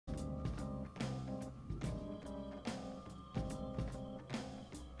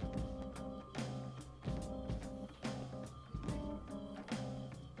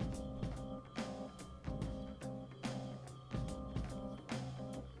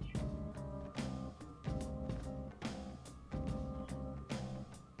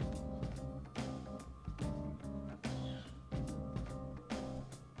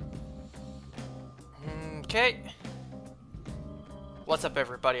Okay. What's up,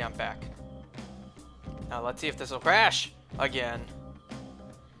 everybody? I'm back. Now let's see if this will crash again.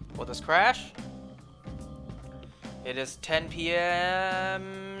 Will this crash? It is 10 p.m.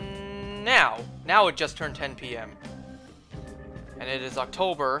 now. Now it just turned 10 p.m. And it is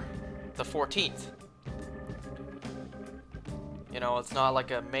October the 14th. You know, it's not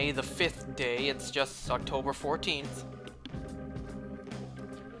like a May the 5th day, it's just October 14th.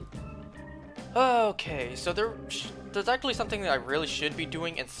 Okay, so there's actually something that I really should be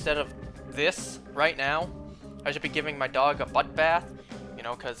doing instead of this right now. I should be giving my dog a butt bath, you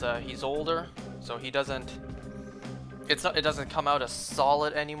know, because he's older, so he doesn't... it doesn't come out as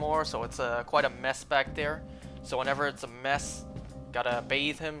solid anymore, so it's quite a mess back there. So whenever it's a mess, gotta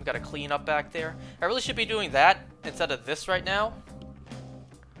bathe him, gotta clean up back there. I really should be doing that instead of this right now.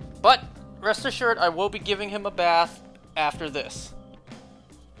 But rest assured, I will be giving him a bath after this.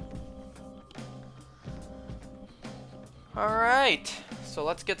 Alright, so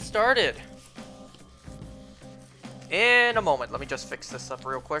let's get started. In a moment, let me just fix this up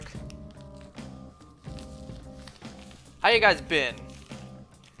real quick. How you guys been?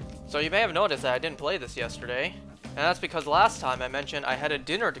 So you may have noticed that I didn't play this yesterday, and that's because last time I mentioned I had a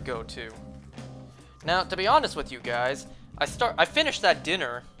dinner to go to. Now, to be honest with you guys, I finished that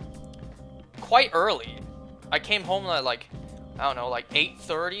dinner quite early. I came home at like, I don't know, like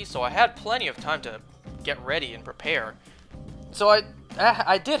 8:30, so I had plenty of time to get ready and prepare. So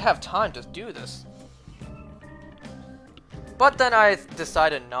I did have time to do this. But then I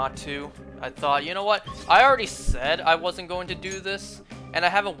decided not to. I thought, you know what? I already said I wasn't going to do this, and I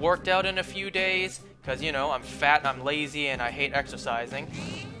haven't worked out in a few days, because, you know, I'm fat and I'm lazy and I hate exercising.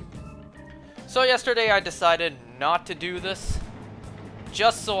 So yesterday I decided not to do this,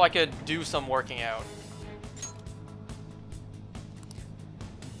 just so I could do some working out.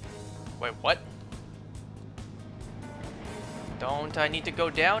 Wait, what? Don't I need to go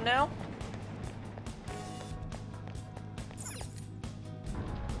down now?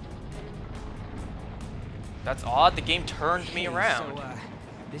 That's odd, the game turned me around. So,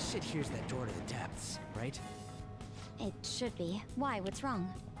 this shit here's that door to the depths, right? It should be. Why? What's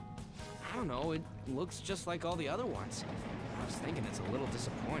wrong? I don't know, it looks just like all the other ones. I was thinking it's a little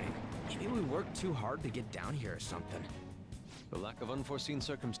disappointing. Maybe we worked too hard to get down here or something. The lack of unforeseen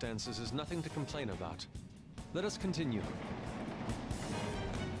circumstances is nothing to complain about. Let us continue.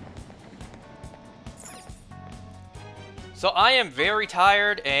 So I am very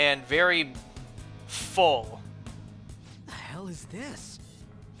tired and very full. The hell is this?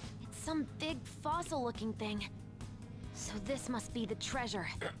 It's some big fossil-looking thing. So this must be the treasure.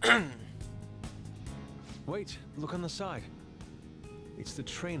 Wait, look on the side. It's the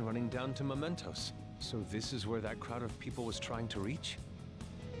train running down to Mementos. So this is where that crowd of people was trying to reach?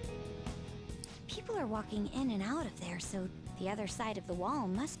 People are walking in and out of there, so the other side of the wall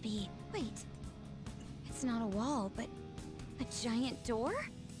must be... Wait. It's not a wall, but a giant door?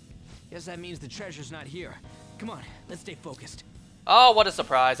 Guess that means the treasure's not here. Come on, let's stay focused. Oh, what a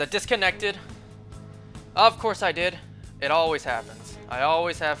surprise. I disconnected. Of course I did. It always happens. I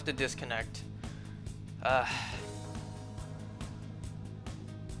always have to disconnect.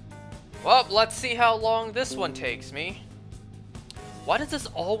 Well, let's see how long this one takes me. Why does this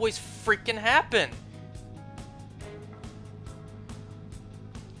always freaking happen?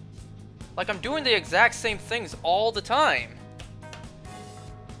 Like I'm doing the exact same things all the time.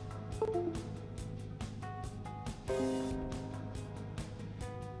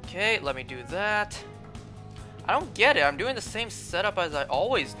 Okay, let me do that. I don't get it. I'm doing the same setup as I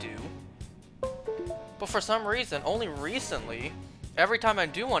always do. But for some reason, only recently, every time I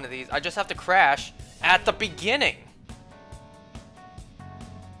do one of these, I just have to crash at the beginning.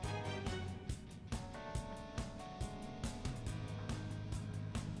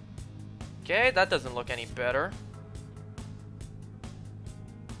 Okay, that doesn't look any better.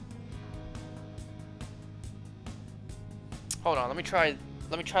 Hold on, let me try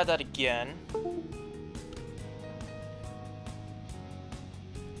that again.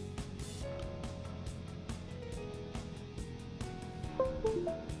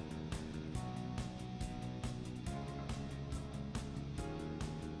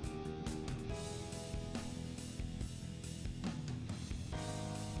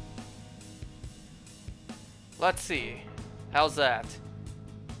 Let's see. How's that?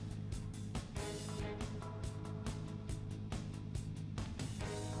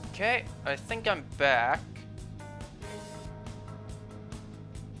 Okay, I think I'm back.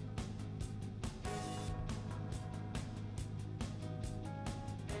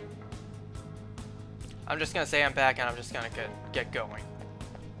 I'm just gonna say I'm back and I'm just gonna get going.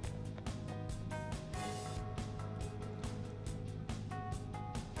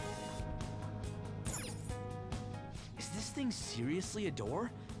 thing seriously a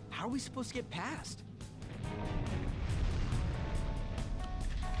door? How are we supposed to get past?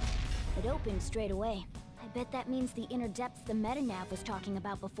 It opened straight away. I bet that means the inner depths the metanav was talking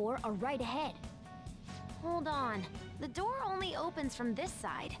about before are right ahead. Hold on. The door only opens from this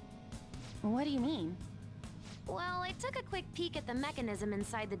side. What do you mean? Well, I took a quick peek at the mechanism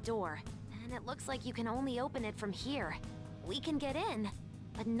inside the door, and it looks like you can only open it from here. We can get in,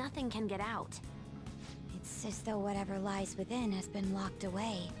 but nothing can get out. It's as though whatever lies within has been locked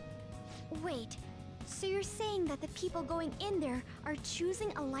away. Wait, so you're saying that the people going in there are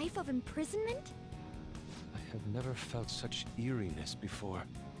choosing a life of imprisonment? I have never felt such eeriness before.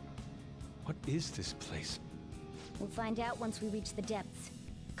 What is this place? We'll find out once we reach the depths.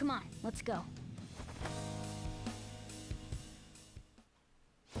 Come on, let's go.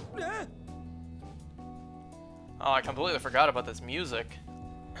 Oh, I completely forgot about this music.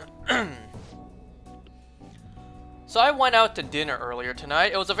 So I went out to dinner earlier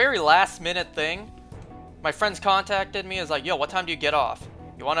tonight. It was a very last minute thing. My friends contacted me, is like, yo, what time do you get off?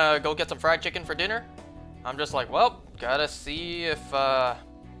 You wanna go get some fried chicken for dinner? I'm just like, well, gotta see if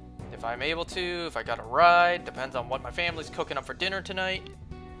I'm able to, if I got a ride. Depends on what my family's cooking up for dinner tonight.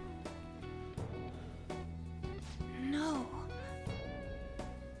 No.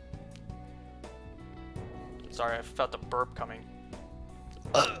 Sorry, I felt the burp coming.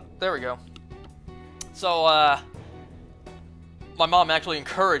 There we go. So, my mom actually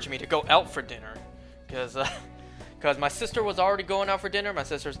encouraged me to go out for dinner. Because my sister was already going out for dinner. My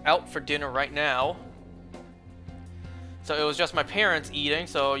sister's out for dinner right now. So it was just my parents eating,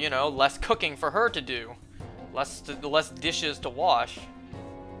 so, you know, less cooking for her to do. Less dishes to wash.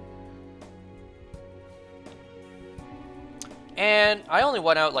 And I only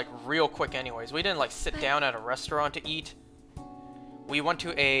went out, like, real quick anyways. We didn't, like, sit down at a restaurant to eat. We went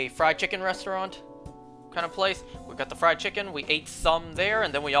to a fried chicken restaurant kind of place. We got the fried chicken, we ate some there,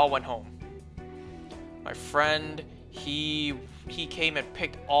 and then we all went home. My friend, he came and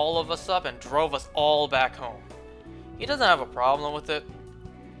picked all of us up and drove us all back home. He doesn't have a problem with it.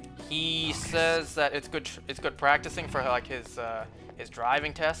 He says that it's good practicing for, like, his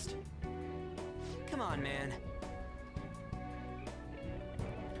driving test. Come on, man.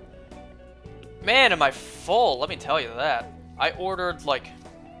 Man, am I full, let me tell you that. I ordered, like...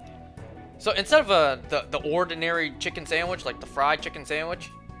 So, instead of the ordinary chicken sandwich, like the fried chicken sandwich,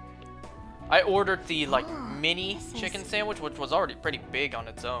 I ordered the, like, mini chicken sandwich, which was already pretty big on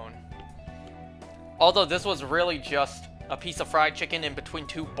its own. Although this was really just a piece of fried chicken in between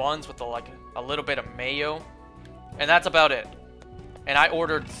two buns with, a little bit of mayo. And that's about it. And I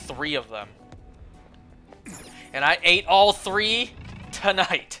ordered 3 of them. And I ate all 3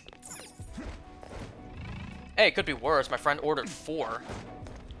 tonight. Hey, it could be worse. My friend ordered 4.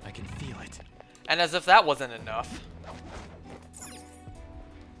 I can feel it. And as if that wasn't enough.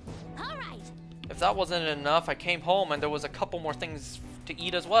 All right. If that wasn't enough, I came home and there was a couple more things to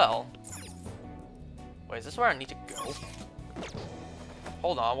eat as well. Wait, is this where I need to go?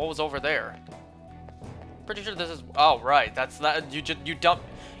 Hold on, what was over there? Pretty sure this is... Oh, right. That's that. You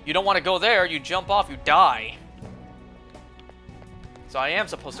don't want to go there. You jump off, you die. So I am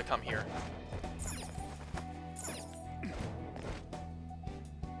supposed to come here.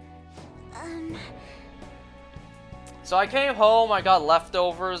 So I came home, I got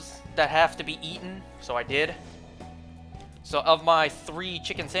leftovers that have to be eaten, so I did. So of my 3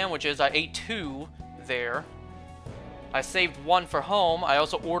 chicken sandwiches, I ate 2 there. I saved 1 for home. I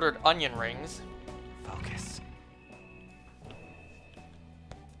also ordered onion rings. Focus.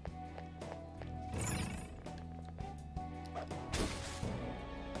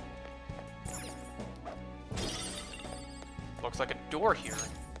 Looks like a door here.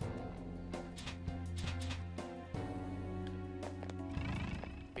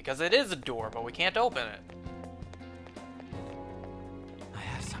 Because it is a door, but we can't open it. I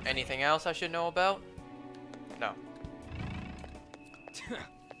have something. Anything else I should know about? No.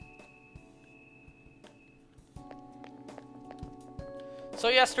 So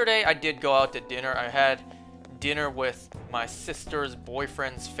yesterday I did go out to dinner. I had dinner with my sister's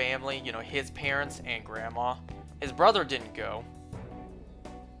boyfriend's family, you know, his parents and grandma. His brother didn't go.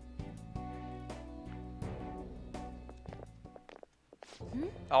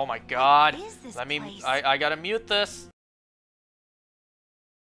 Oh my god. What is this Let me place? I gotta mute this.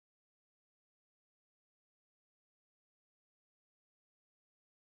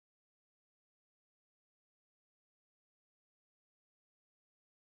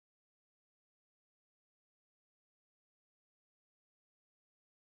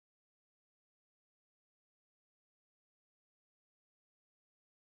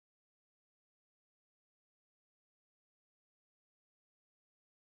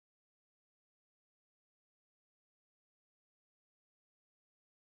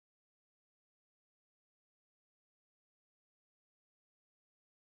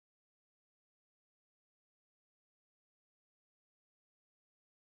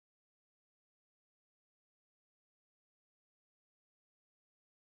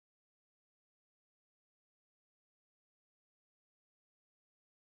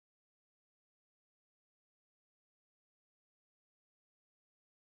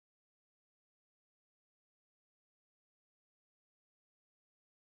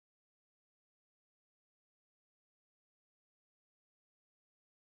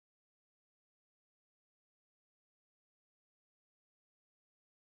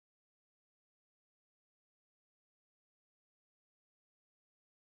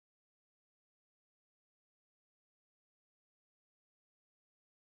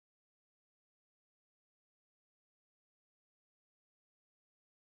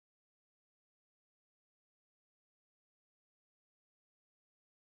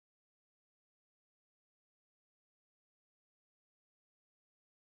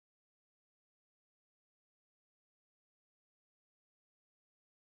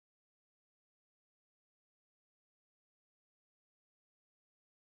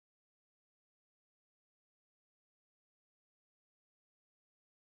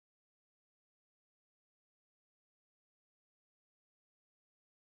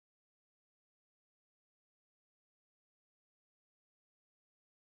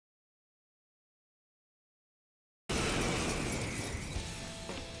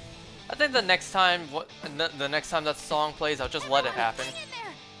 I think the next time the next time that song plays, I'll just let it happen.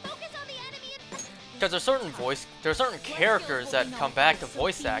 Because there's certain characters that come back to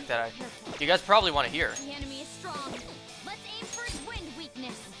voice act that you guys probably want to hear.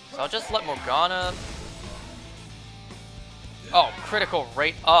 So I'll just let Morgana. Oh, critical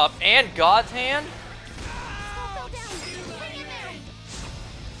rate up and God's Hand.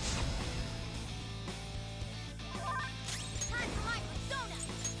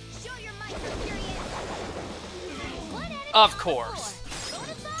 Of course.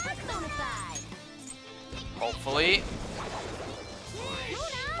 Hopefully.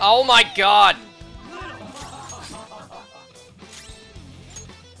 Oh my god!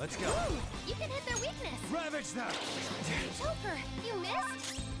 Let's go. You can hit their weakness. Ravage them. Joker, you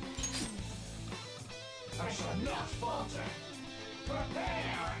missed? I shall not falter.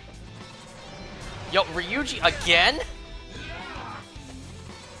 Prepare. Yo, Ryuji again?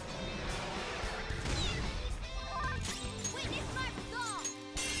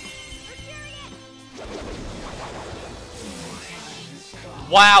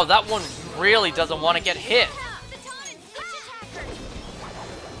 Wow, that one really doesn't want to get hit.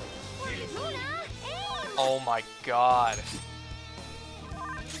 Oh my god.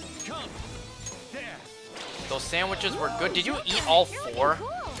 Those sandwiches were good. Did you eat all 4?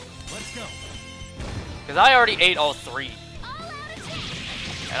 Let's go. Because I already ate all 3.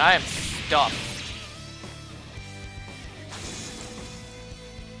 And I am stuffed.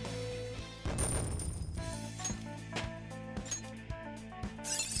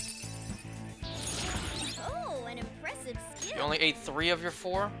 Oh, an impressive skill. You only ate 3 of your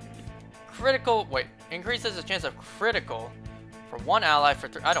 4? Critical, wait, increases the chance of critical for 1 ally for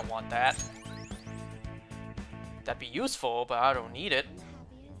 3. I don't want that. That'd be useful, but I don't need it.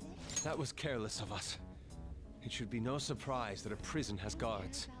 That was careless of us. It should be no surprise that a prison has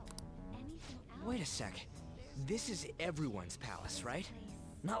guards. Wait a sec. This is everyone's palace, right?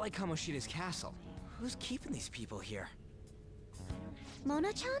 Not like Kamoshida's castle. Who's keeping these people here?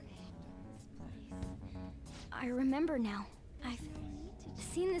 Mona-chan? I remember now. I've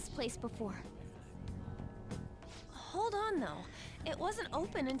seen this place before. Hold on, though. It wasn't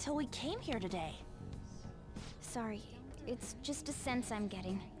open until we came here today. Sorry, it's just a sense I'm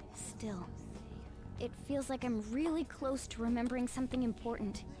getting. Still, it feels like I'm really close to remembering something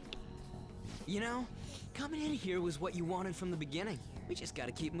important. You know, coming in here was what you wanted from the beginning. We just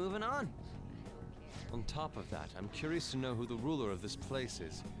gotta keep moving on. On top of that, I'm curious to know who the ruler of this place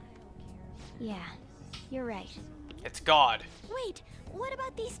is. Yeah, you're right. It's God. Wait, what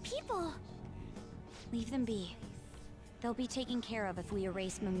about these people? Leave them be. They'll be taken care of if we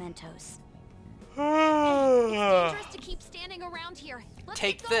erase mementos. It's dangerous to keep standing around here. Let's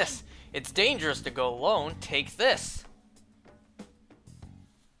Take get going. this. It's dangerous to go alone. Take this.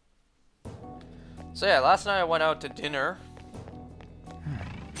 So yeah, last night I went out to dinner.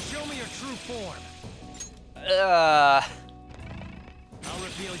 Show me your true form. Uh, I'll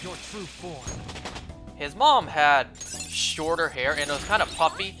reveal your true form. his mom had shorter hair and it was kind of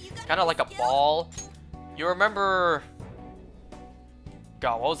puffy, kind of like a ball. You remember?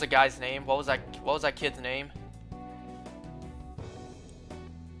 God, what was the guy's name? What was that kid's name?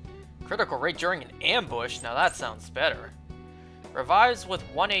 Critical rate during an ambush. Now that sounds better. Revives with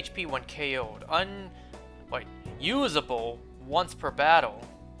 1 HP when KO'd. Usable once per battle.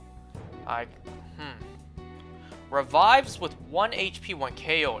 Revives with 1 HP when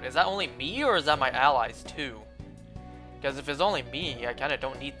KO'd. Is that only me or is that my allies too? Because if it's only me, I kind of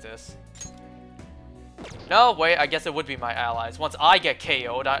don't need this. No, wait, I guess it would be my allies. Once I get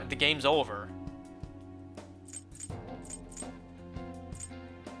KO'd, the game's over.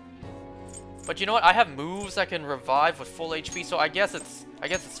 But you know what? I have moves that can revive with full HP, so I guess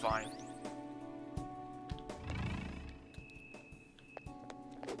it's fine.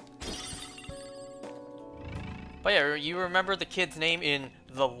 But yeah, you remember the kid's name in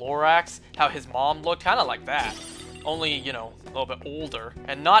the Lorax? How his mom looked? Kind of like that. Only, you know, a little bit older.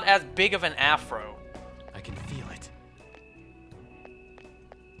 And not as big of an afro. I can feel it.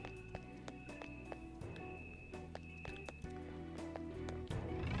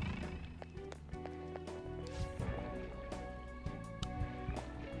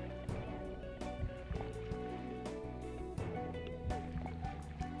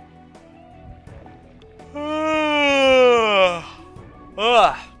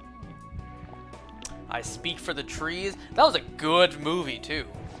 Ugh. I speak for the trees. That was a good movie too.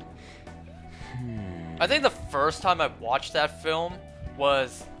 I think the first time I watched that film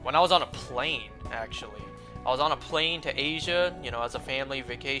was when I was on a plane, actually. I was on a plane to Asia, you know, as a family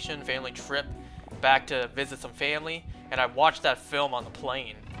vacation, family trip, back to visit some family, and I watched that film on the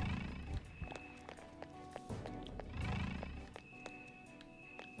plane.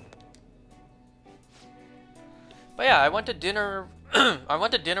 But yeah, I went to dinner. I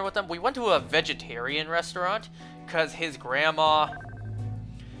went to dinner with them. We went to a vegetarian restaurant because his grandma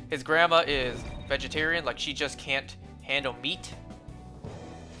is vegetarian. Like, she just can't handle meat.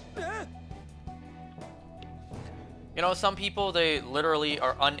 You know, some people, they literally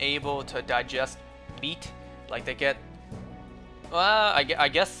are unable to digest meat. Like, they get, well, I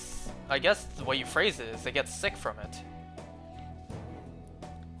guess the way you phrase it is they get sick from it.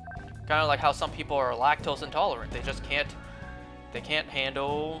 Kind of like how some people are lactose intolerant. They just can't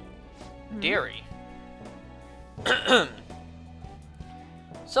handle dairy.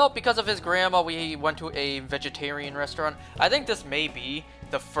 So, because of his grandma, we went to a vegetarian restaurant. I think this may be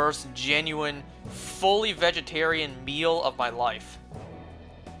the first genuine, fully vegetarian meal of my life.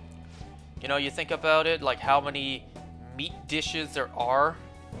 You know, you think about it, like how many meat dishes there are,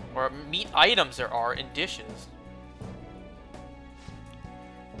 or meat items there are in dishes.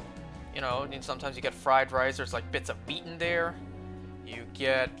 You know, and sometimes you get fried rice, there's like bits of meat in there. You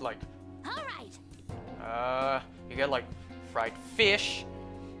get like, you get like fried fish.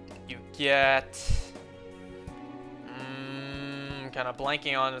 You get, kind of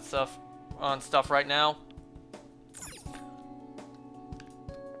blanking on stuff right now.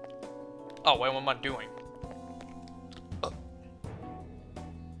 Oh, wait, what am I doing?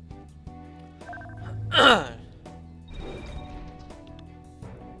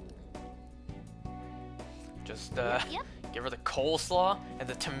 Just give her the coleslaw and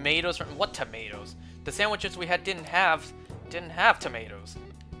the tomatoes. What tomatoes? The sandwiches we had didn't have tomatoes.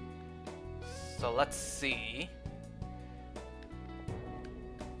 So let's see.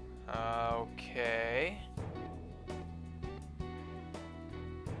 Okay.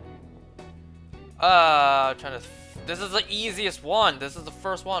 I'm trying to. This is the easiest one. This is the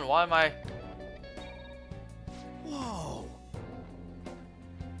first one. Why am I? Whoa.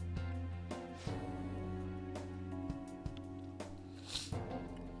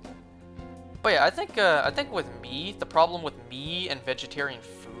 But yeah, I think with me, the problem with me and vegetarian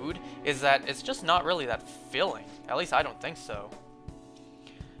food is that it's just not really that filling. At least I don't think so.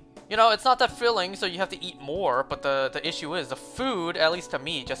 You know, it's not that filling, so you have to eat more, but the issue is the food, at least to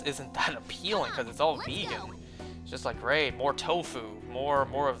me, just isn't that appealing because it's all vegan. It's just like, great, more tofu,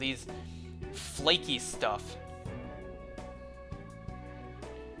 more of these flaky stuff.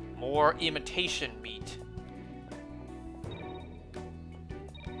 More imitation meat.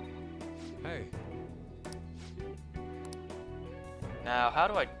 Hey. Now, how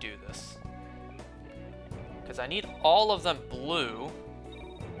do I do this? Because I need all of them blue.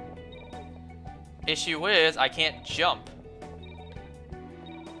 Issue is, I can't jump.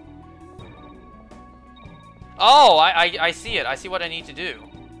 Oh, I see it. I see what I need to do.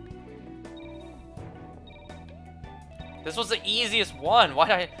 This was the easiest one.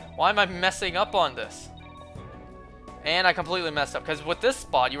 Why am I messing up on this? And I completely messed up, because with this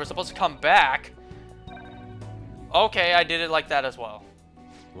spot, you were supposed to come back. Okay, I did it like that as well.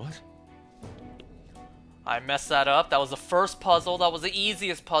 What? I messed that up. That was the first puzzle. That was the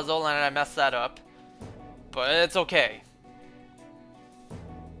easiest puzzle, and I messed that up. But it's okay.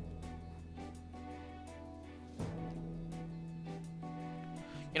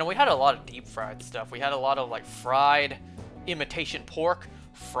 You know, we had a lot of deep fried stuff. We had a lot of like fried imitation pork,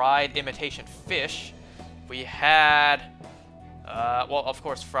 fried imitation fish. We had, well, of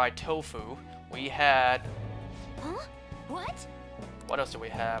course, fried tofu. We had... Huh? What? What else do we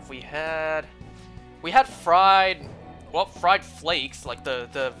have? We had fried, well, fried flakes, like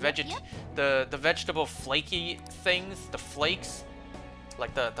the vegetable flaky things, the flakes,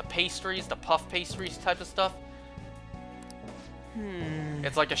 like the pastries, the puff pastries type of stuff.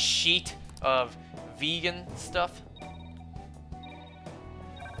 It's like a sheet of vegan stuff.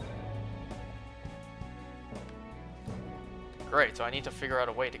 Great, so I need to figure out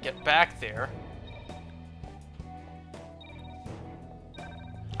a way to get back there.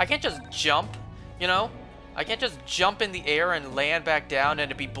 I can't just jump, you know? I can't just jump in the air and land back down and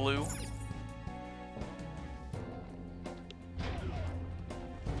it'd be blue.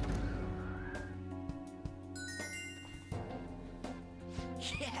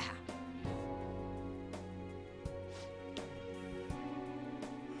 Yeah.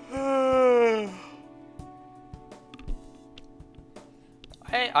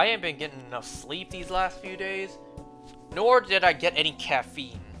 I ain't been getting enough sleep these last few days, nor did I get any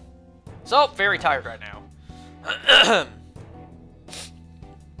caffeine. So, very tired right now.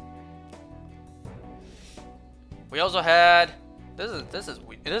 We also had, this is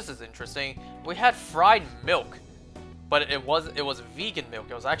interesting. We had fried milk, but it was vegan milk.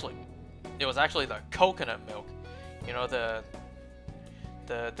 It was actually the coconut milk. You know, the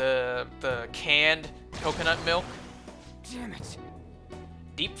canned coconut milk. Damn it.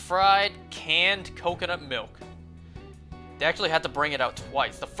 Deep fried canned coconut milk. They actually had to bring it out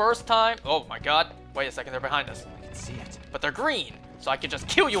twice. The first time, oh my god, wait a second, they're behind us. I can see it. But they're green, so I can just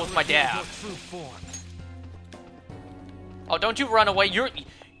kill you with my dab. Your true form. Oh, don't you run away,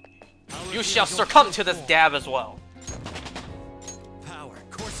 you shall succumb to this dab as well. Power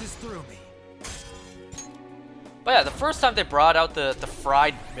courses through me. But yeah, the first time they brought out the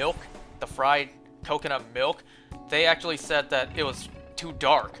fried milk, the fried coconut milk, they actually said that it was too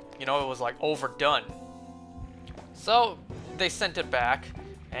dark. You know, it was like overdone. So they sent it back,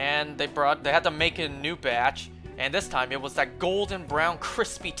 and they had to make a new batch, and this time it was that golden brown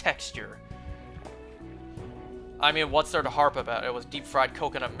crispy texture. I mean, what's there to harp about? It was deep fried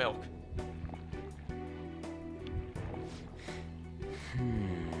coconut milk.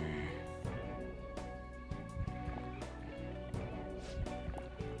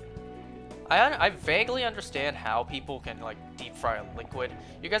 I vaguely understand how people can like deep fry a liquid.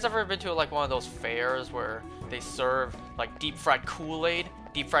 You guys ever been to like one of those fairs where they serve like deep fried Kool-Aid,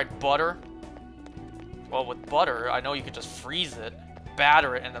 deep fried butter? Well, with butter, I know you could just freeze it,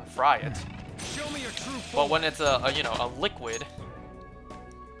 batter it, and then fry it. Show me your true form. But when it's you know, a liquid,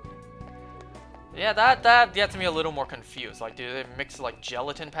 yeah, that gets me a little more confused. Like, do they mix like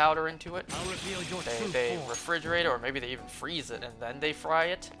gelatin powder into it? I'll reveal your true They form. refrigerate it, or maybe they even freeze it and then they fry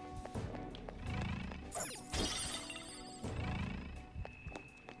it.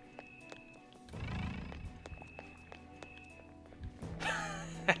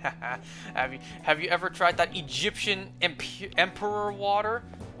 Have you ever tried that Egyptian emperor water,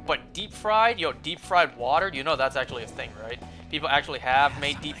 but deep fried? Yo, deep fried water. You know that's actually a thing, right? People actually have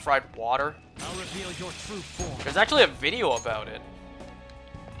made deep fried water. I'll reveal your true form. There's actually a video about it.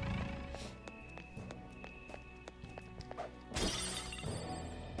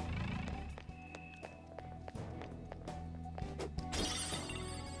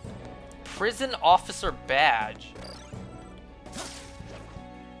 Prison officer badge.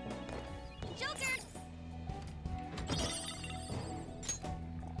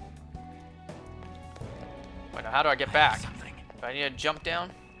 Wait, now how do I get back? Do I need to jump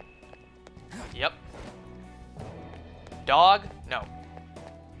down? Yep. Dog? No.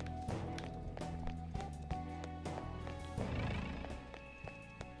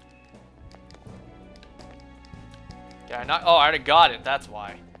 Did I not? Oh, I already got it. That's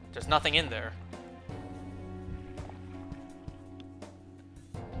why. There's nothing in there.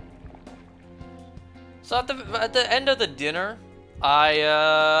 So at the end of the dinner,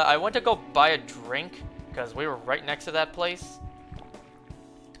 I went to go buy a drink because we were right next to that place.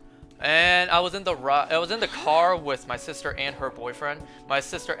 And I was in the car with my sister and her boyfriend. My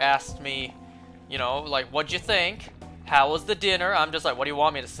sister asked me, you know, like, what'd you think? How was the dinner? I'm just like, what do you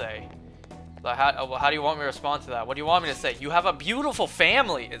want me to say? Like, how do you want me to respond to that? What do you want me to say? You have a beautiful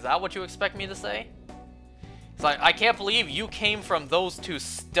family. Is that what you expect me to say? It's like, I can't believe you came from those two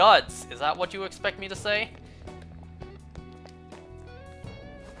studs. Is that what you expect me to say?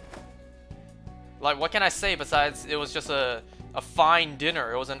 Like, what can I say besides it was just a fine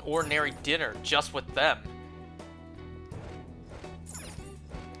dinner? It was an ordinary dinner just with them.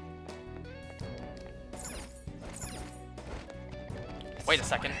 Wait a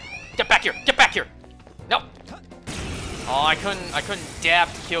second. Get back here! Get back here! No! Oh, I couldn't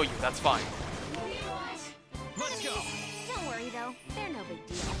dab to kill you. That's fine. Let's go. Don't worry though, they're no big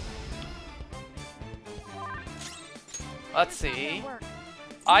deal. Let's see.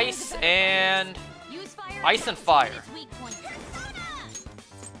 Ice and fire.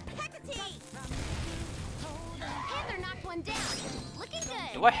 Panther knocked one down. Looking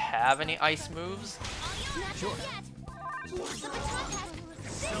good. Do I have any ice moves? Sure. The baton test.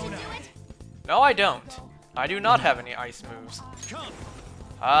 This should do it. No, I don't. I do not have any ice moves.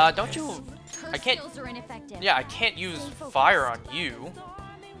 Don't you? I can't. Skills are ineffective. Yeah, I can't use fire on you.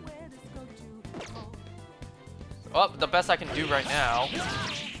 Oh, the best I can do right now.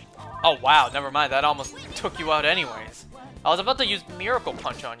 Oh wow, never mind. That almost took you out anyways. I was about to use Miracle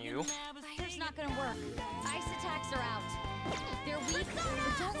Punch on you. Fire's not gonna work. Ice attacks are out. They're weak, but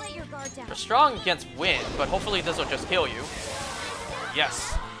don't let your guard down. You're strong against wind, but hopefully this will just kill you.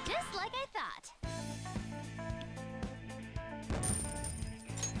 Yes. Just like I thought.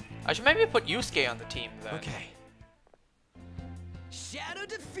 I should maybe put Yusuke on the team then. Okay. Shadow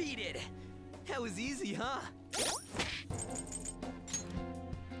defeated. That was easy, huh?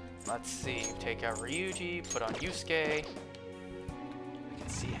 Let's see. Take out Ryuji, put on Yusuke. I can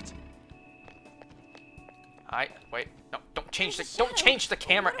see it. Wait. No, don't change the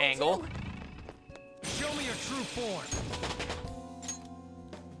camera angle. Show me your true form.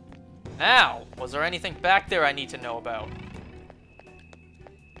 Ow! Was there anything back there I need to know about?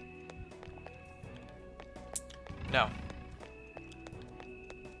 No.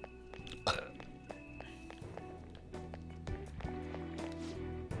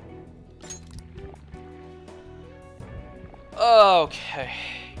 Okay.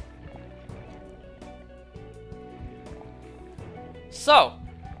 So,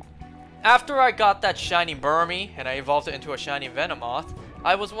 after I got that shiny Burmy and I evolved it into a shiny Venomoth,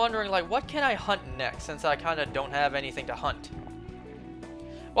 I was wondering, like, what can I hunt next since I kind of don't have anything to hunt?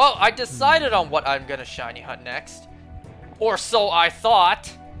 Well, I decided on what I'm gonna shiny hunt next. Or so I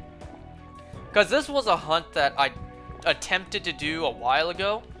thought. Because this was a hunt that I attempted to do a while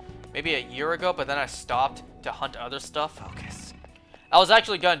ago. Maybe a year ago, but then I stopped to hunt other stuff. Focus. I was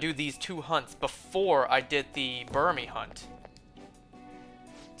actually gonna do these 2 hunts before I did the Burmy hunt.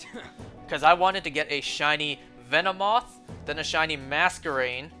 Because I wanted to get a shiny Venomoth, then a shiny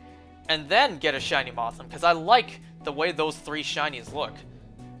Masquerain, and then get a shiny Mothim. Because I like the way those 3 shinies look.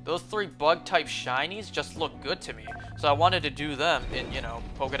 Those 3 bug-type shinies just look good to me. So I wanted to do them in, you know,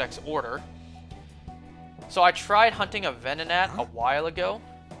 Pokedex order. So I tried hunting a Venonat a while ago.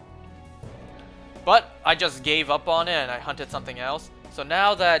 But I just gave up on it and I hunted something else. So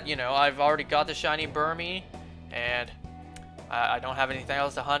now that, you know, I've already got the shiny Burmy and I don't have anything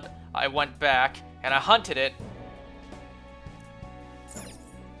else to hunt, I went back and I hunted it.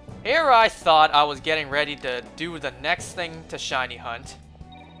 Here I thought I was getting ready to do the next thing to shiny hunt.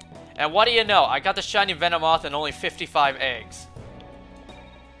 And what do you know? I got the shiny Venomoth and only 55 eggs.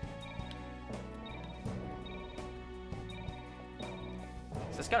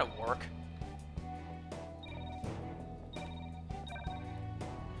 Is this gonna work?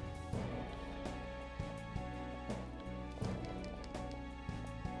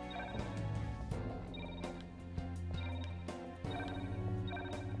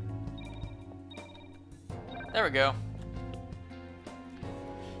 There we go.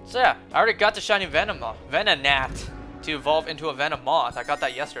 So yeah, I already got the shiny Venonat to evolve into a Venomoth. I got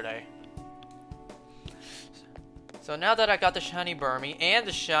that yesterday. So now that I got the shiny Burmy and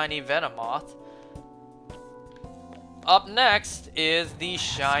the shiny Venomoth, up next is the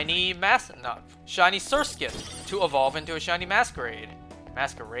shiny shiny Surskit to evolve into a shiny Masquerain.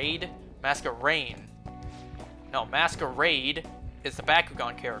 Masquerain. No, Masquerade is the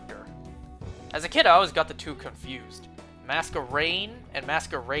Bakugan character. As a kid, I always got the 2 confused. Masquerain and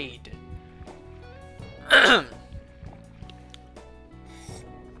Masquerade.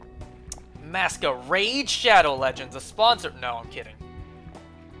 Masquerade Shadow Legends, a sponsor. No, I'm kidding.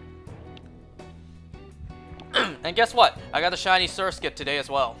 And guess what? I got the shiny Surskit today as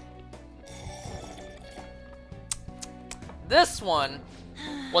well. This one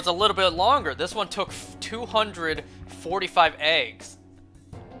was a little bit longer. This one took 245 eggs.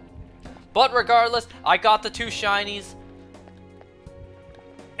 But regardless, I got the 2 shinies.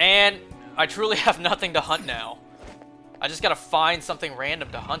 And I truly have nothing to hunt now. I just gotta find something random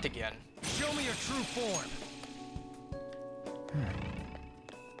to hunt again. Show me your true form.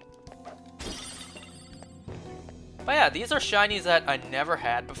 But yeah, these are shinies that I never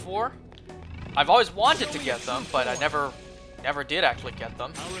had before. I've always wanted to get them, but I never did actually get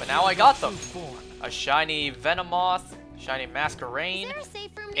them. But now I got them. A shiny Venomoth, shiny Masquerain,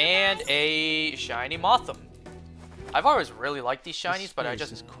 and a shiny Mothim. I've always really liked these shinies, but I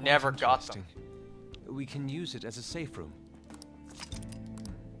just never got them. We can use it as a safe room.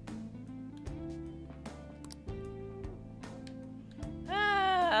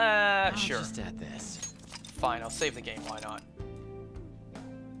 Sure. Just add this. Fine, I'll save the game, why not?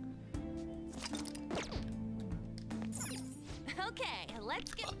 Okay,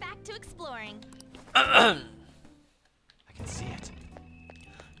 let's get back to exploring. I can see it.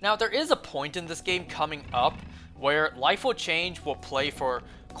 Now, there is a point in this game coming up where Life Will Change will play for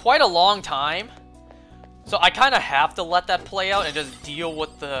quite a long time. So I kind of have to let that play out and just deal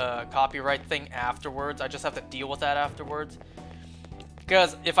with the copyright thing afterwards. I just have to deal with that afterwards.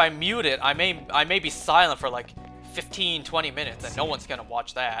 Because if I mute it, I may be silent for like 15-20 minutes and no one's gonna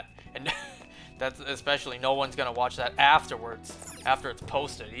watch that. And that's especially no one's gonna watch that afterwards, after it's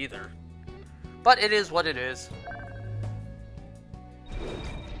posted either. But it is what it is.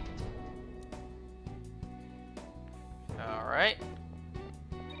 Alright.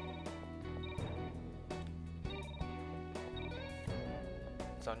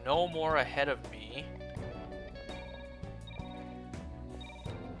 So no more ahead of me.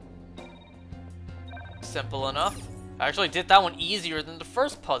 Simple enough. I actually did that one easier than the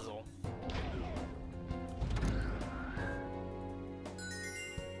first puzzle.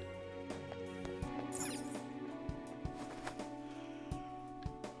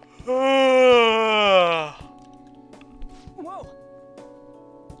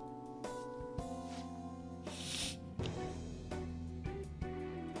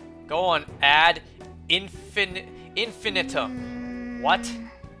 Go on, ad infinitum. What?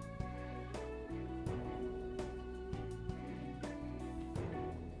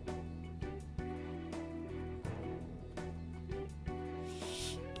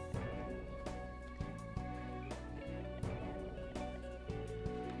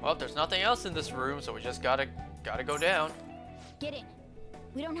 Well, there's nothing else in this room, so we just gotta go down. Get in.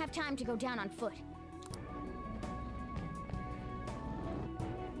 We don't have time to go down on foot.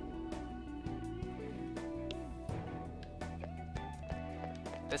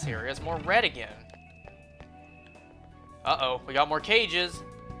 This area is more red again. Uh-oh, we got more cages.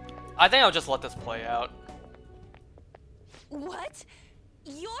 I think I'll just let this play out. What?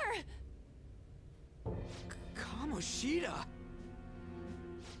 You're... Kamoshida!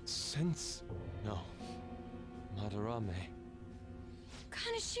 Sense... No. Madarame.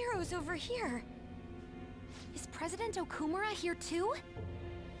 Kanashiro's over here. Is President Okumura here too?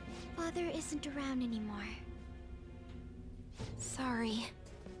 Father isn't around anymore. Sorry.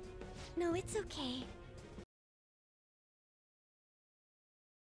 No, it's okay.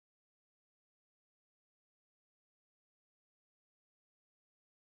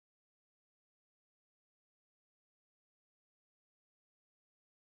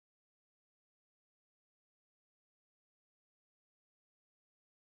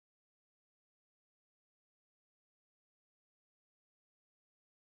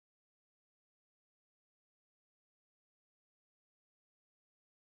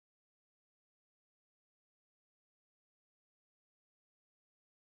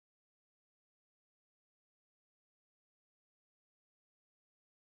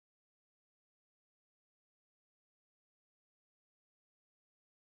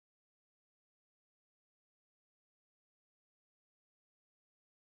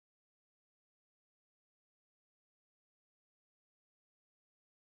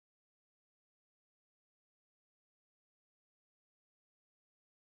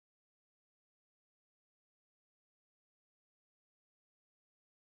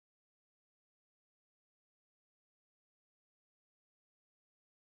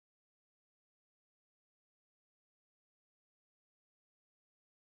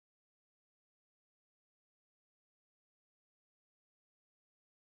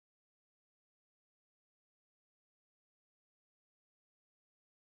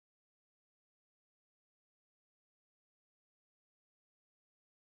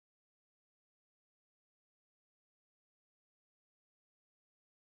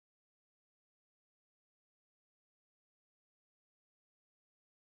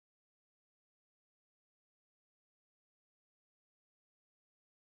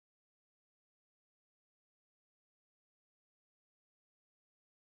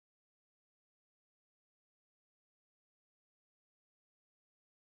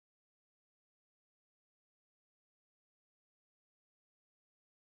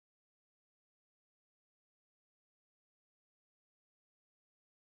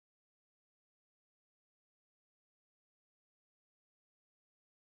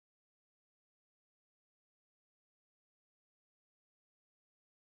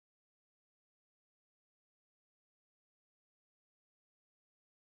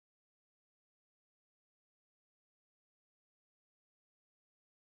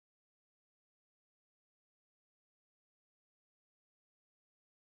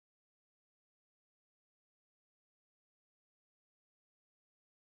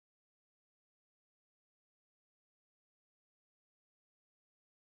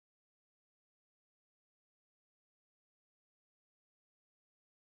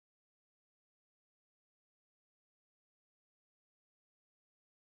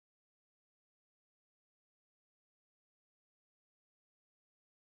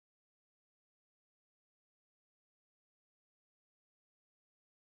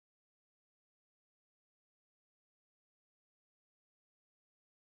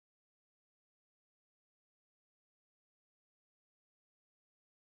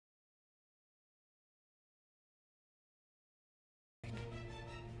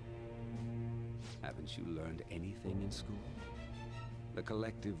 Haven't you learned anything in school? The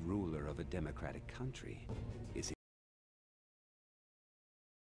collective ruler of a democratic country is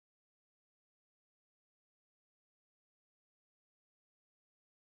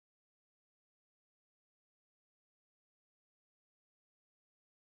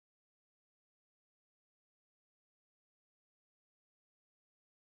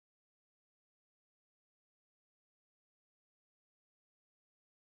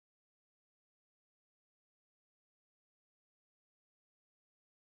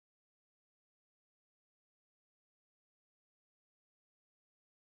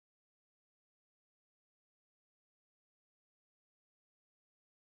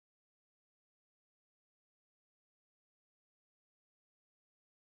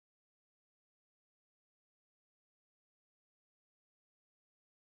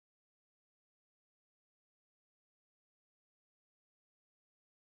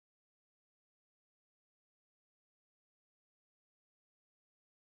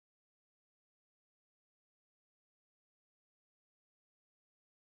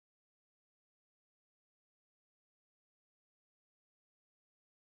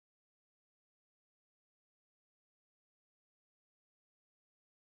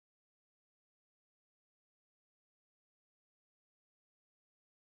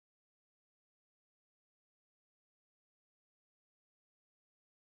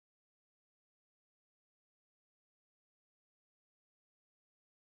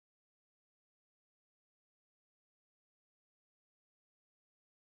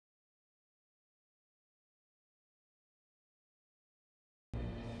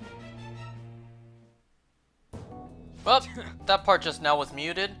Well, that part just now was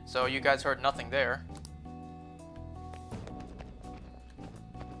muted, so you guys heard nothing there.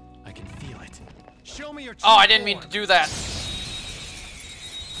 I can feel it. Show me your Oh, I didn't mean to do that.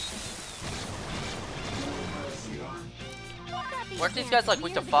 Weren't these guys like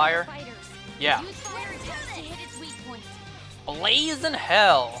weak to fire? Yeah. Use fire attacks to hit its weak point. Blaze in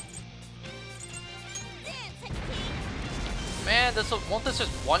hell. Man, won't this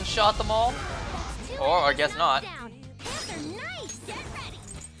just one-shot them all? Or I guess not. Those are nice. Get ready.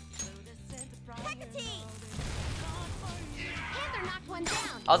 Panther knocked one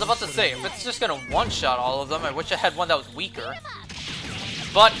down. I was about to say, if it's just gonna one-shot all of them, I wish I had one that was weaker.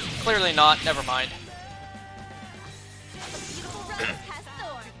 But clearly not. Never mind.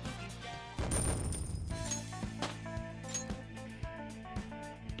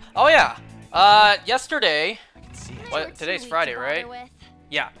 Oh yeah. Yesterday. What? Today's Friday, right?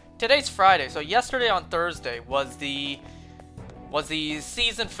 Yeah. Today's Friday. So yesterday on Thursday was the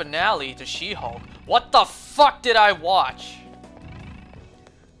season finale to She-Hulk. What the fuck did I watch?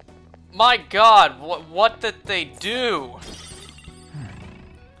 My God, what did they do?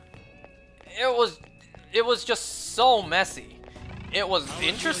 It was just so messy. It was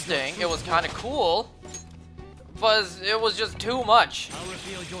interesting. It was kind of cool. But it was just too much. I'll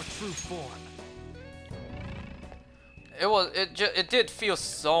reveal your true form. It did feel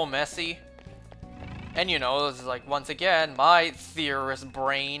so messy. And you know, it was like, once again, my theorist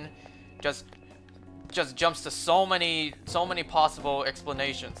brain just jumps to so many possible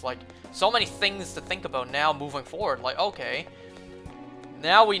explanations, like so many things to think about now moving forward. Like, okay,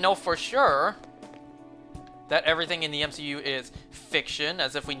 now we know for sure that everything in the MCU is fiction,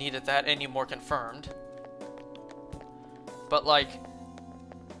 as if we needed that any more confirmed. But like,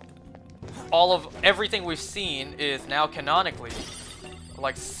 all of everything we've seen is now canonically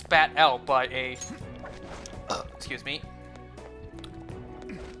like spat out by a excuse me,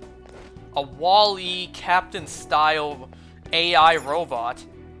 a Wall-E Captain style AI robot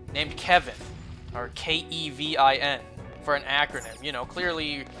named Kevin, or Kevin for an acronym, you know,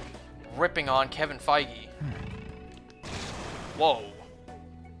 clearly ripping on Kevin Feige. Whoa,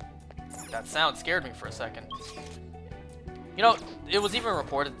 that sound scared me for a second. You know, it was even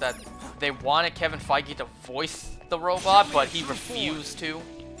reported that they wanted Kevin Feige to voice the robot, but he refused to.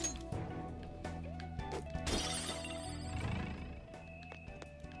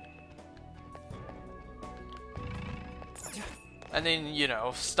 And then, you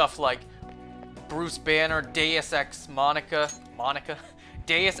know, stuff like Bruce Banner, Deus Ex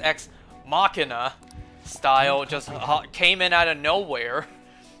Deus Ex Machina style just came in out of nowhere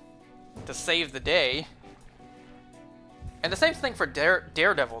to save the day. And the same thing for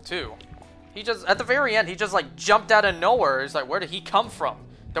Daredevil, too. He just, at the very end, he just, like, jumped out of nowhere. He's like, where did he come from?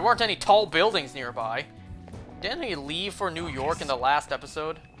 There weren't any tall buildings nearby. Didn't he leave for New York in the last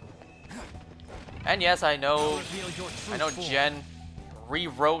episode? And yes, I know Jen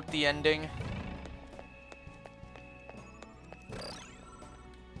rewrote the ending.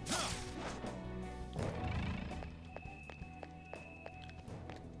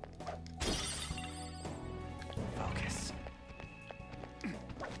 Focus.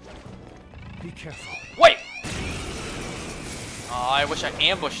 Be careful. Wait! Oh, I wish I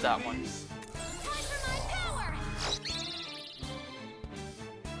ambushed that one.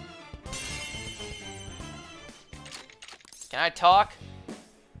 Can I talk?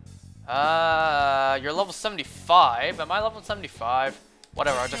 You're level 75. Am I level 75?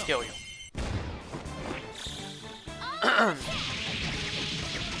 Whatever, I'll just kill you.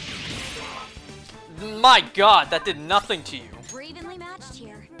 My God, that did nothing to you. Bravenly matched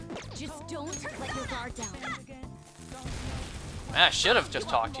here. Just don't let your guard down. Man, I should have just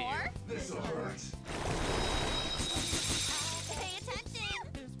talked to you. This'll hurt. Pay attention.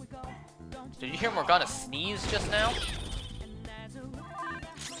 Did you hear Morgana sneeze just now?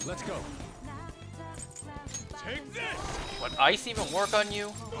 Let's go. Take this. Would ice even work on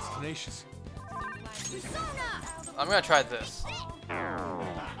you? It's tenacious. I'm gonna try this.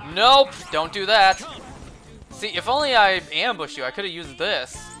 Nope, don't do that. See, if only I ambushed you, I could have used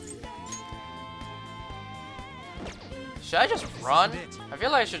this. Should I just run? I feel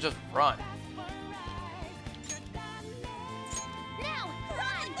like I should just run.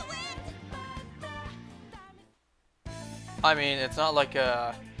 I mean, it's not like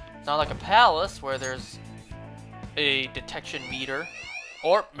a palace where there's a detection meter.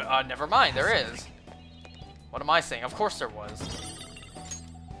 Or never mind, there is. What am I saying? Of course there was.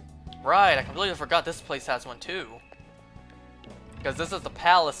 Right, I completely forgot this place has one too. Because this is the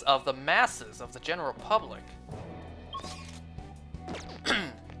palace of the masses, of the general public.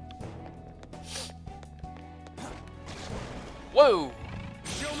 Whoa!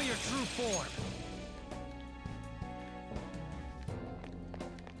 Show me your true form.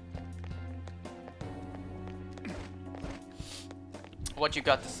 What you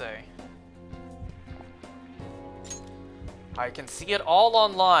got to say? I can see it all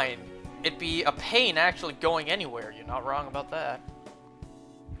online. It'd be a pain actually going anywhere. You're not wrong about that.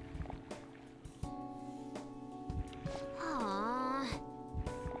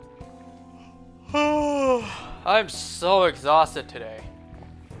 Aww. I'm so exhausted today.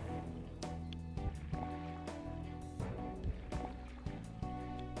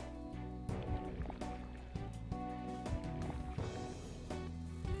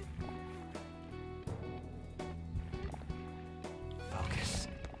 Focus.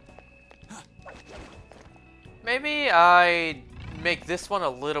 Maybe I make this one a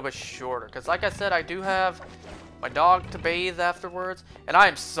little bit shorter, because like I said, I do have my dog to bathe afterwards, and I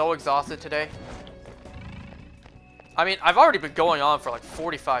am so exhausted today. I mean, I've already been going on for like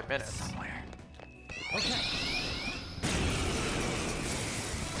 45 minutes. Somewhere. Okay.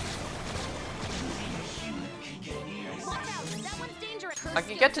 Watch out, that one's dangerous. I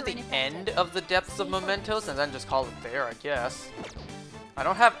can get to the end of the depths of Mementos and then just call it there, I guess. I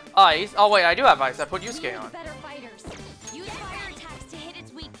don't have ice. Oh wait, I do have ice. I put Yusuke on. Better fighters. Use fire attacks to hit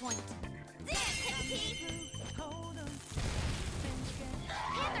its weak point.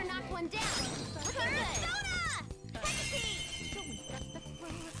 Panther knocked one down. Looking good.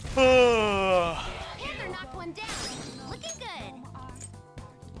 Panther knocked one down. Looking good.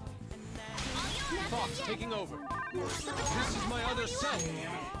 Fox taking over. This is my other self.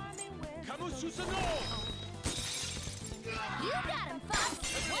 Kamususano! You got him, Fox.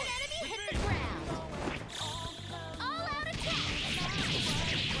 One enemy hit the ground. All out attack.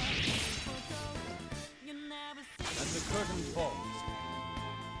 And the curtain falls.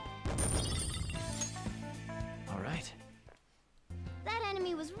 All right. That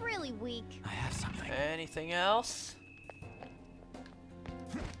enemy was really weak. I have something. Anything else?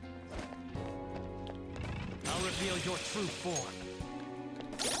 I'll reveal your true form.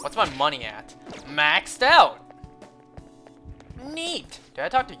 What's my money at? Maxed out! Neat! Did I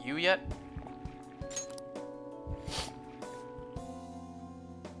talk to you yet?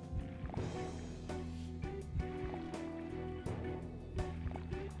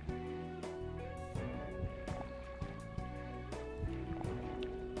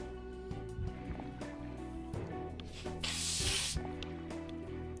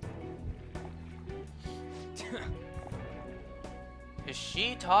 Is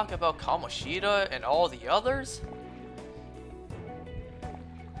she talking about Kamoshida and all the others?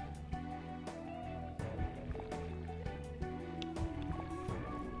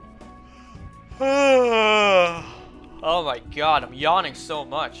 Oh my god, I'm yawning so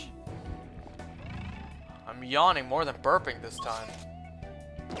much. I'm yawning more than burping this time.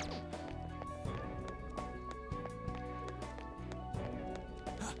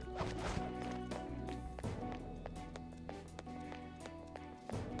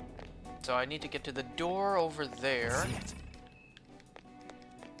 So I need to get to the door over there.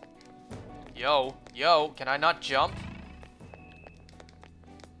 Yo, can I not jump?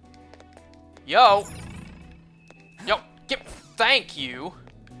 Yo, thank you.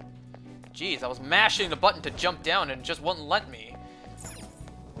 Jeez, I was mashing the button to jump down and it just wouldn't let me.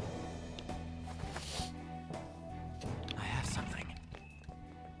 I have something.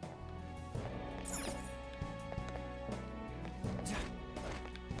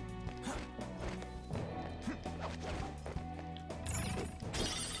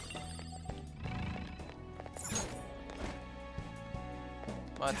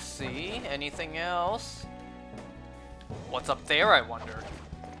 Let's see, anything else? What's up there, I wonder?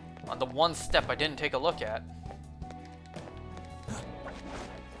 On the one step I didn't take a look at.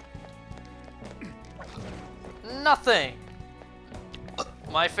 Nothing!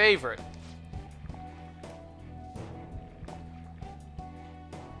 My favorite.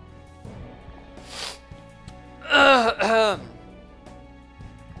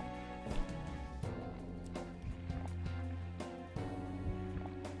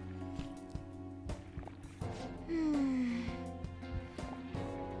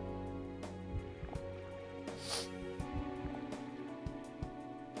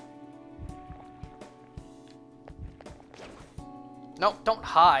 No, don't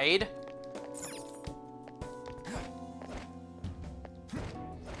hide.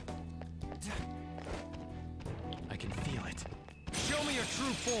 I can feel it. Show me your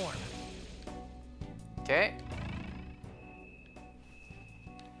true form. Okay.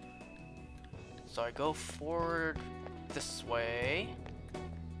 So I go forward this way,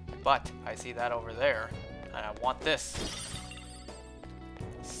 but I see that over there, and I want this.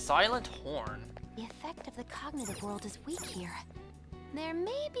 silent horn. The effect of the cognitive world is weak here. There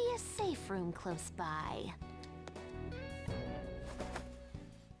may be a safe room close by.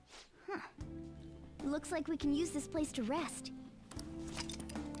 Looks like we can use this place to rest.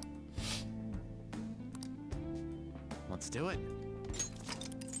 Let's do it.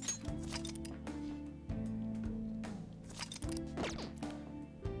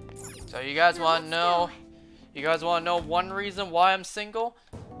 So you guys want to know? You guys want to know one reason why I'm single?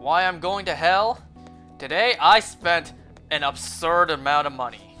 Why I'm going to hell? Today I spent an absurd amount of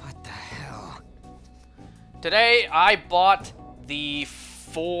money. What the hell? Today I bought the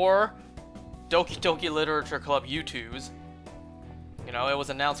 4 Doki Doki Literature Club U2s. You know, it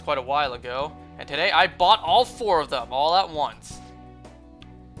was announced quite a while ago. And today I bought all 4 of them all at once.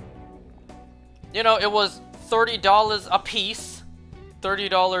 You know, it was $30 a piece.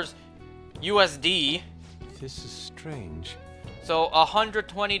 $30 USD. This is strange. So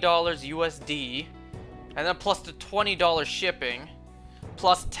 $120 USD. And then plus the $20 shipping.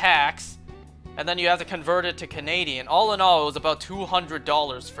 Plus tax. And then you have to convert it to Canadian. All in all, it was about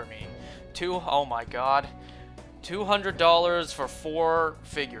 $200 for me. Oh my god. $200 for 4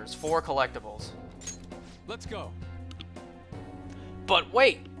 figures, 4 collectibles. Let's go. But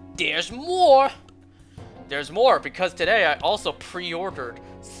wait, there's more! There's more, because today I also pre-ordered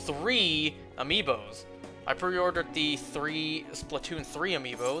 3 amiibos. I pre-ordered the 3 Splatoon 3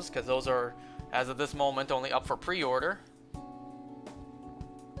 amiibos, because those are, as of this moment, only up for pre-order.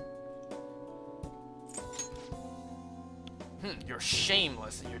 You're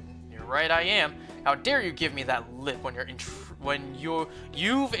shameless. You're right, I am. How dare you give me that lip when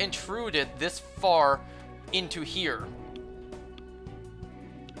you've intruded this far into here.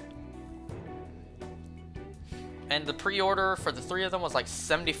 And the pre-order for the 3 of them was like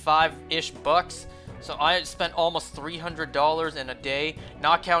 75-ish bucks. So I spent almost $300 in a day,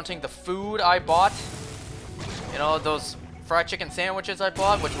 not counting the food I bought. You know, those fried chicken sandwiches I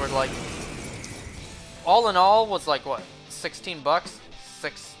bought, which were like, all in all was like what, 16 bucks?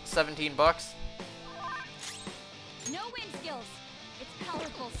 17 bucks? No wind skills. It's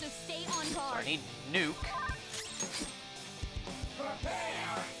powerful, so stay on So guard. I need nuke.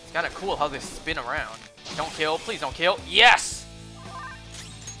 It's kind of cool how they spin around. Don't kill, please don't kill. Yes!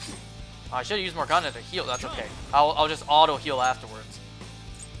 I should have used Morgana to heal. That's okay. I'll just auto heal afterwards.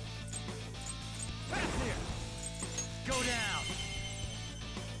 Go down.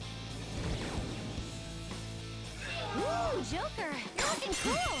 Ooh, Joker, you're looking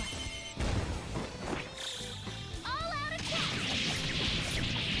cool. All out attack.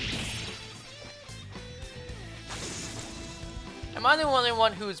 Am I the only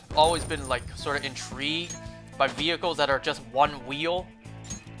one who's always been like sort of intrigued by vehicles that are just one wheel?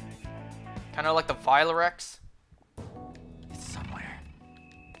 Kind of like the Vilorex. It's somewhere.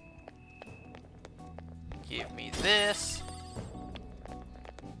 Give me this.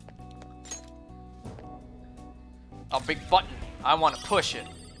 A big button. I want to push it.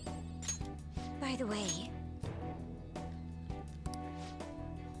 By the way,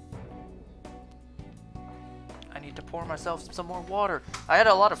 I need to pour myself some more water. I had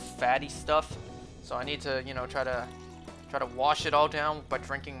a lot of fatty stuff, so I need to, you know, try to wash it all down by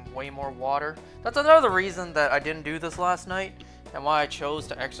drinking way more water. That's another reason that I didn't do this last night, and why I chose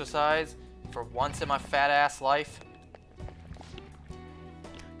to exercise for once in my fat ass life.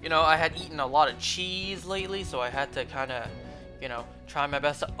 You know, I had eaten a lot of cheese lately, so I had to kind of, you know, try my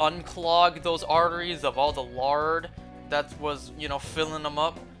best to unclog those arteries of all the lard that was, you know, filling them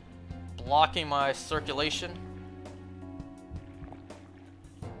up, blocking my circulation.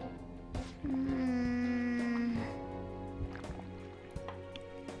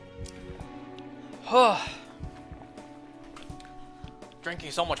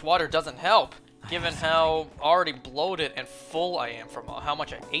 Drinking so much water doesn't help, given how already bloated and full I am from how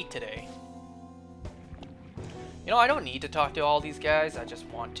much I ate today. You know, I don't need to talk to all these guys, I just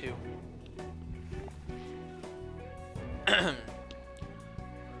want to.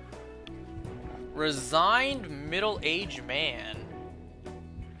 Resigned middle-aged man.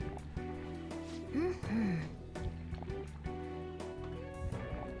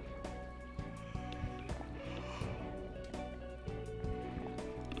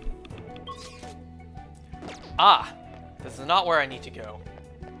 Ah, this is not where I need to go.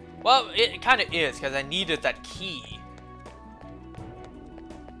 Well, it kind of is, because I needed that key.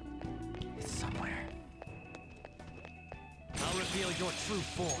 It's somewhere. I'll reveal your true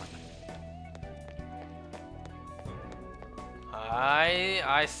form.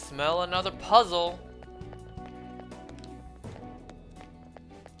 I smell another puzzle.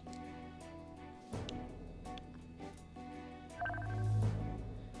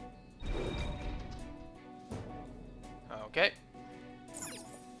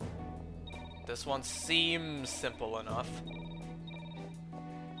 This one seems simple enough.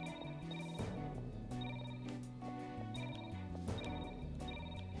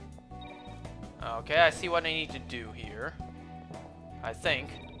 Okay, I see what I need to do here. I think.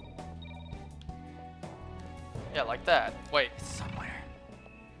 Yeah, like that. Wait. Somewhere.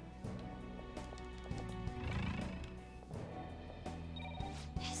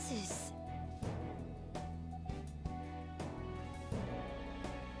 This is...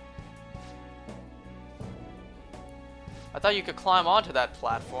 I thought you could climb onto that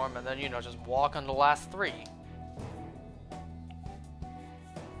platform and then, you know, just walk on the last three.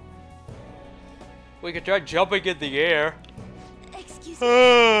 We could try jumping in the air. Excuse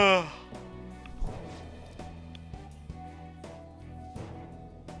me.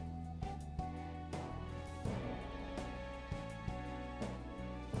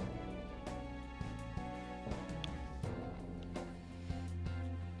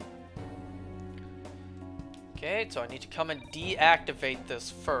 Okay, so I need to come and deactivate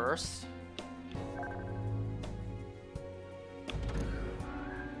this first.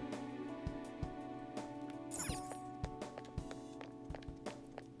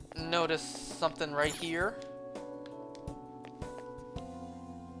 Notice something right here.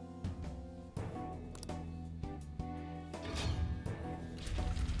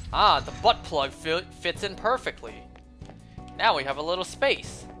 Ah, the butt plug fits in perfectly. Now we have a little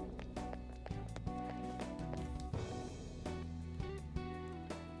space.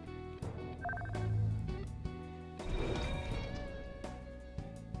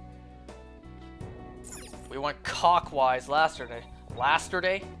 We went clockwise last time,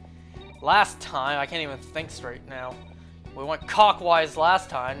 I can't even think straight now. We went clockwise last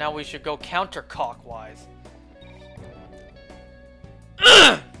time, now we should go counterclockwise.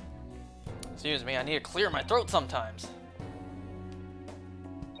 Excuse me, I need to clear my throat sometimes.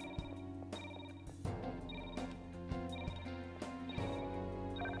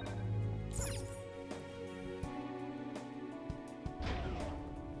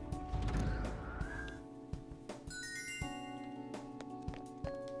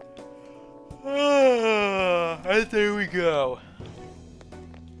 And there we go.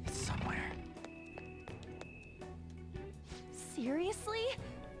 Somewhere. Seriously?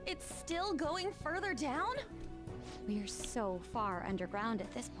 It's still going further down? We're so far underground at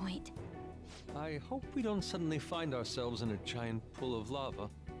this point. I hope we don't suddenly find ourselves in a giant pool of lava.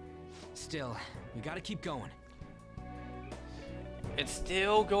 Still, we gotta keep going. It's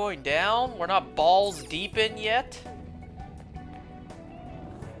still going down? We're not balls deep in yet?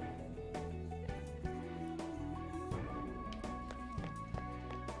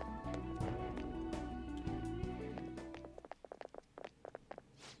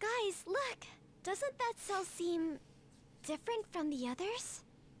 Guys, look! Doesn't that cell seem different from the others?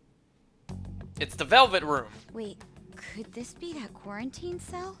 It's the Velvet Room. Wait, could this be that quarantine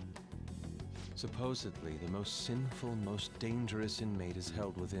cell? Supposedly, the most sinful, most dangerous inmate is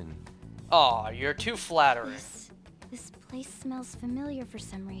held within. Aw, you're too flattering. This place smells familiar for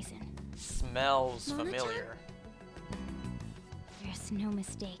some reason. Smells Mama-chan? familiar. There's no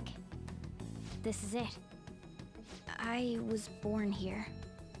mistake. This is it. I was born here.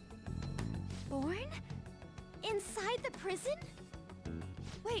 Born? Inside the prison?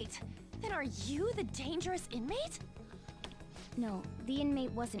 Wait, then are you the dangerous inmate? No, the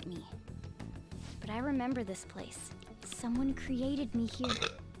inmate wasn't me. But I remember this place. Someone created me here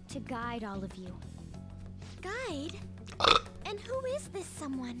to guide all of you. Guide? And who is this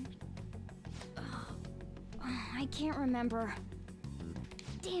someone? I can't remember.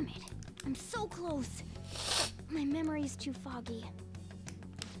 Damn it. I'm so close. My memory's too foggy.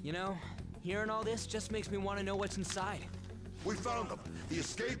 You know, hearing all this just makes me want to know what's inside. We found them. The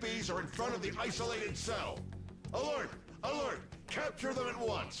escapees are in front of the isolated cell. Alert! Alert! Capture them at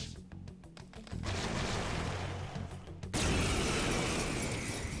once!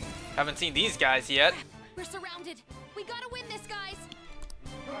 Haven't seen these guys yet. We're surrounded. We gotta win this, guys.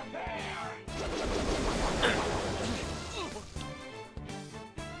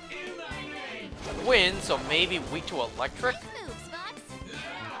 Win, so maybe weak to electric? Nice moves, Fox.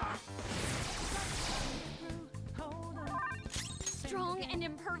 Strong and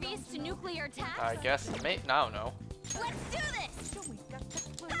impervious to nuclear attacks? I guess, I don't know. Let's do this!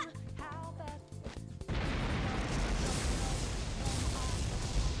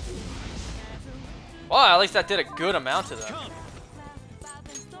 Well, at least that did a good amount to them.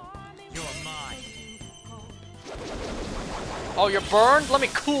 You're mine. Oh, you're burned? Let me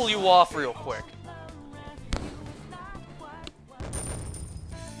cool you off real quick.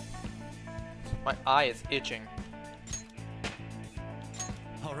 My eye is itching.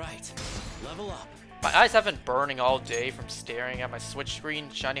 All Alright, level up. My eyes have been burning all day from staring at my Switch screen,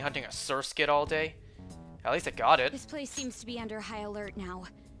 shiny hunting a surskit all day. At least I got it. This place seems to be under high alert now.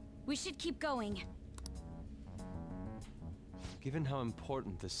 We should keep going. Given how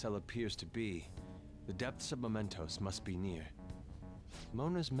important this cell appears to be, the depths of Mementos must be near.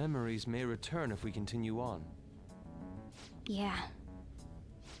 Mona's memories may return if we continue on. Yeah.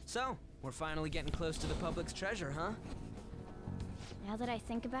 So, we're finally getting close to the public's treasure, huh? Now that I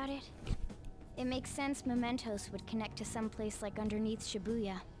think about it, it makes sense Mementos would connect to some place like underneath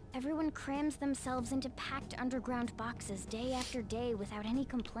Shibuya. Everyone crams themselves into packed underground boxes day after day without any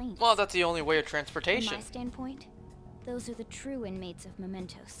complaints. Well, that's the only way of From transportation. my standpoint, those are the true inmates of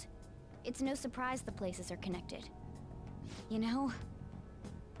Mementos. It's no surprise the places are connected. You know,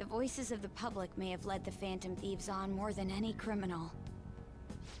 the voices of the public may have led the Phantom Thieves on more than any criminal.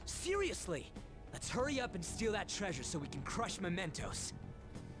 Seriously! Let's hurry up and steal that treasure so we can crush Mementos.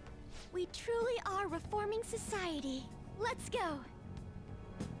 We truly are reforming society. Let's go.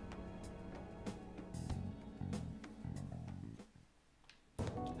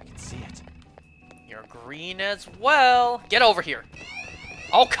 I can see it. You're green as well. Get over here.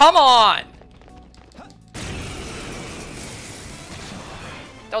 Oh, come on!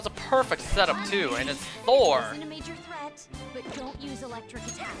 That was a perfect setup too, and it's Thor. Isn't a major threat, but don't use electric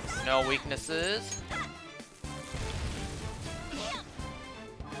attacks. No weaknesses.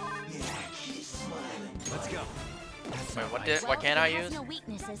 Let's go. Wait, what can I It has use? no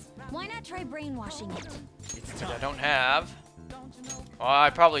weaknesses. Why not try brainwashing it? It's Which I time. don't have. Well, I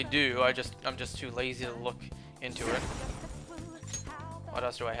probably do. I'm just too lazy to look into it. What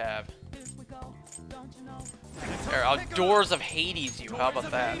else do I have? There, Doors of Hades you. How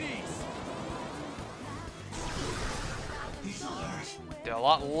about that? Did a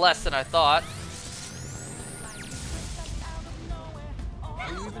lot less than I thought.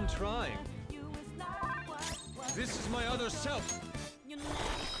 Are you even trying? This is my other self.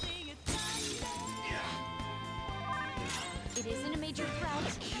 It isn't a major threat,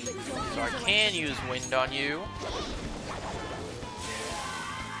 but don't So I use can use wind on you.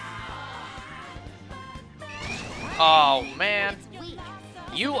 Oh man. weak.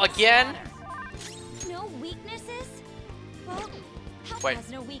 You again? No weaknesses? Well, help Wait. has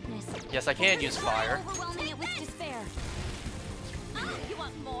no weakness. Yes, I can use fire. Overwhelming it with despair. Ah, you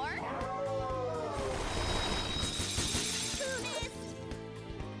want more?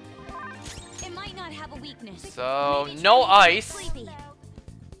 It might not have a weakness. So Maybe no try ice. Sleepy.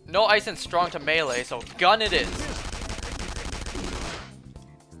 No ice and strong to melee, so gun it is.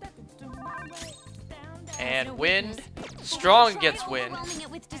 And No wind. weakness. Strong Try gets wind. overwhelming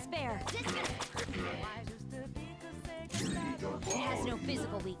it with despair. It has no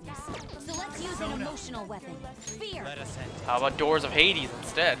physical weakness. So let's use an emotional weapon. Fear. How about Doors of Hades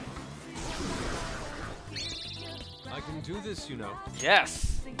instead? I can do this, you know.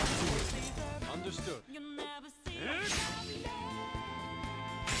 Yes. Understood. You're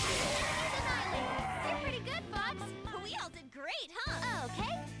pretty good, Fox. We all did great, huh?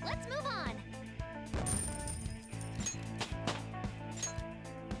 Okay, let's move on.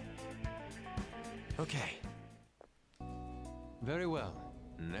 Okay. Very well.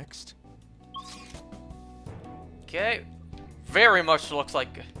 Next. Okay. Very much looks like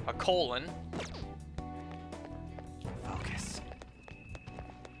a colon. Focus.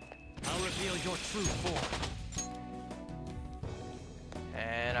 I'll reveal your true form.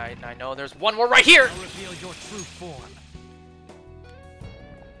 And I know there's one more right here. I'll reveal your true form.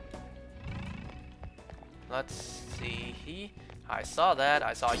 Let's see. I saw that.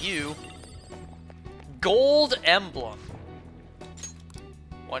 I saw you. Gold emblem.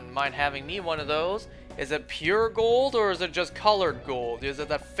 Wouldn't mind having me one of those. Is it pure gold or is it just colored gold? Is it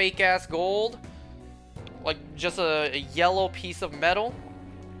that fake ass gold? Like just a yellow piece of metal?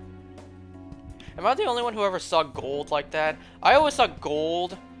 Am I the only one who ever saw gold like that? I always saw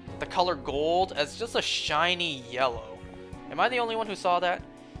gold, the color gold, as just a shiny yellow. Am I the only one who saw that?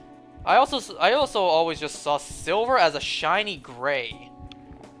 I also always just saw silver as a shiny gray.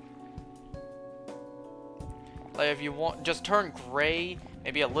 Like if you want, just turn gray,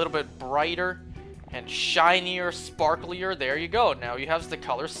 maybe a little bit brighter and shinier, sparklier. There you go. Now you have the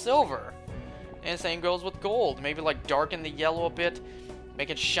color silver. And same goes with gold. Maybe like darken the yellow a bit, make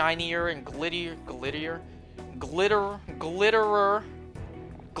it shinier and glitterer.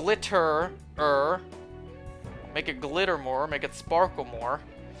 Make it glitter more, make it sparkle more.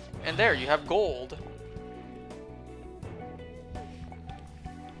 And there, you have gold.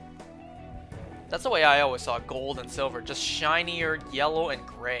 That's the way I always saw gold and silver, just shinier, yellow, and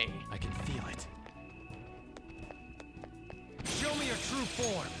gray. I can feel it. Show me your true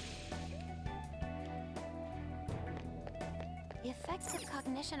form.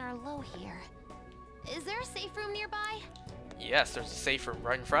 transmission are low here. Is there a safe room nearby? Yes, there's a safe room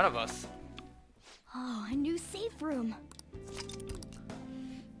right in front of us. Oh, a new safe room.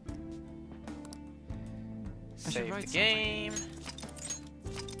 Save the game.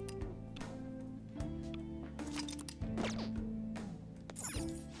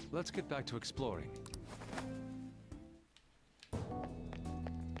 Let's get back to exploring.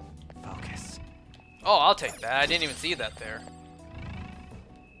 Focus. Oh, I'll take that. I didn't even see that there.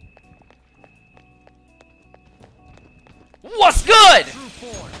 What's good? True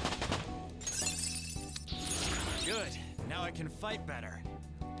form. Good. Now I can fight better.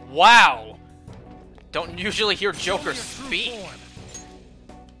 Wow. Don't usually hear Joker speak.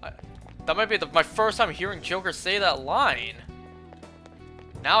 That might be my first time hearing Joker say that line.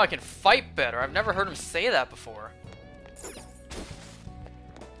 Now I can fight better. I've never heard him say that before.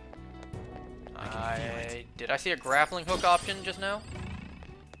 Did I see a grappling hook option just now?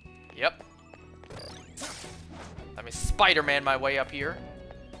 Yep. Let me Spider-Man my way up here.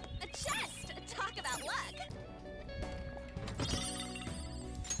 A chest! Talk about luck!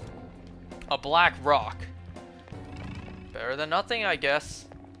 A black rock. Better than nothing, I guess.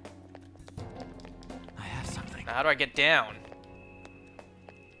 I have something. Now, how do I get down?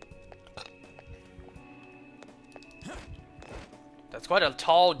 That's quite a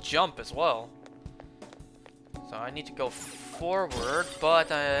tall jump as well. So I need to go forward, but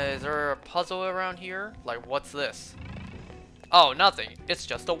is there a puzzle around here? Like, what's this? Oh, nothing. It's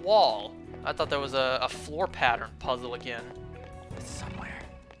just a wall. I thought there was a floor pattern puzzle again. It's somewhere.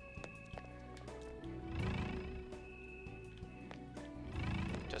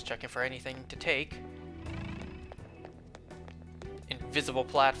 Just checking for anything to take. Invisible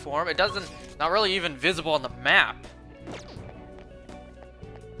platform. It doesn't, not really even visible on the map.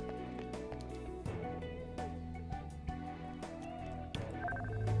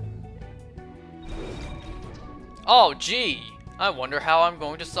 Oh, gee. I wonder how I'm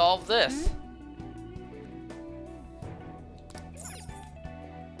going to solve this.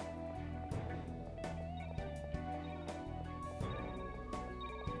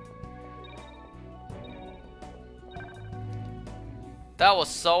 That was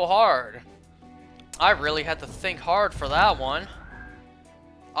so hard. I really had to think hard for that one.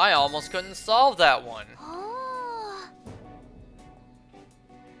 I almost couldn't solve that one. Oh.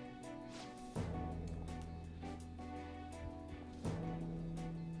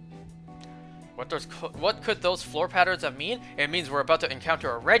 What could those floor patterns have mean? It means we're about to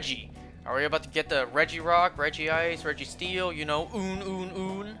encounter a Reggie. Are we about to get the Reggie Rock, Reggie Ice, Reggie Steel, you know,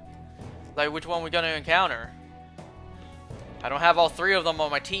 oon. Like, which one we gonna encounter? I don't have all three of them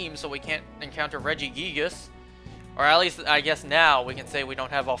on my team, so we can't encounter Reggie Gigas. Or at least, I guess now, we can say we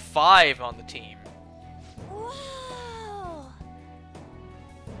don't have all 5 on the team. Wow.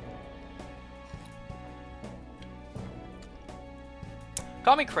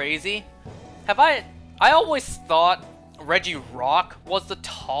 Call me crazy. I always thought Reggie Rock was the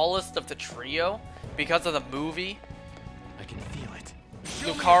tallest of the trio because of the movie. I can feel it.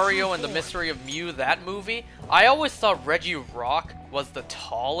 Lucario and the Mystery of Mew, that movie. I always thought Reggie Rock was the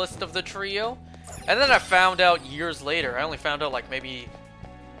tallest of the trio. And then I found out years later, I only found out like maybe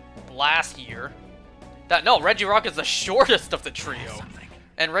last year, that no, Reggie Rock is the shortest of the trio.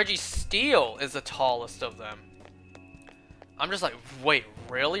 And Reggie Steel is the tallest of them. I'm just like, wait,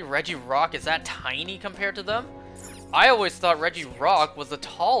 really? Reggie Rock is that tiny compared to them? I always thought Reggie Rock was the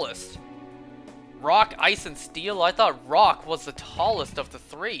tallest. Rock, Ice, and Steel? I thought Rock was the tallest of the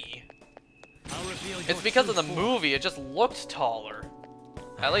 3. It's because of the movie, it just looked taller.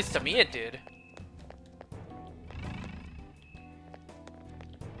 At least to me it did.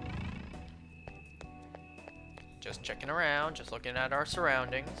 Just checking around, just looking at our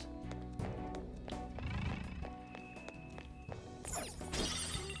surroundings.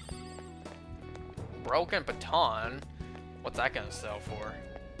 Broken baton? What's that gonna sell for?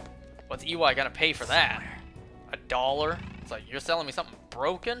 What's EY gonna pay for that? $1? It's like, you're selling me something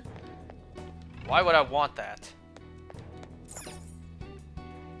broken? Why would I want that?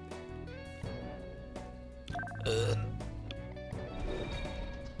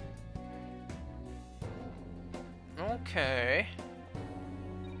 Okay.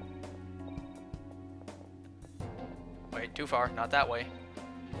 Wait, too far, not that way.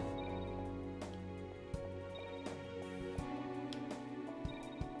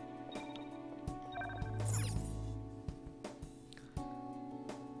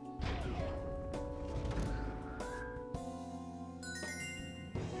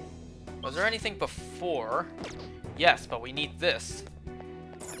 Was there anything before? Yes, but we need this.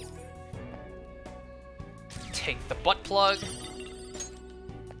 Take the butt plug.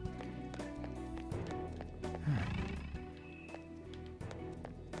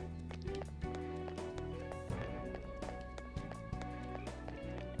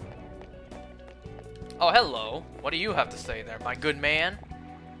 Oh, hello. What do you have to say there, my good man?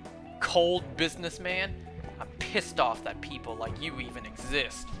 Cold businessman? I'm pissed off that people like you even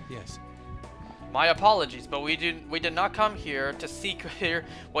exist. Yes. My apologies, but we did not come here to seek here.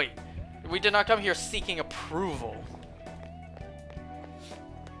 Wait, we did not come here seeking approval.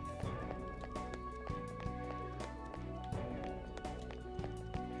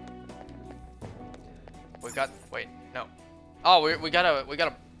 Wait, no. Oh, we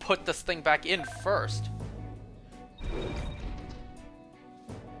gotta put this thing back in first.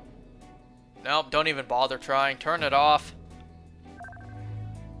 Nope, don't even bother trying. Turn it off.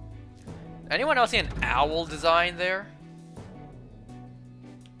 Anyone else see an owl design there?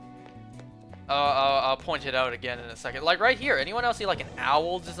 I'll point it out again in a second. Like right here, anyone else see like an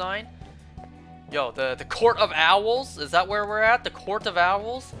owl design? Yo, the Court of Owls? Is that where we're at? The Court of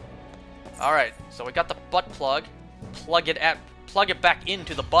Owls? Alright, so we got the butt plug. Plug it back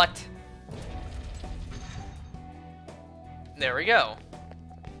into the butt. There we go.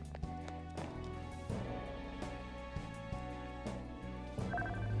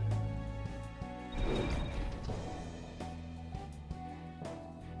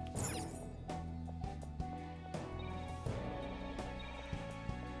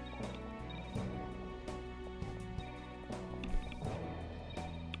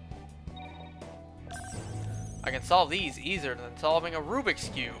 I can solve these easier than solving a Rubik's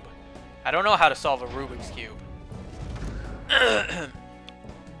Cube. I don't know how to solve a Rubik's Cube.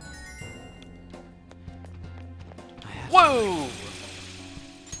 Whoa!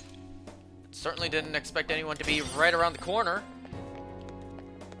 Certainly didn't expect anyone to be right around the corner.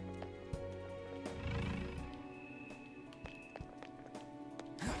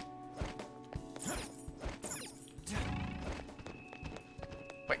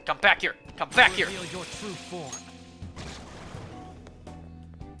 Wait, come back here! Come back here! Reveal your true form.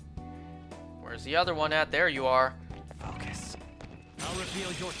 Where's the other one at? There you are. Focus. I'll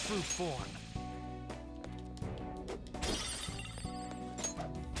reveal your true form.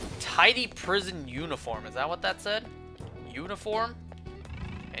 Tidy prison uniform. Is that what that said? Uniform?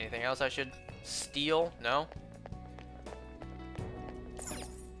 Anything else I should steal? No?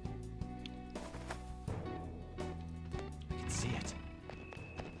 I can see it.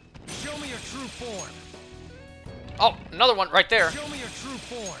 Show me your true form. Oh, another one right there. Show me your true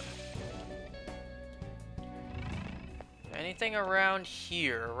form. Anything around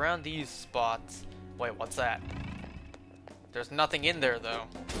here, around these spots? Wait, what's that? There's nothing in there though.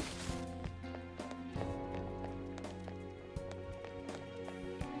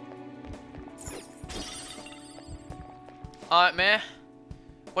 Alright, man.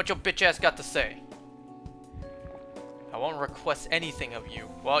 What your bitch ass got to say? I won't request anything of you.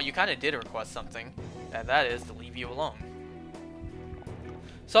 Well, you kind of did request something, and that is to leave you alone.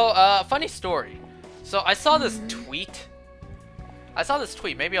 So, funny story. So, I saw this tweet.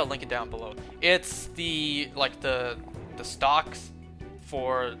 Maybe I'll link it down below. It's the stocks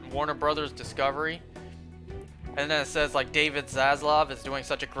for Warner Brothers Discovery. And then it says, like, David Zaslav is doing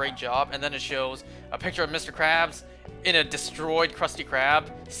such a great job. And then it shows a picture of Mr. Krabs in a destroyed Krusty Krab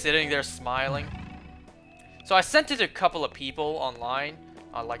sitting there smiling. So I sent it to a couple of people online,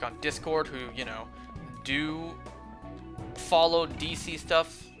 like on Discord, who, you know, do follow DC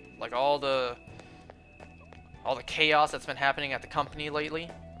stuff, like all the chaos that's been happening at the company lately.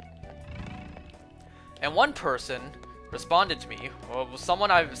 And one person responded to me, well,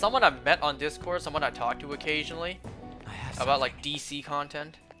 someone I've met on Discord, someone I talk to occasionally about like DC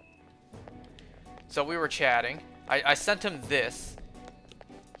content. So we were chatting. I sent him this.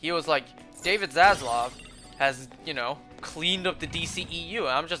 He was like, David Zaslav has, you know, cleaned up the DCEU. And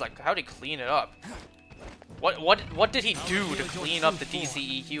I'm just like, how'd he clean it up? What did he do to clean up the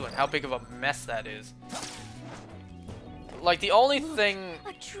DCEU, and how big of a mess that is? Like the only thing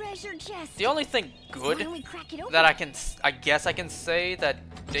good that I guess I can say that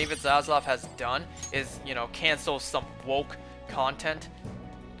David Zaslav has done is, you know, cancel some woke content,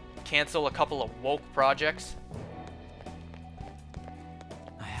 cancel a couple of woke projects.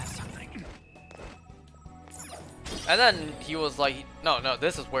 I have something. And then he was like, no,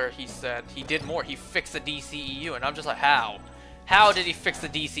 this is where he said he did more. He fixed the DCEU, and I'm just like, how? How did he fix the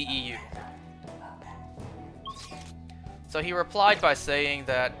DCEU? So he replied by saying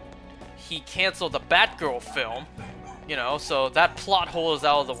that he canceled the Batgirl film, you know, so that plot hole is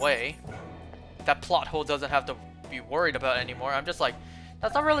out of the way. That plot hole doesn't have to be worried about anymore. I'm just like,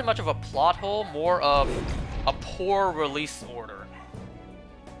 that's not really much of a plot hole, more of a poor release order.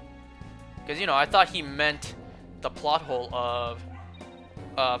 Because, you know, I thought he meant the plot hole of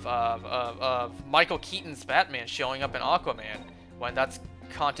Michael Keaton's Batman showing up in Aquaman, when that's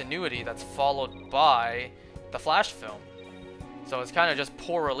continuity that's followed by the Flash film. So it's kind of just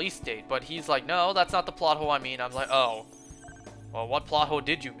poor release date. But he's like, no, that's not the plot hole I mean. I'm like, oh. Well, what plot hole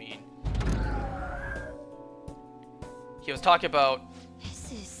did you mean? He was talking about...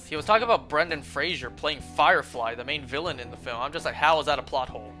 He was talking about Brendan Fraser playing Firefly, the main villain in the film. I'm just like, how is that a plot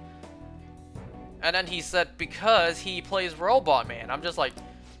hole? And then he said, because he plays Robot Man. I'm just like,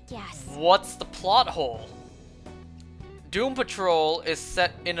 Yes. what's the plot hole? Doom Patrol is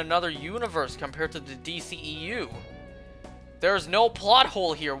set in another universe compared to the DCEU. There's no plot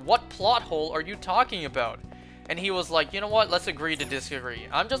hole here. What plot hole are you talking about? And he was like, you know what? Let's agree to disagree.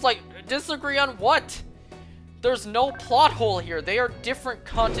 I'm just like, disagree on what? There's no plot hole here. They are different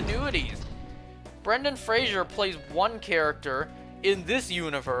continuities. Brendan Fraser plays one character in this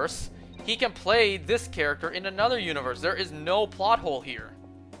universe. He can play this character in another universe. There is no plot hole here.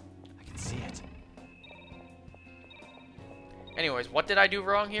 I can see it. Anyways, what did I do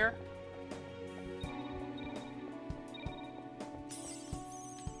wrong here?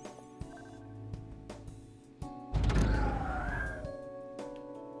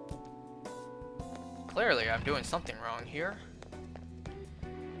 Clearly, I'm doing something wrong here.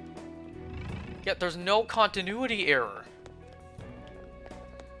 Yet there's no continuity error.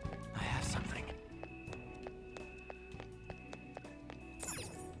 I have something.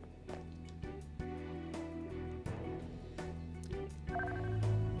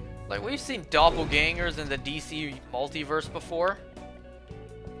 Like, we've seen doppelgangers in the DC multiverse before.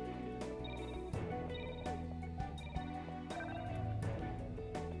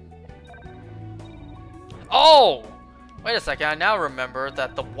 Oh! Wait a second, I now remember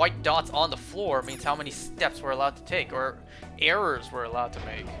that the white dots on the floor means how many steps we're allowed to take, or errors we're allowed to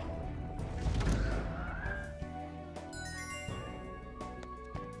make.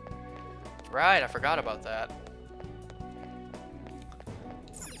 Right, I forgot about that.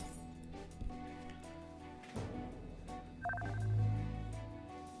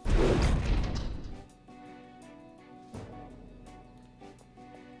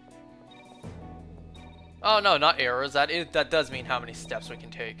 Oh no, not errors. That does mean how many steps we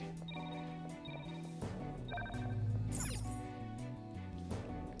can take.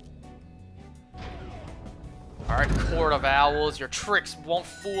 Alright, Court of Owls, your tricks won't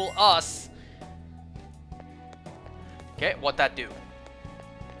fool us. Okay, what'd that do?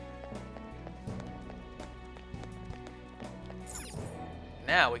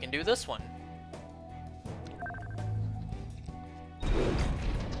 Now we can do this one.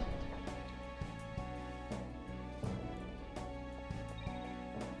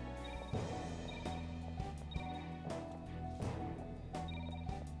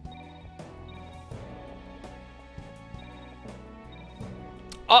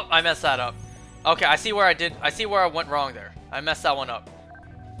 Oh, I messed that up. Okay, I see where I went wrong there. I messed that one up.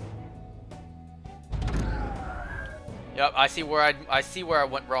 Yep, I see where I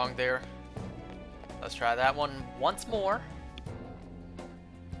went wrong there. Let's try that one once more.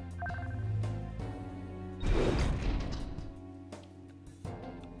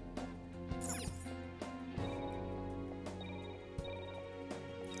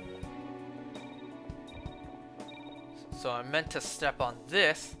 So I meant to step on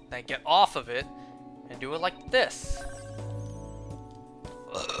this, then get off of it, and do it like this.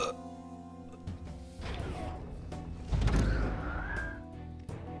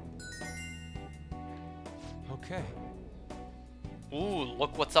 Okay. Ooh,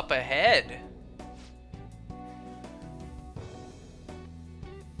 look what's up ahead.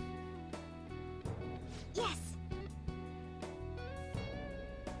 Yes.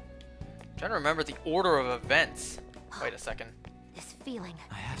 Trying to remember the order of events. Wait a second. This feeling.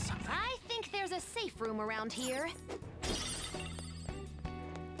 I have something. I think there's a safe room around here.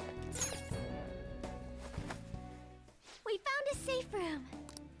 We found a safe room.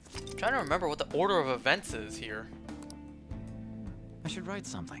 I'm trying to remember what the order of events is here. I should write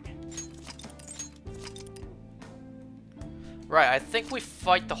something. Right, I think we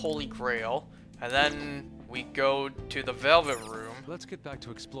fight the Holy Grail, and then we go to the Velvet Room. Let's get back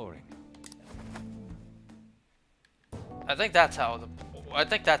to exploring. I think that's how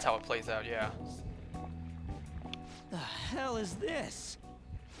it plays out, yeah. The hell is this?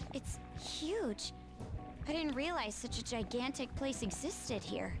 It's huge. I didn't realize such a gigantic place existed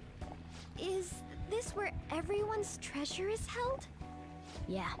here. Is this where everyone's treasure is held?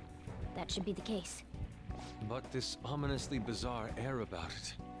 Yeah, that should be the case. But this ominously bizarre air about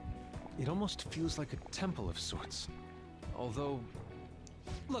it. It almost feels like a temple of sorts. Although...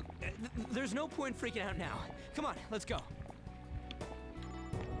 Look, there's no point freaking out now. Come on, let's go.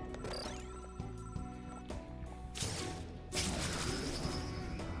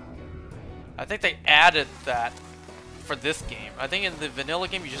 I think they added that for this game. I think in the vanilla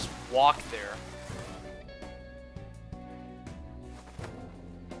game you just walk there.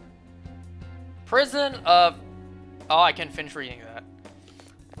 Prison of... Oh, I can finish reading that.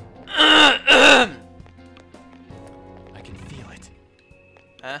 I can feel it.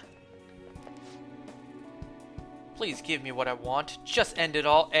 Huh? Please give me what I want. Just end it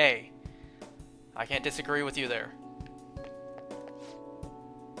all. A. I can't disagree with you there.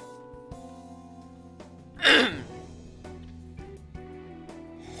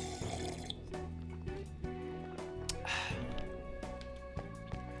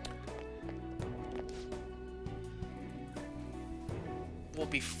 We'll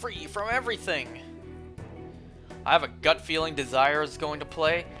be free from everything. I have a gut feeling Desire is going to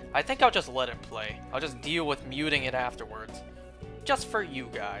play. I think I'll just let it play. I'll just deal with muting it afterwards. Just for you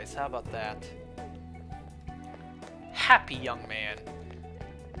guys. How about that? Happy young man.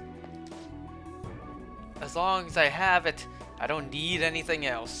 As long as I have it, I don't need anything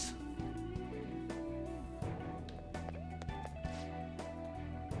else.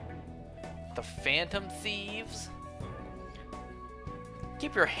 The Phantom Thieves?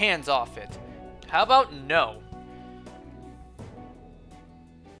 Keep your hands off it. How about no?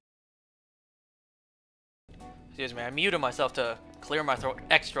 Excuse me, I muted myself to clear my throat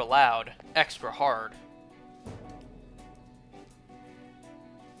extra loud, extra hard.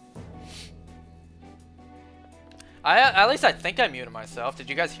 At least I think I muted myself. Did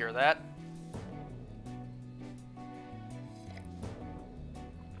you guys hear that?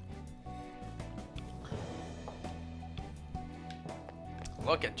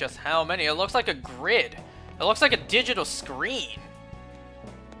 Look at just how many. It looks like a grid. It looks like a digital screen.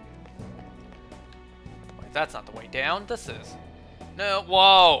 Wait, that's not the way down. This is. No,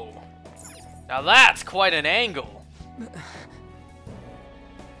 whoa. Now that's quite an angle.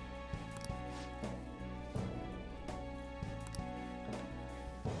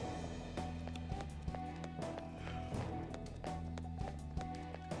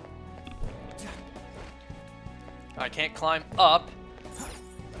 I can't climb up.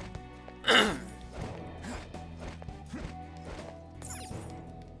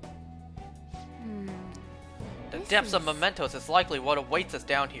 The depths of mementos is likely what awaits us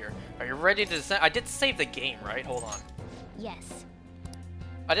down here. Are you ready to descend? I did save the game, right? Hold on. Yes.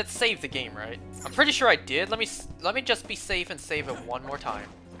 I did save the game, right? I'm pretty sure I did. Let me just be safe and save it one more time.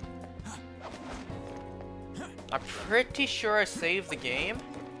 I'm pretty sure I saved the game.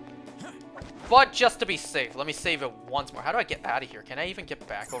 But just to be safe, let me save it once more. How do I get out of here? Can I even get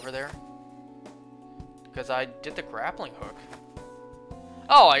back over there? Because I did the grappling hook.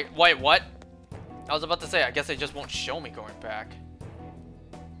 Oh, wait, what? I was about to say, I guess they just won't show me going back.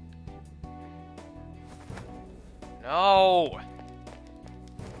 No!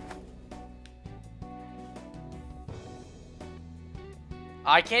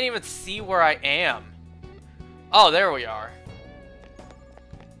 I can't even see where I am. Oh, there we are.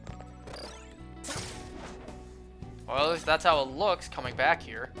 Well, at least that's how it looks coming back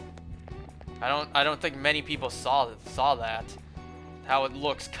here. I don't think many people saw that. How it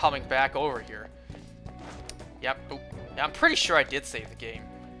looks coming back over here. Yep. Ooh. Yeah, I'm pretty sure I did save the game.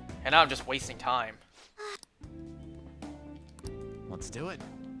 And now I'm just wasting time. Let's do it.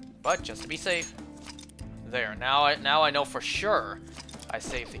 But just to be safe. There. Now I know for sure I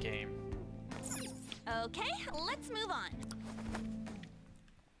saved the game. Okay, let's move on.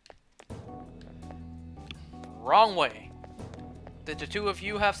 Wrong way. Did the two of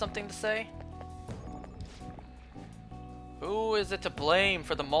you have something to say? Who is it to blame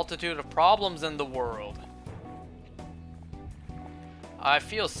for the multitude of problems in the world? I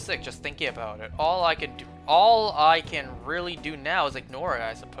feel sick just thinking about it. All I can really do now is ignore it,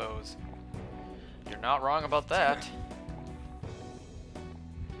 I suppose. You're not wrong about that.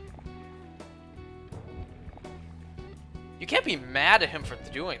 You can't be mad at him for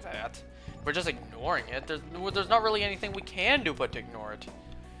doing that. We're just ignoring it. There's not really anything we can do but to ignore it.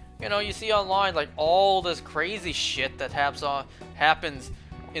 You know, you see online, like, all this crazy shit that happens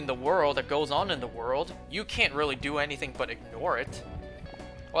in the world, that goes on in the world. You can't really do anything but ignore it.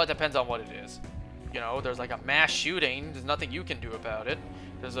 Well, it depends on what it is. You know, there's like a mass shooting. There's nothing you can do about it.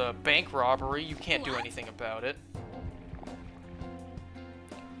 There's a bank robbery. You can't do anything about it.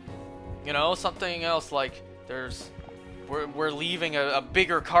 You know, something else like we're leaving a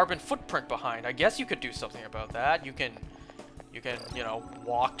bigger carbon footprint behind. I guess you could do something about that. You can, you know,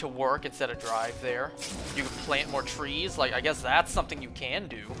 walk to work instead of drive there. You can plant more trees. Like, I guess that's something you can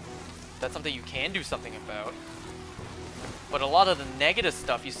do. That's something you can do something about. But a lot of the negative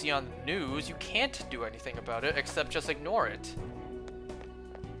stuff you see on the news, you can't do anything about it except just ignore it.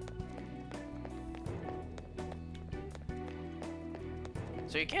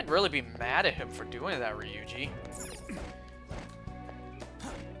 So you can't really be mad at him for doing that, Ryuji.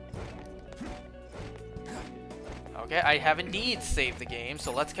 Okay, I have indeed saved the game,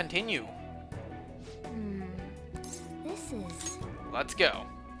 so let's continue. This is... Let's go.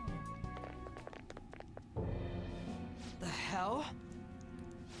 The hell?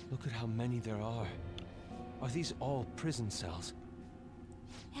 Look at how many there are. Are these all prison cells?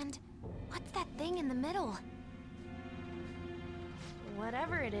 And what's that thing in the middle?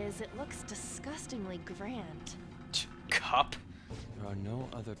 Whatever it is, it looks disgustingly grand. Cup? There are no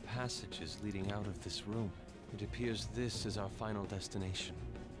other passages leading out of this room. It appears this is our final destination.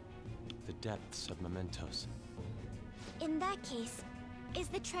 The depths of mementos. In that case, is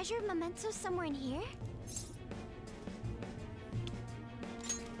the treasure memento somewhere in here?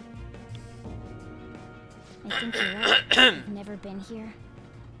 I think you're right. I've never been here,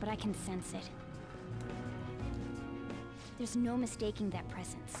 but I can sense it. There's no mistaking that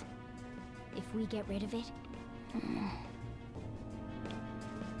presence. If we get rid of it...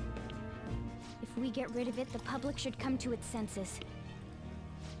 If we get rid of it, the public should come to its senses.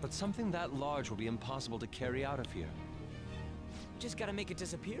 But something that large will be impossible to carry out of here. Just gotta make it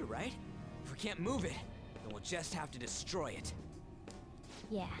disappear, right? If we can't move it, then we'll just have to destroy it.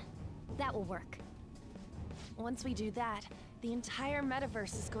 Yeah, that will work. Once we do that, the entire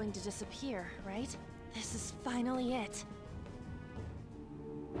metaverse is going to disappear, right? This is finally it.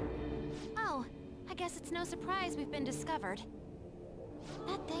 Oh, I guess it's no surprise we've been discovered.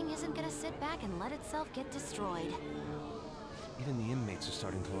 That thing isn't gonna sit back and let itself get destroyed. Even the inmates are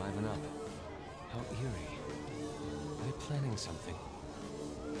starting to liven up. How eerie. Are they planning something?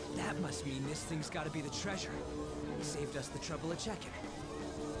 That must mean this thing's gotta be the treasure. It saved us the trouble of checking.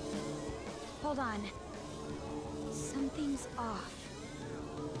 Hold on. Something's off.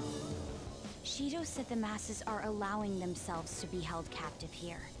 Shido said the masses are allowing themselves to be held captive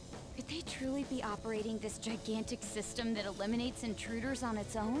here. Could they truly be operating this gigantic system that eliminates intruders on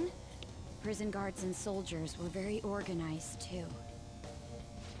its own? Prison guards and soldiers were very organized, too.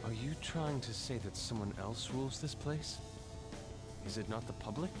 Are you trying to say that someone else rules this place? Is it not the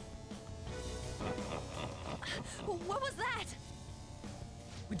public? What was that?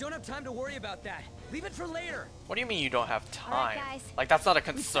 We don't have time to worry about that. Leave it for later. What do you mean you don't have time? All right, guys. Like, that's not a We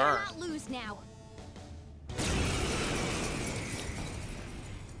concern. cannot lose now.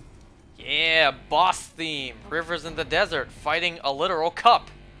 Yeah, boss theme. Rivers in the desert fighting a literal cup.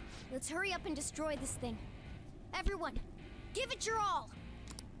 Let's hurry up and destroy this thing. Everyone, give it your all.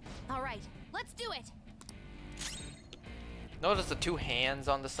 All right, let's do it. Notice the two hands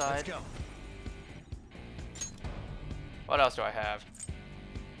on the side. Let's go. What else do I have?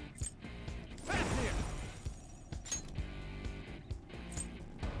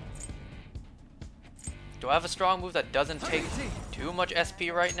 Do I have a strong move that doesn't take too much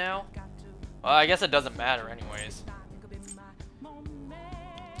SP right now? Well, I guess it doesn't matter anyways.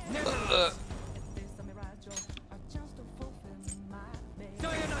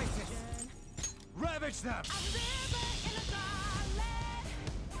 Ravage them!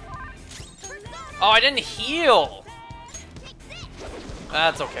 Oh, I didn't heal!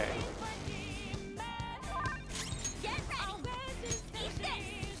 That's okay.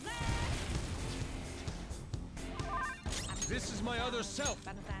 This is my other self.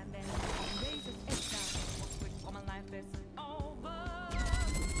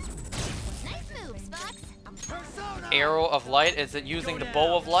 Nice moves, Fox. Arrow of light, is it using the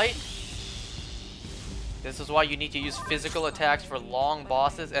bow of light? This is why you need to use physical attacks for long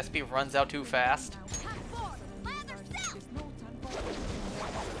bosses. SP runs out too fast.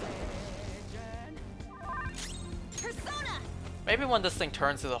 Maybe when this thing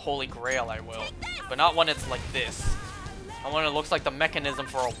turns to the Holy Grail I will. But not when it's like this. And when it looks like the mechanism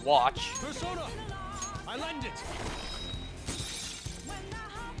for a watch. Persona! I lend it!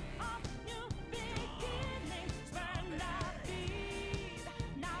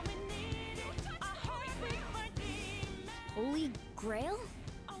 Holy Grail?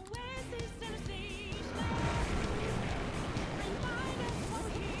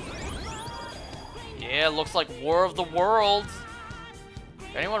 Yeah, looks like War of the Worlds.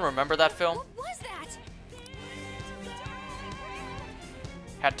 Anyone remember that film? What was that?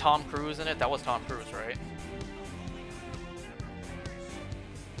 Had Tom Cruise in it? That was Tom Cruise, right?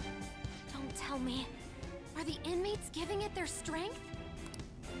 Don't tell me. Are the inmates giving it their strength?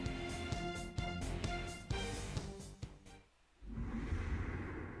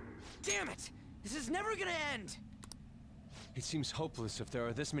 Damn it! This is never gonna end! It seems hopeless if there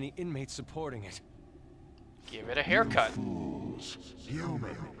are this many inmates supporting it. Give it a haircut. Fools. souls.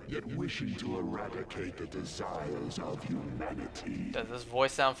 Human, yet wishing to eradicate the desires of humanity. Does this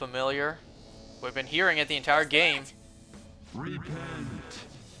voice sound familiar? We've been hearing it the entire game. Repent.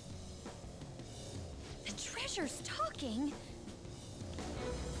 The treasure's talking.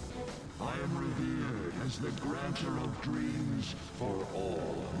 I am revered as the granter of dreams for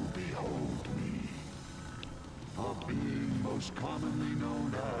all who behold me. A being most commonly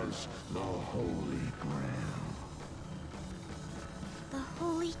known as the Holy Grail. The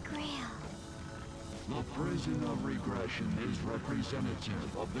Holy Grail. The prison of regression is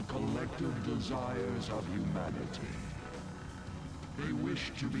representative of the collective desires of humanity. They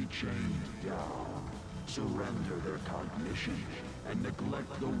wish to be chained down, surrender their cognition, and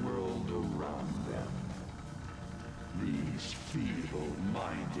neglect the world around them. These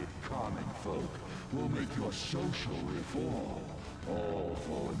feeble-minded common folk will make your social reform all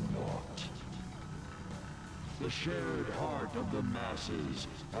for naught. The shared heart of the masses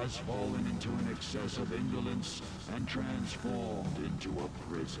has fallen into an excess of indolence and transformed into a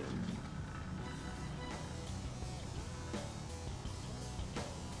prison.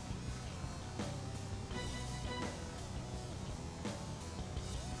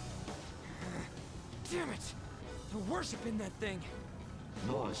 Damn it! They're worshiping that thing.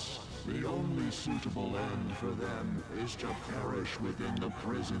 Thus, the only suitable end for them is to perish within the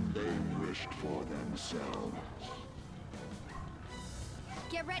prison they wished for themselves.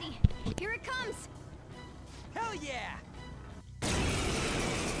 Get ready. Here it comes. Hell yeah!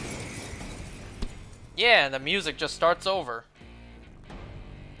 Yeah, and the music just starts over.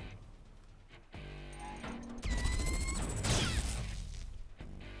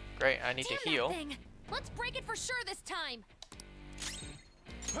 Great, I need to heal. That thing. Let's break it for sure this time.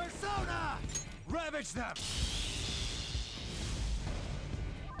 Persona! Ravage them!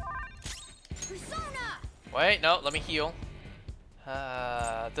 Persona! Wait, no, let me heal.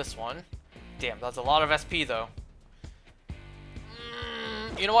 This one. Damn, that's a lot of SP though.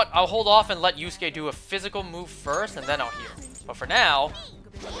 You know what? I'll hold off and let Yusuke do a physical move first, and then I'll heal. But for now...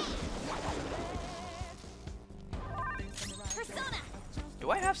 Persona!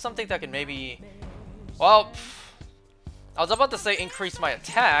 Do I have something that can maybe... Well, I was about to say increase my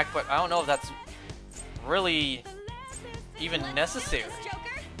attack, but I don't know if that's really even necessary.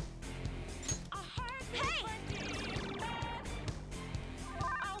 Joker. Hey!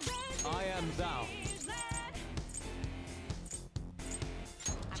 I am thou.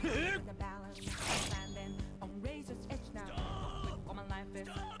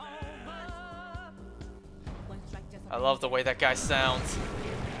 I love the way that guy sounds.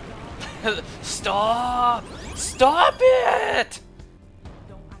 Stop! Stop it!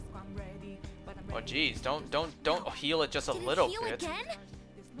 Oh jeez, don't heal it just a little bit. Again?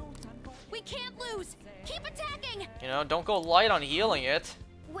 We can't lose. Keep attacking. You know, don't go light on healing it.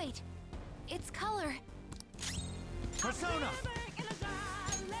 Wait, its color. Persona!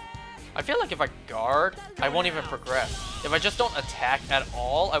 I feel like if I guard, I won't even progress. If I just don't attack at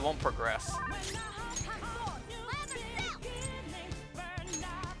all, I won't progress.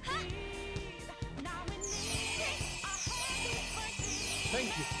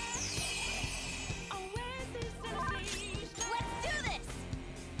 Thank you. Let's do this.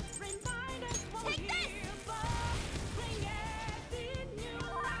 Take this.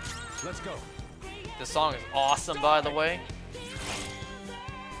 Let's go. This song is awesome, by the way.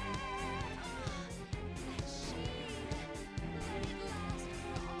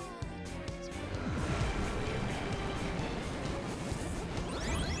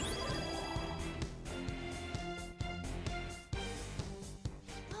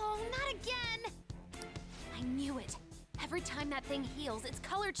 Oh, not again. I knew it. Every time that thing heals, its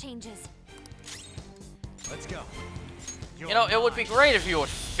color changes. Let's go. You know, it would be great if you would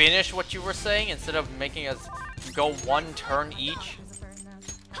finish what you were saying instead of making us go one turn each.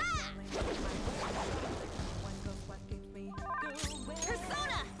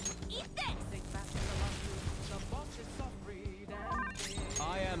 Persona, eat this.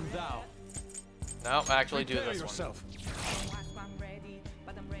 I am thou. No, actually do Prepare this one. yourself.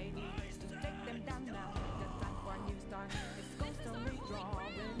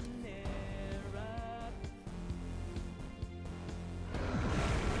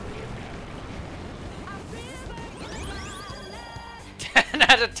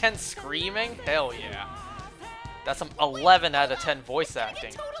 Out of 10 screaming? Hell yeah. That's some 11 out of 10 voice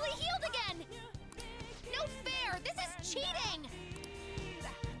acting. Totally healed again. No fair. This is cheating.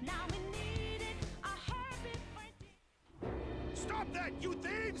 Stop that, you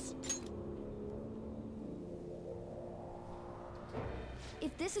thieves!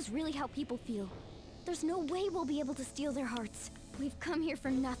 If this is really how people feel, There's no way we'll be able to steal their hearts. We've come here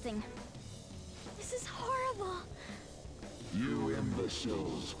for nothing. This is horrible. You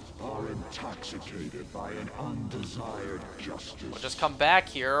imbeciles are intoxicated by an undesired justice. We'll just come back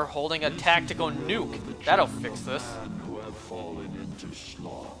here holding a tactical nuke. That'll fix this. Who have fallen into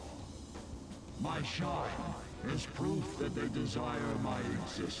sloth. My shine is proof that they desire my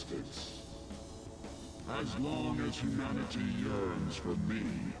existence. As long as humanity yearns for me,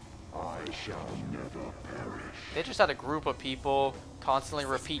 I shall never perish. They just had a group of people constantly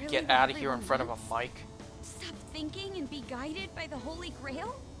repeat, "Get out of here" in front of a mic. Stop thinking and be guided by the Holy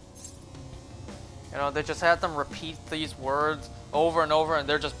Grail? You know, they just had them repeat these words over and over, and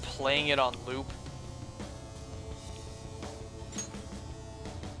they're just playing it on loop.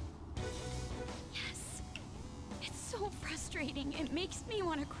 Yes. It's so frustrating. It makes me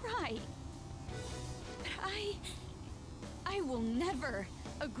want to cry. But I will never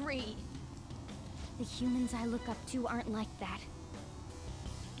agree. The humans I look up to aren't like that.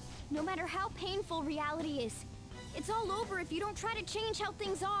 No matter how painful reality is, it's all over if you don't try to change how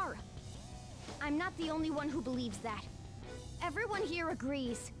things are. I'm not the only one who believes that. Everyone here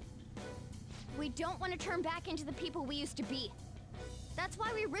agrees. We don't want to turn back into the people we used to be. That's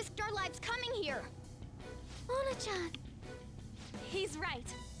why we risked our lives coming here. Mona-chan. He's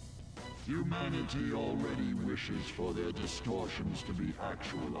right. Humanity already wishes for their distortions to be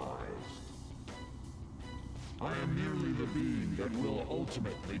actualized. I am merely the being that will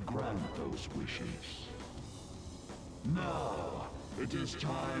ultimately grant those wishes. Now, it is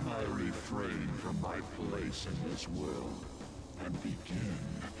time I refrain from my place in this world and begin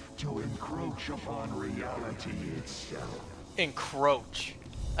to encroach upon reality itself. Encroach.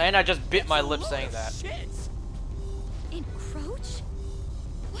 And I just bit my lip saying that. Encroach?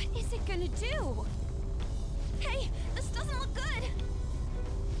 What is it gonna do? Hey, this doesn't look good.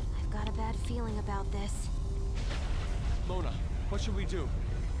 I've got a bad feeling about this. Mona, what should we do?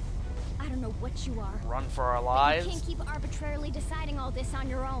 I don't know what you are. Run for our You lives. can't keep arbitrarily deciding all this on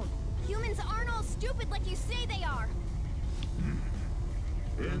your own. Humans aren't all stupid like you say they are.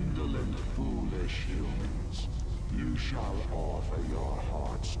 Indolent, foolish humans, you shall offer your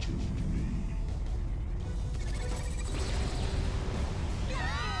hearts to me.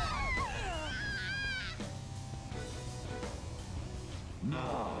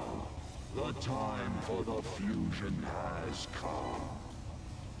 Now, the time for the fusion has come.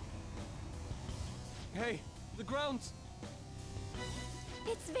 Hey, the ground's...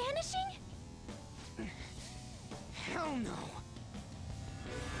 It's vanishing? Hell no.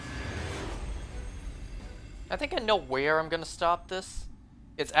 I think I know where I'm gonna stop this.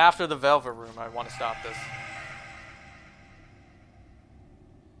 It's after the Velvet Room I want to stop this.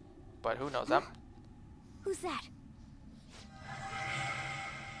 But who knows? Who's that?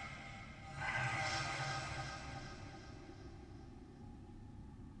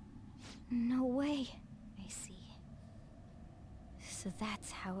 No way. I see. So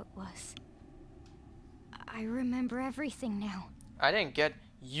that's how it was. I remember everything now. I didn't get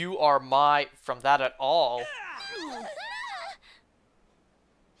 "you are my" from that at all.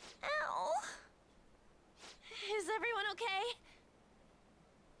 Ow. Is everyone okay?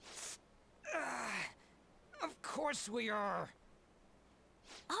 Of course we are.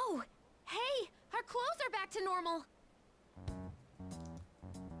 Oh, hey, our clothes are back to normal.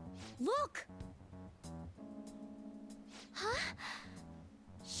 Look. Huh?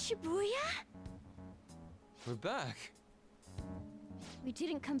 Shibuya? We're back. We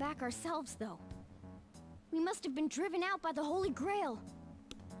didn't come back ourselves, though. We must have been driven out by the Holy Grail.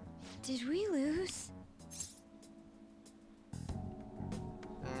 Did we lose?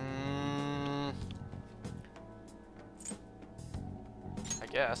 I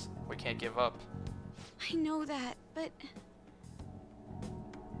guess. We can't give up. I know that, but...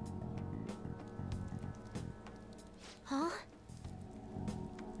 Huh?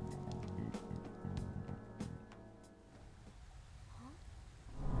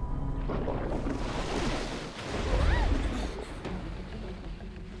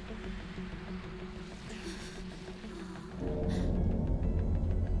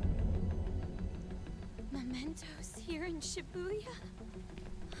 Mementos here in Shibuya?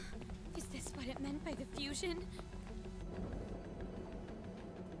 Is this what it meant by the fusion?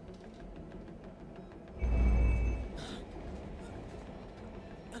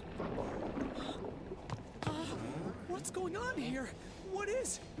 What's going on here? What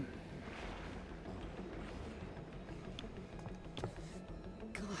is...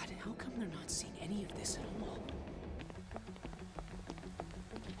 God, how come they're not seeing any of this at all?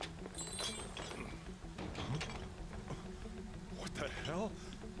 What the hell?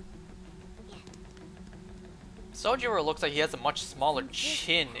 Sojiro looks like he has a much smaller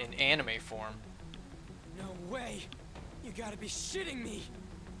chin in anime form. No way! You gotta be shitting me!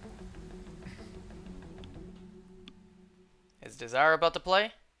 Is Desire about to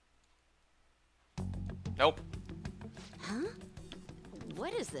play? Nope. Huh?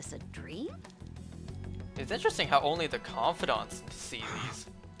 What is this, a dream? It's interesting how only the confidants see these.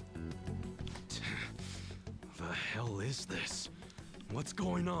 The hell is this? What's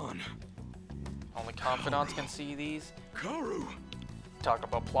going on? Only confidants can see these. Karu! Talk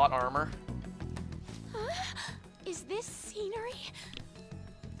about plot armor. Is this scenery?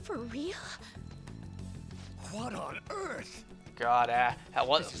 For real? What on earth? God,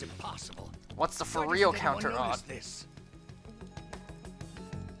 This is impossible. what's the for Why real doesn't anyone counter on? notice this?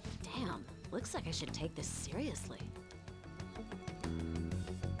 Damn, looks like I should take this seriously.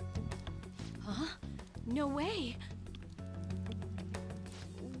 Huh? No way.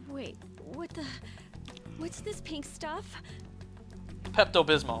 Wait, what's this pink stuff?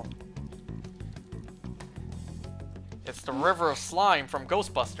 Pepto-Bismol. It's the river of slime from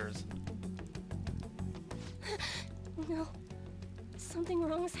Ghostbusters. No. Something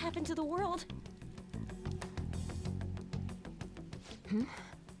wrong has happened to the world.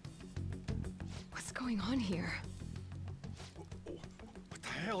 What's going on here? What the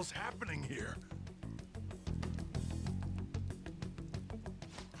hell's happening here?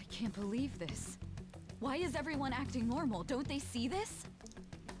 I can't believe this. Why is everyone acting normal? Don't they see this?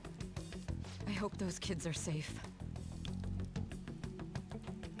 I hope those kids are safe.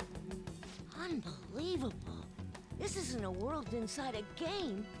 Unbelievable. This isn't a world inside a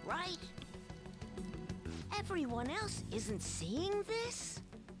game, right? Everyone else isn't seeing this?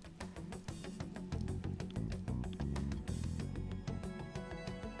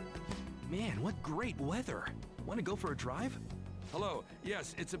 Man, what great weather. Want to go for a drive? Hello.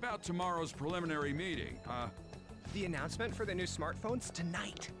 Yes, it's about tomorrow's preliminary meeting. The announcement for the new smartphones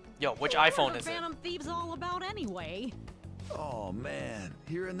tonight. Yo, which iPhone is it? Phantom Thieves all about anyway? Oh man,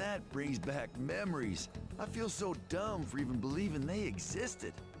 hearing that brings back memories. I feel so dumb for even believing they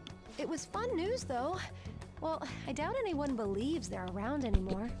existed. It was fun news, though. Well, I doubt anyone believes they're around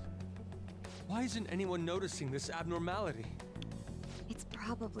anymore. Why isn't anyone noticing this abnormality? It's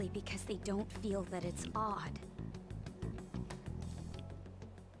probably because they don't feel that it's odd.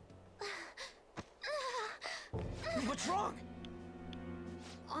 What's wrong?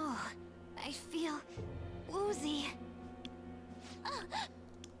 Oh, I feel woozy.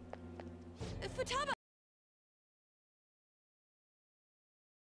 Futaba!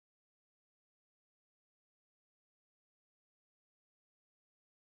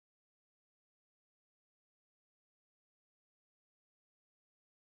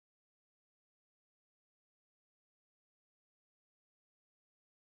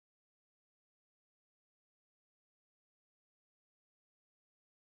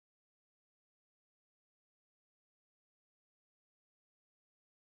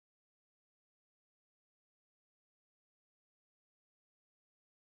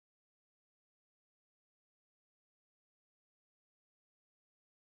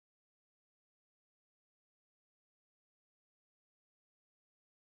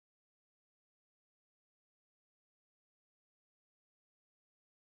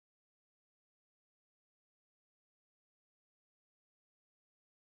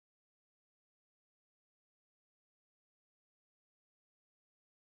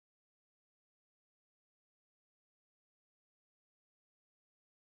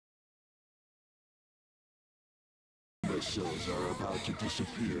 Imbeciles are about to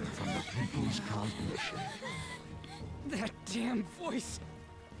disappear from the people's cognition. That damn voice!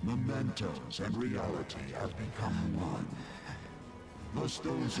 Mementos and reality have become one. Thus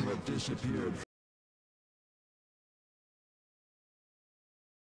those who have disappeared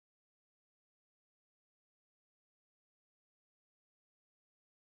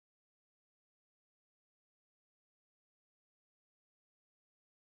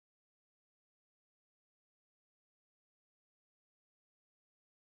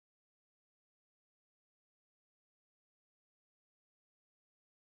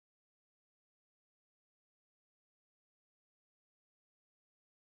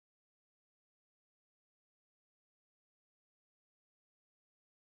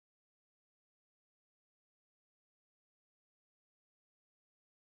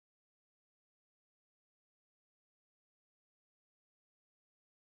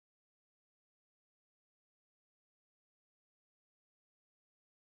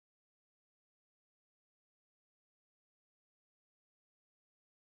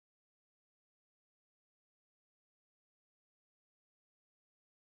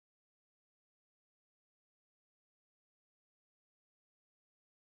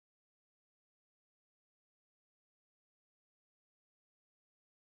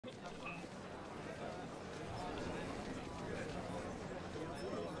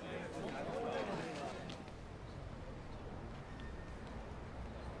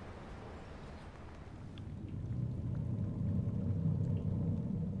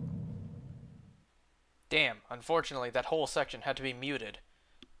Damn, unfortunately that whole section had to be muted.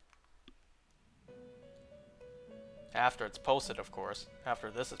 After it's posted, of course. After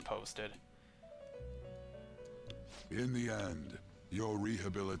this is posted. In the end, your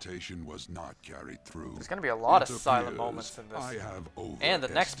rehabilitation was not carried through. There's gonna be a lot It of silent appears moments in this. I have And the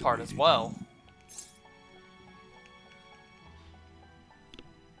next part as well.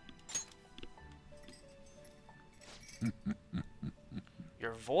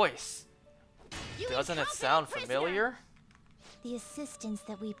 Your voice. Doesn't it sound familiar? The assistance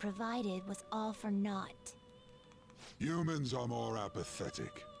that we provided was all for naught. Humans are more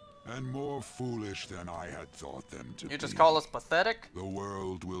apathetic and more foolish than I had thought them to be. You just call us pathetic? The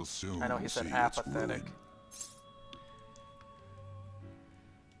world will soon I know he said see apathetic. its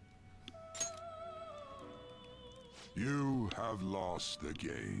ruin. You have lost the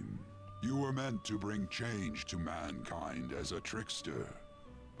game. You were meant to bring change to mankind as a trickster,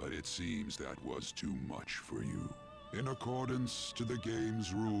 but it seems that was too much for you. In accordance to the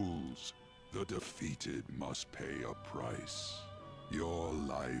game's rules, the defeated must pay a price. Your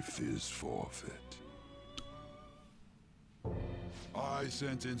life is forfeit. I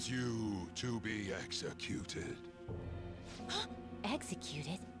sentence you to be executed.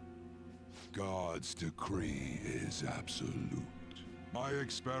 Executed? God's decree is absolute. My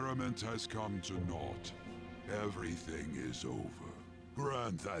experiment has come to naught. Everything is over.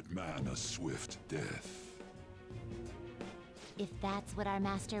 Grant that man a swift death. If that's what our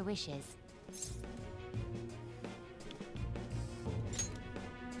master wishes.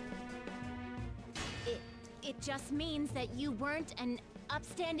 It just means that you weren't an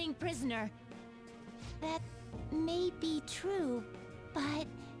upstanding prisoner. That may be true, but...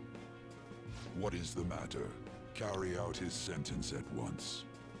 What is the matter? Carry out his sentence at once.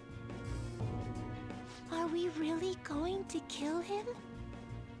 Are we really going to kill him?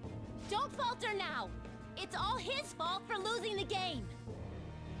 Don't falter now! It's all his fault for losing the game!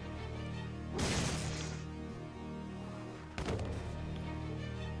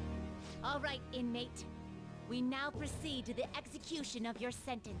 All right, inmate. We now proceed to the execution of your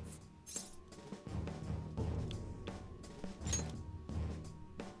sentence.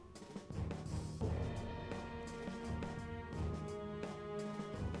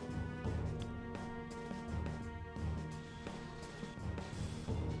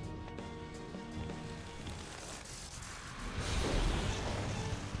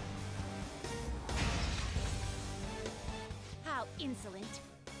 How insolent.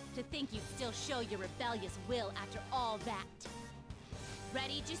 To think you'd still show your rebellious will after all that.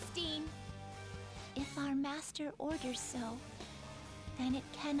 Ready, Justine? If our master orders so, then it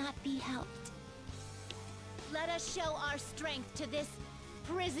cannot be helped. Let us show our strength to this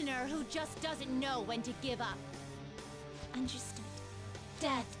prisoner who just doesn't know when to give up. Understood.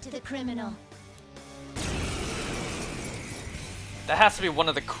 Death to the criminal. That has to be one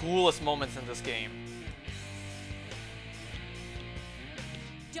of the coolest moments in this game.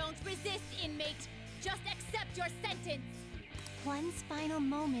 Don't resist, inmate. Just accept your sentence. One's final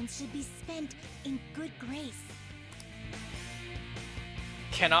moments should be spent in good grace.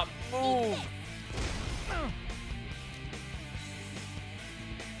 Cannot move.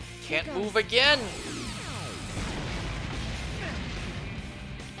 Can't move again.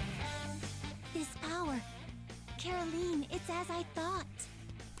 This power. Caroline, it's as I thought.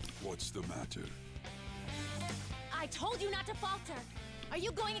 What's the matter? I told you not to falter. Are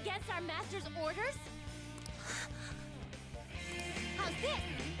you going against our master's orders? How's this?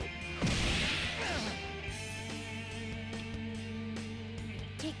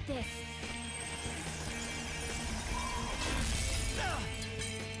 Take this.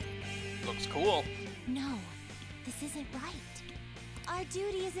 Looks cool. No, this isn't right. Our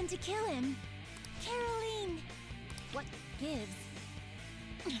duty isn't to kill him. Caroline! What gives?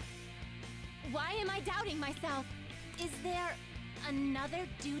 Why am I doubting myself? Is there another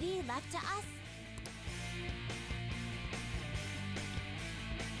duty left to us?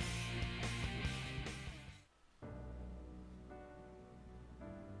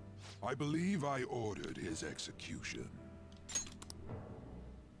 I believe I ordered his execution.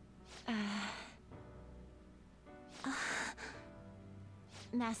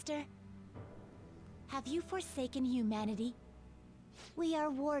 Master, have you forsaken humanity? We are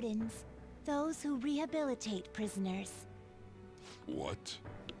wardens, those who rehabilitate prisoners. What?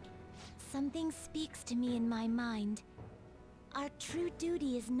 Something speaks to me in my mind. Our true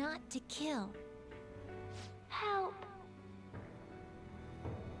duty is not to kill. Help!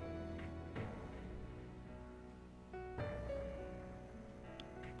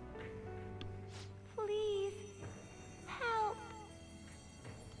 Please, help!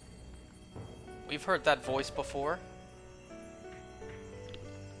 We've heard that voice before.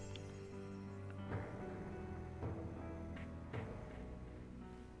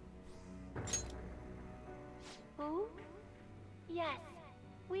 Who? Yes,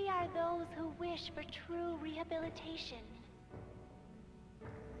 we are those who wish for true rehabilitation.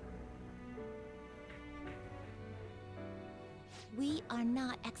 We are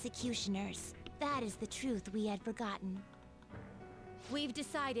not executioners. That is the truth we had forgotten. We've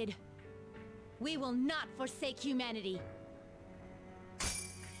decided we will not forsake humanity.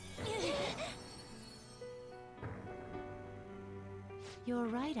 Your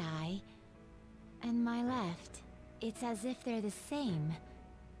right eye and my left. It's as if they're the same,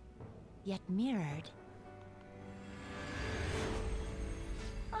 yet mirrored.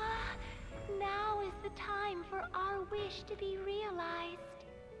 Now is the time for our wish to be realized.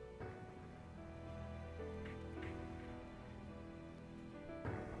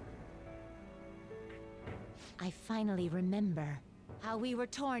 I finally remember how we were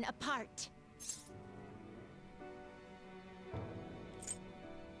torn apart.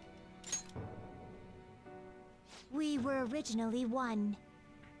 We were originally one.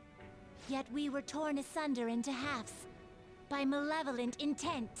 Yet we were torn asunder into halves by malevolent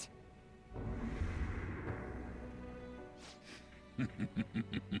intent.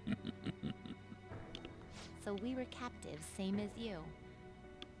 So we were captives, same as you.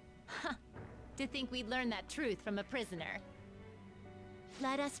 Ha! To think we'd learn that truth from a prisoner.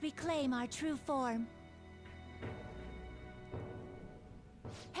 Let us reclaim our true form.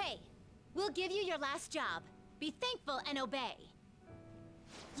 Hey! We'll give you your last job. Be thankful and obey.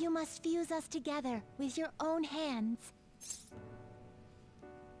 You must fuse us together with your own hands.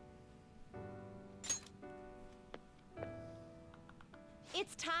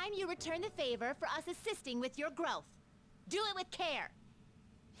 It's time you return the favor for us assisting with your growth. Do it with care.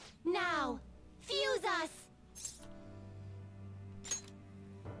 Now, fuse us!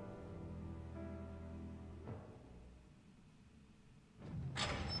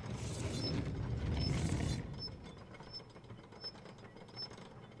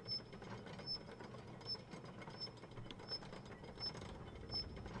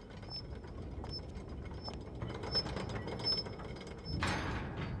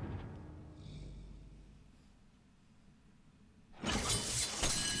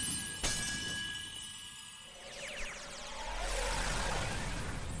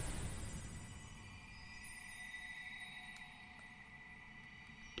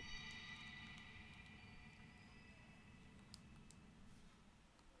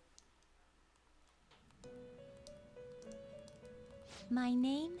 My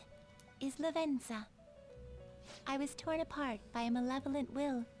name is Lavenza. I was torn apart by a malevolent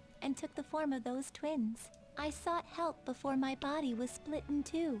will and took the form of those twins. I sought help before my body was split in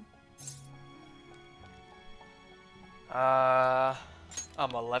two. A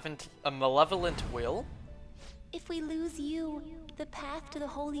malevolent will? If we lose you, the path to the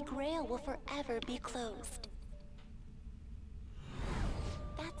Holy Grail will forever be closed.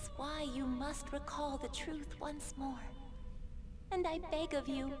 That's why you must recall the truth once more. And I beg of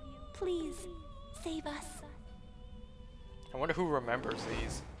you, please, save us. I wonder who remembers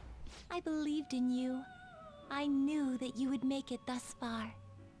these. I believed in you. I knew that you would make it thus far.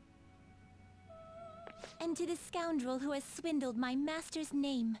 And to the scoundrel who has swindled my master's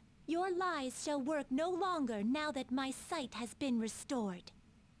name, your lies shall work no longer now that my sight has been restored.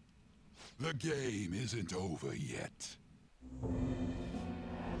 The game isn't over yet.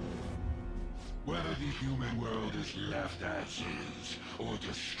 Whether the human world is left as is, or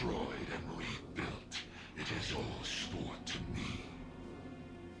destroyed and rebuilt, it is all sport to me.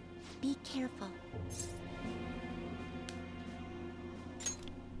 Be careful.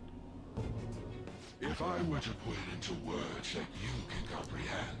 If I were to put it into words that you can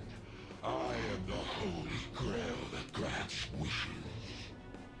comprehend, I am the Holy Grail that grants wishes.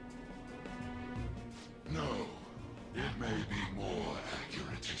 No. It may be more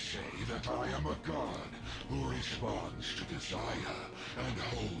accurate to say that I am a god who responds to desire and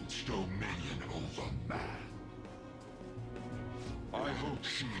holds dominion over man. I hoped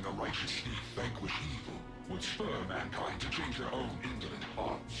seeing a righteous thief vanquish evil would spur mankind to change their own indolent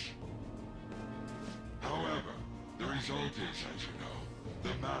hearts. However, the result is, as you know,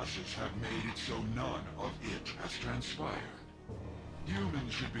 the masses have made it so none of it has transpired.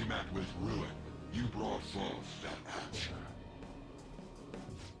 Humans should be met with ruin. You brought forth that answer.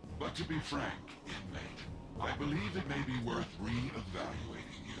 But to be frank, inmate, I believe it may be worth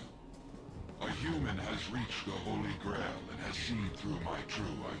re-evaluating you. A human has reached the Holy Grail and has seen through my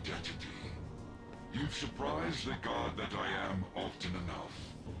true identity. You've surprised the god that I am often enough.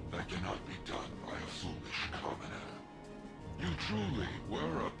 That cannot be done by a foolish commoner. You truly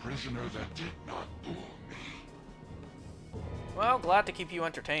were a prisoner that did not bore me. Well, glad to keep you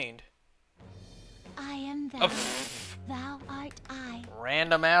entertained. I am thou. Thou art I.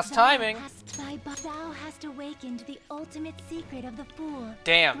 Random ass timing. Thou hast awakened the ultimate secret of the fool.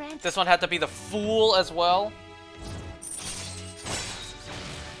 Damn, this one had to be the fool as well.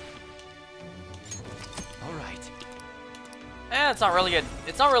 All right. It's not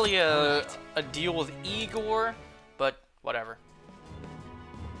really a deal with Igor, but whatever.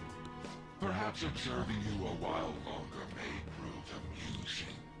 Perhaps observing you a while longer may prove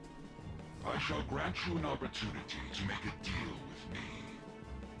amusing. I shall grant you an opportunity to make a deal with me.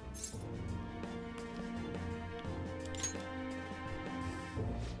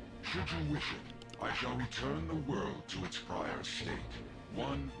 Should you wish it, I shall return the world to its prior state,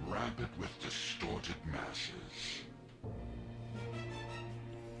 one rampant with distorted masses.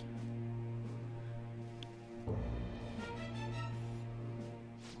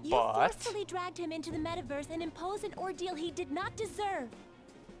 You forcefully dragged him into the metaverse and imposed an ordeal he did not deserve.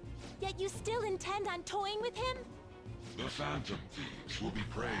 Yet you still intend on toying with him? The Phantom Thieves will be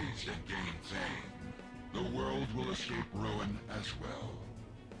praised and gain fame. The world will escape ruin as well.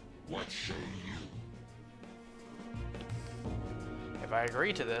 What say you? If I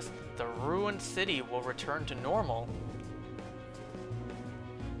agree to this, the ruined city will return to normal.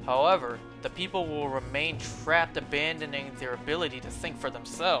 However, the people will remain trapped, abandoning their ability to think for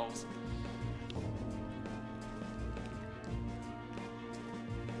themselves.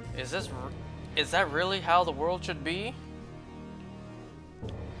 Is that really how the world should be?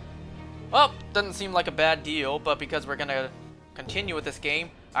 Well, doesn't seem like a bad deal, but because we're gonna continue with this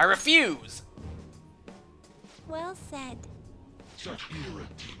game, I refuse! Well said. Such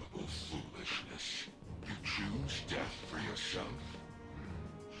irredeemable foolishness. You choose death for yourself?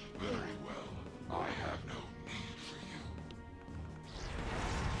 Very well. I have no need for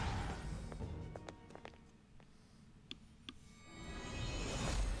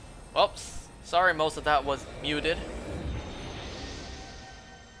you. Oops. Sorry, most of that was muted.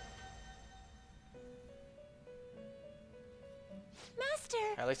 Master!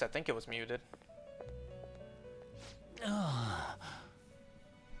 At least I think it was muted.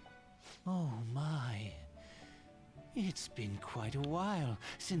 Oh my. It's been quite a while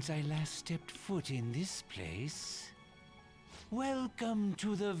since I last stepped foot in this place. Welcome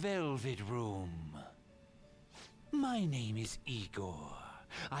to the Velvet Room. My name is Igor.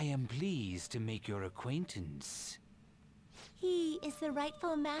 I am pleased to make your acquaintance. He is the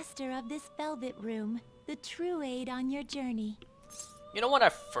rightful master of this Velvet Room, the true aid on your journey. You know, when I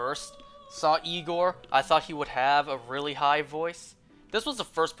first saw Igor, I thought he would have a really high voice. This was the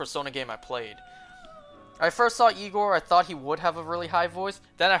first Persona game I played. I first saw Igor, I thought he would have a really high voice.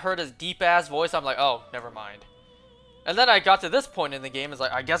 Then I heard his deep-ass voice, I'm like, oh, never mind. And then I got to this point in the game, it's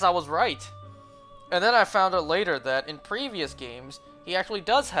like, I guess I was right. And then I found out later that in previous games, he actually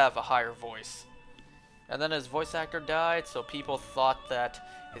does have a higher voice. And then his voice actor died, so people thought that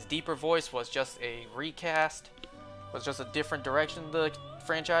his deeper voice was just a recast, was just a different direction the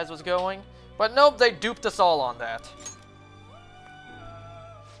franchise was going. But nope, they duped us all on that.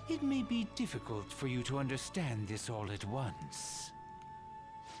 It may be difficult for you to understand this all at once.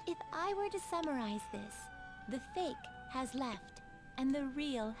 If I were to summarize this, the fake has left, and the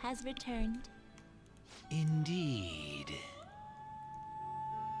real has returned. Indeed.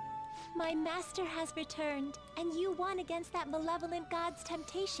 My master has returned, and you won against that malevolent god's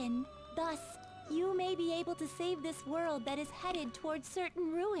temptation. Thus, you may be able to save this world that is headed towards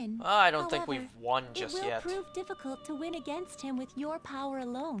certain ruin. I don't think we've won just yet. yet. It will prove difficult to win against him with your power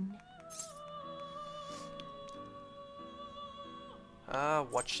alone.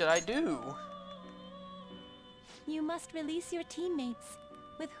 What should I do? You must release your teammates,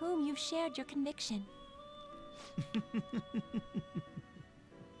 with whom you've shared your conviction.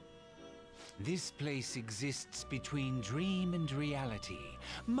 This place exists between dream and reality,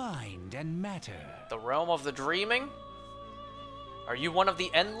 mind and matter. The realm of the dreaming? Are you one of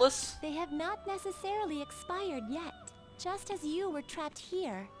the endless? They have not necessarily expired yet. Just as you were trapped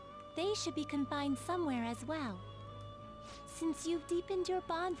here, they should be confined somewhere as well. Since you've deepened your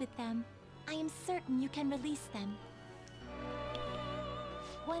bond with them, I am certain you can release them.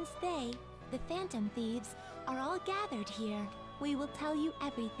 Once they, the Phantom Thieves, are all gathered here, we will tell you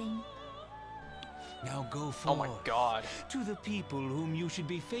everything. Now go forth. Oh my god. To the people whom you should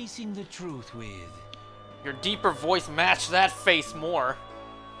be facing the truth with. Your deeper voice matched that face more.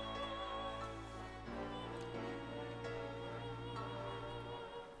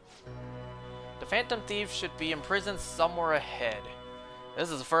 The Phantom Thief should be imprisoned somewhere ahead. This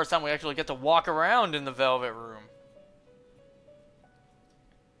is the first time we actually get to walk around in the Velvet Room.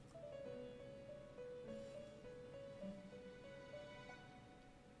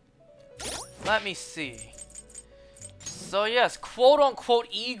 Let me see. So yes, quote-unquote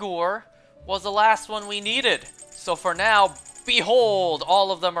Igor was the last one we needed. So for now, behold, all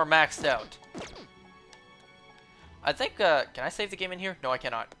of them are maxed out. I think, can I save the game in here? No, I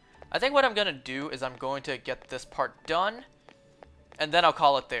cannot. I think what I'm gonna do is I'm going to get this part done, and then I'll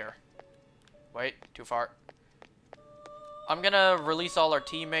call it there. Wait, too far. I'm gonna release all our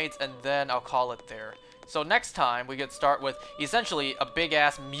teammates, and then I'll call it there. So next time, we get start with essentially a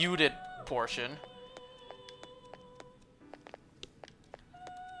big-ass muted portion.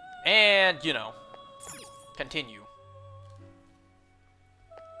 And, you know, continue.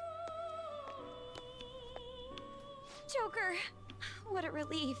 Joker, what a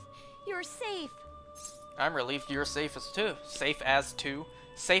relief. You're safe. I'm relieved you're safe as too. Safe as too.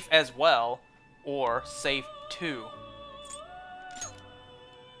 Safe as well. Or safe too.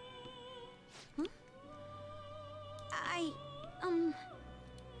 Hmm?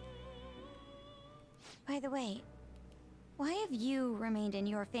 By the way, why have you remained in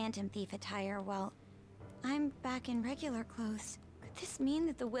your Phantom Thief attire while I'm back in regular clothes? Could this mean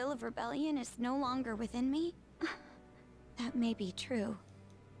that the will of rebellion is no longer within me? That may be true.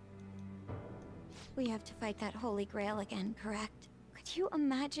 We have to fight that Holy Grail again, correct? Could you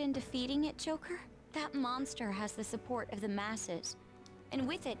imagine defeating it, Joker? That monster has the support of the masses, and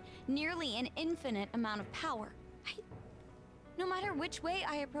with it, nearly an infinite amount of power. No matter which way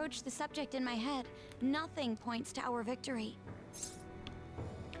I approach the subject in my head, nothing points to our victory.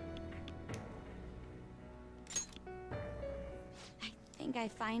 I think I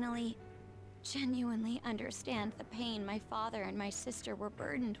finally, genuinely understand the pain my father and my sister were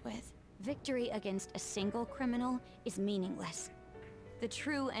burdened with. Victory against a single criminal is meaningless. The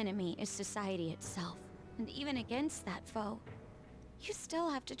true enemy is society itself. And even against that foe, you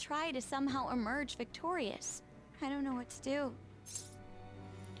still have to try to somehow emerge victorious. I don't know what to do.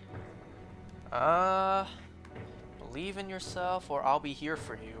 Believe in yourself or I'll be here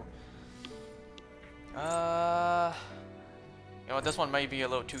for you. You know what, this one might be a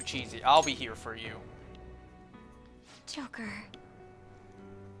little too cheesy. I'll be here for you. Joker.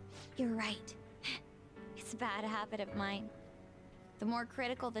 You're right. It's a bad habit of mine. The more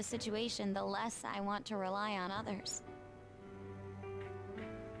critical the situation, the less I want to rely on others.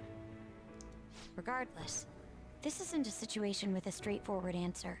 Regardless, this isn't a situation with a straightforward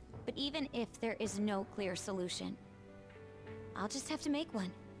answer. But even if there is no clear solution, I'll just have to make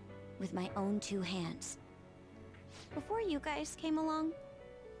one. With my own two hands. Before you guys came along,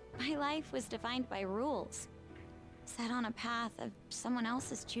 my life was defined by rules. Set on a path of someone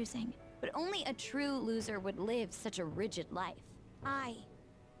else's choosing. But only a true loser would live such a rigid life. I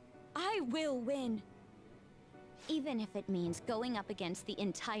will win. Even if it means going up against the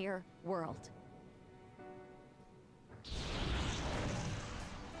entire world.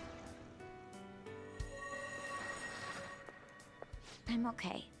 I'm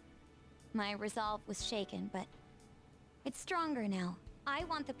okay. My resolve was shaken, but it's stronger now. I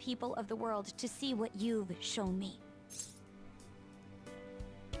want the people of the world to see what you've shown me.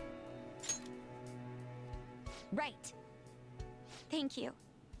 Right. Thank you.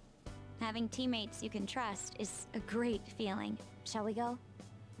 Having teammates you can trust is a great feeling. Shall we go?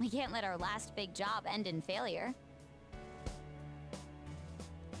 We can't let our last big job end in failure.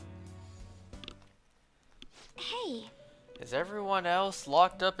 Hey. Is everyone else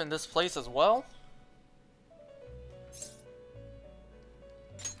locked up in this place as well?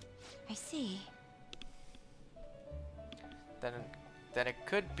 I see. Then it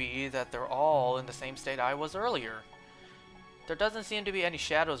could be that they're all in the same state I was earlier. There doesn't seem to be any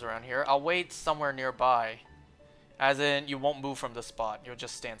shadows around here. I'll wait somewhere nearby. As in, you won't move from this spot. You'll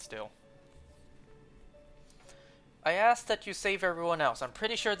just stand still. I asked that you save everyone else. I'm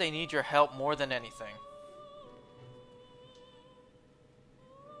pretty sure they need your help more than anything.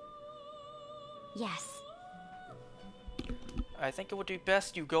 Yes. I think it would be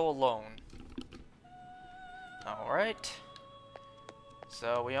best you go alone. Alright.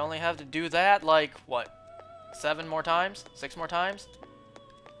 So we only have to do that, like, what? 7 more times? 6 more times?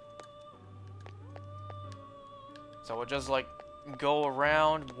 So we'll just, like, go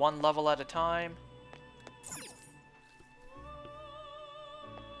around one level at a time.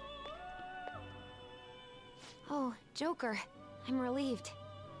 Oh, Joker. I'm relieved.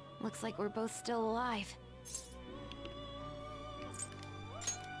 Looks like we're both still alive.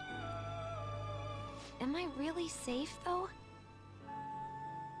 Am I really safe, though?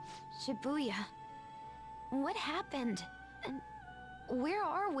 Shibuya, What happened? And where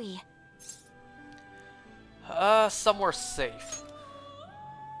are we? Somewhere safe.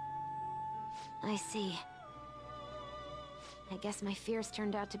 I see. I guess my fears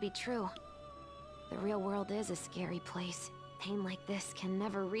turned out to be true. The real world is a scary place. Pain like this can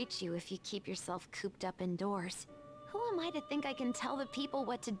never reach you if you keep yourself cooped up indoors. Who am I to think I can tell the people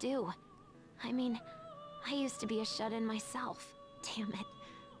what to do? I mean, I used to be a shut-in myself. Damn it.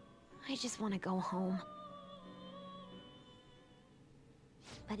 I just want to go home.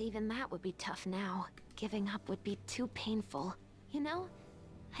 But even that would be tough now. Giving up would be too painful. You know,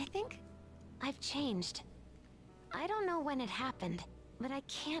 I think I've changed. I don't know when it happened, but I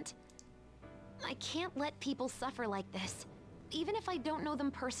can't let people suffer like this, even if I don't know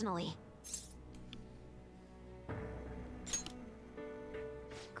them personally.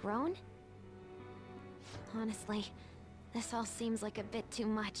 Grown? Honestly, this all seems like a bit too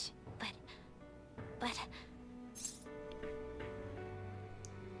much, but...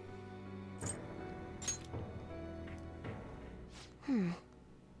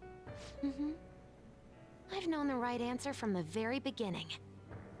 I've known the right answer from the very beginning.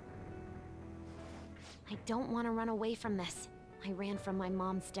 I don't want to run away from this. I ran from my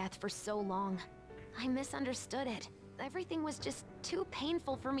mom's death for so long. I misunderstood it. Everything was just too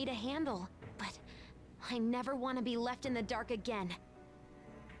painful for me to handle. But I never want to be left in the dark again.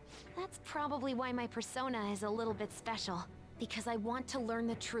 That's probably why my persona is a little bit special. Because I want to learn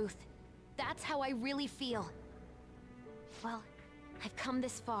the truth. That's how I really feel. Well, I've come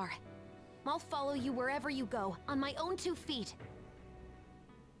this far. I'll follow you wherever you go, on my own 2 feet.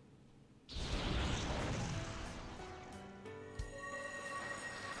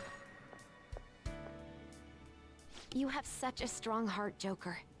 You have such a strong heart,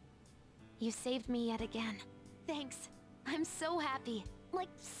 Joker. You saved me yet again. Thanks. I'm so happy. Like,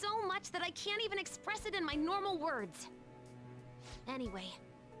 so much that I can't even express it in my normal words. Anyway,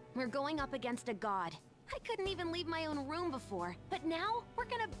 we're going up against a god. I couldn't even leave my own room before, but now we're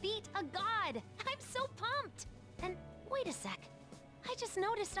gonna beat a god! I'm so pumped! And wait a sec. I just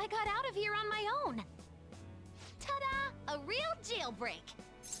noticed I got out of here on my own. Ta-da! A real jailbreak!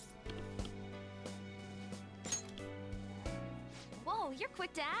 Whoa, you're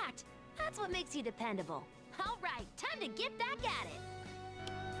quick to act. That's what makes you dependable. All right, time to get back at it.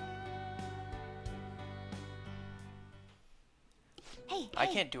 Hey, I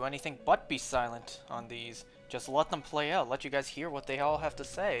can't do anything but be silent on these. Just let them play out. Let you guys hear what they all have to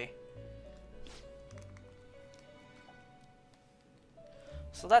say.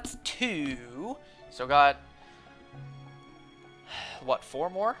 So that's 2. So got... what, 4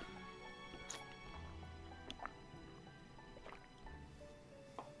 more?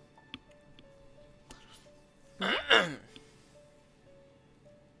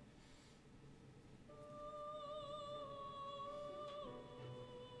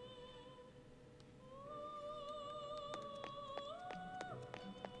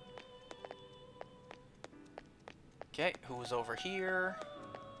 Okay, who's over here?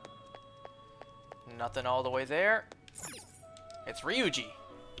 Nothing all the way there. It's Ryuji.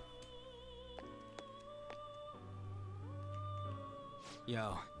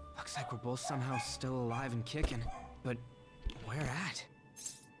 Yo, looks like we're both somehow still alive and kicking. But where at?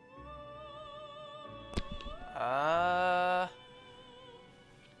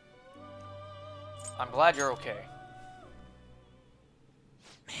 I'm glad you're okay.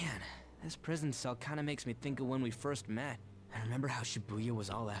 Man, this prison cell kind of makes me think of when we first met. I remember how Shibuya was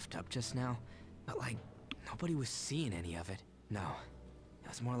all effed up just now, but like, nobody was seeing any of it. No, it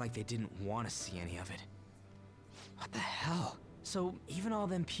was more like they didn't want to see any of it. What the hell? So even all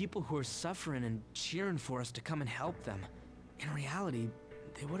them people who are suffering and cheering for us to come and help them, in reality,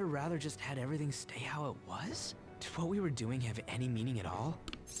 they would have rather just had everything stay how it was? Did what we were doing have any meaning at all?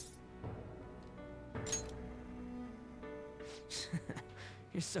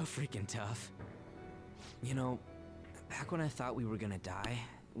 You're so freaking tough. You know, back when I thought we were gonna die,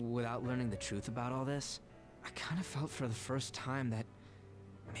 without learning the truth about all this, I kind of felt for the first time that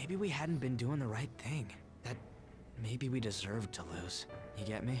maybe we hadn't been doing the right thing. That maybe we deserved to lose. You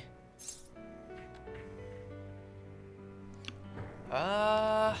get me?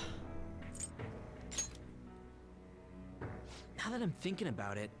 Now that I'm thinking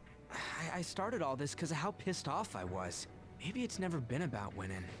about it, I started all this because of how pissed off I was. Maybe it's never been about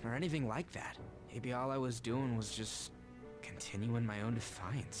winning, or anything like that. Maybe all I was doing was just continuing my own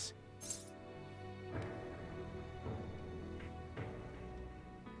defiance.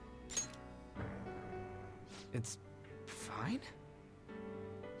 It's fine?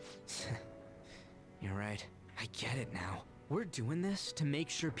 You're right. I get it now. We're doing this to make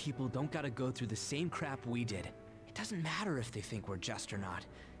sure people don't gotta go through the same crap we did. It doesn't matter if they think we're just or not.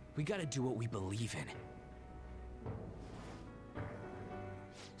 We gotta do what we believe in.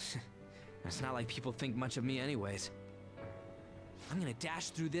 It's not like people think much of me anyways. I'm gonna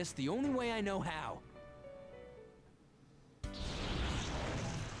dash through this the only way I know how.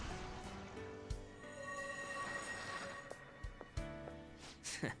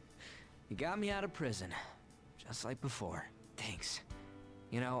 You got me out of prison, just like before. Thanks.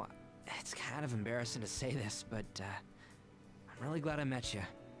 You know, it's kind of embarrassing to say this, but I'm really glad I met you.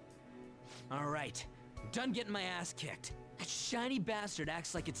 All right, I'm done getting my ass kicked. That shiny bastard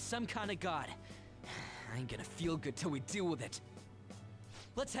acts like it's some kind of god. I ain't gonna feel good till we deal with it.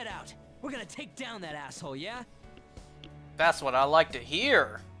 Let's head out. We're gonna take down that asshole, yeah? That's what I like to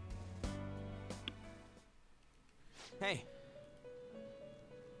hear. Hey.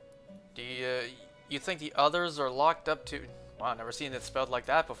 Do you think the others are locked up to... Wow, I've never seen it spelled like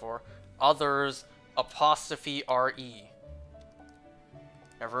that before. Others apostrophe R-E.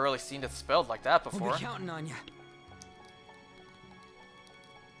 Never really seen it spelled like that before. We'll be counting on you.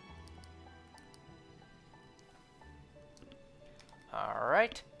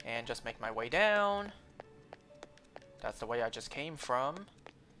 Alright, and just make my way down. That's the way I just came from.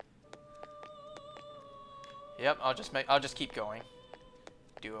 Yep, I'll just keep going.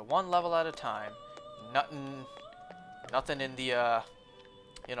 Do it one level at a time. Nothing in the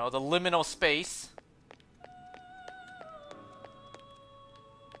you know, the liminal space.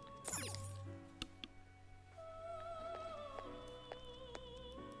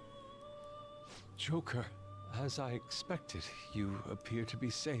 Joker, as I expected, you appear to be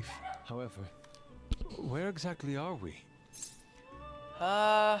safe. However, where exactly are we?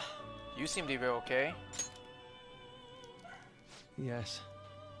 You seem to be okay. Yes.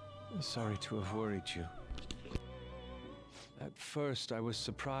 Sorry to have worried you. At first, I was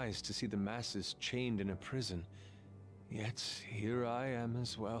surprised to see the masses chained in a prison. Yet, here I am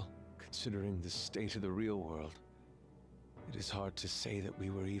as well, considering the state of the real world. It is hard to say that we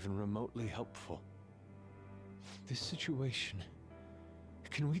were even remotely helpful. This situation...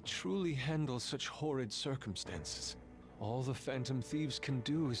 Can we truly handle such horrid circumstances? All the Phantom Thieves can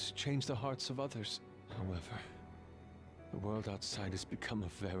do is change the hearts of others. However, the world outside has become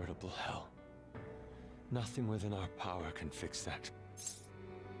a veritable hell. Nothing within our power can fix that.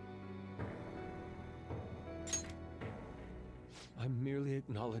 I'm merely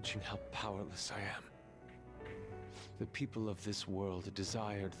acknowledging how powerless I am. The people of this world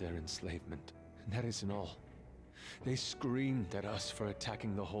desired their enslavement, and that isn't all. They screamed at us for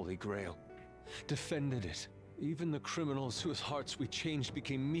attacking the Holy Grail, defended it. Even the criminals whose hearts we changed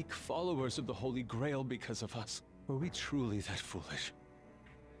became meek followers of the Holy Grail because of us. Were we truly that foolish?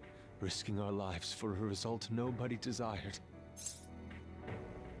 Risking our lives for a result nobody desired.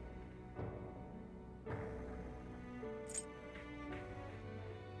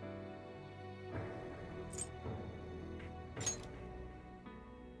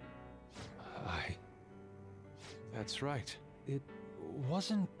 That's right. It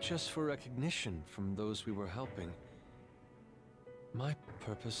wasn't just for recognition from those we were helping. My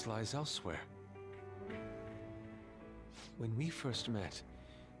purpose lies elsewhere. When we first met,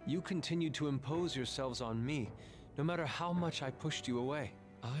 you continued to impose yourselves on me, no matter how much I pushed you away.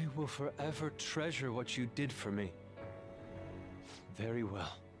 I will forever treasure what you did for me. Very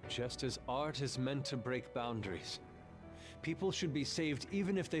well. Just as art is meant to break boundaries, people should be saved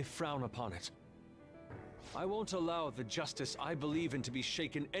even if they frown upon it. I won't allow the justice I believe in to be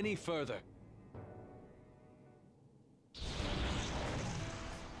shaken any further.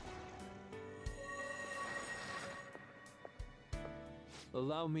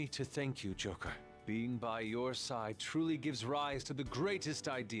 Allow me to thank you, Joker. Being by your side truly gives rise to the greatest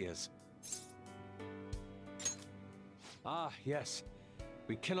ideas. Ah, yes.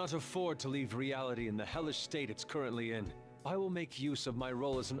 We cannot afford to leave reality in the hellish state it's currently in. I will make use of my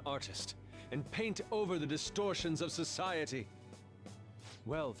role as an artist and paint over the distortions of society.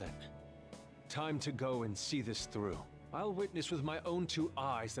 Well then, time to go and see this through. I'll witness with my own two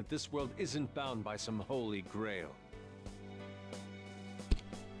eyes that this world isn't bound by some holy grail.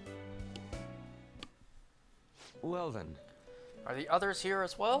 Well then. Are the others here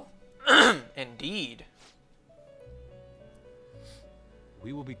as well? Indeed.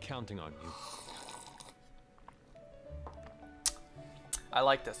 We will be counting on you. I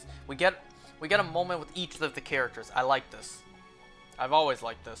like this. We get a moment with each of the characters. I like this. I've always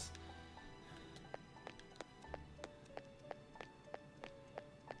liked this.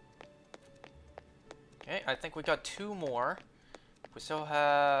 Okay, I think we got two more. We still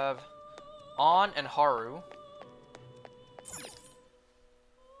have An and Haru.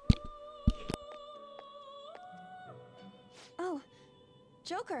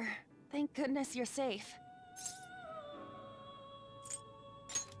 Joker, thank goodness you're safe.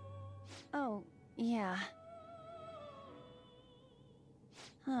 Oh, yeah.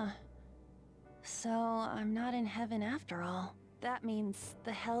 Huh. So, I'm not in heaven after all. That means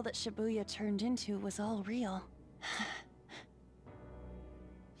the hell that Shibuya turned into was all real.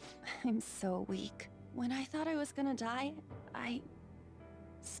 I'm so weak. When I thought I was gonna die, I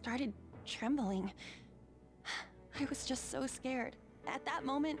started trembling. I was just so scared. At that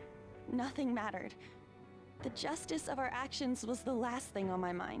moment, nothing mattered. The justice of our actions was the last thing on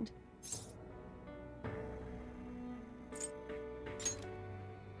my mind.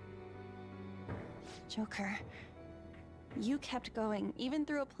 Joker, you kept going, even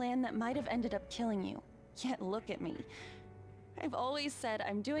through a plan that might have ended up killing you. Yet look at me. I've always said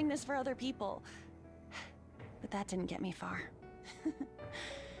I'm doing this for other people. But that didn't get me far.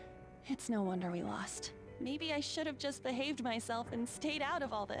 It's no wonder we lost. Maybe I should have just behaved myself and stayed out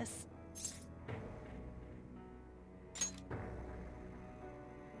of all this.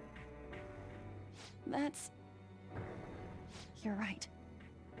 You're right.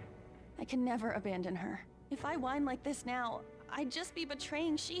 I can never abandon her. If I whine like this now, I'd just be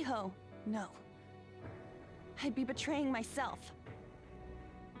betraying Shiho. No. I'd be betraying myself.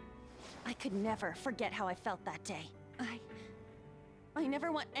 I could never forget how I felt that day. I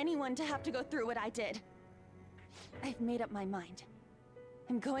never want anyone to have to go through what I did. I've made up my mind.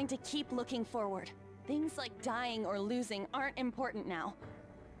 I'm going to keep looking forward. Things like dying or losing aren't important now.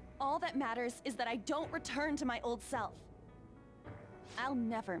 All that matters is that I don't return to my old self. I'll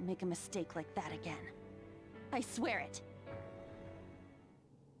never make a mistake like that again. I swear it.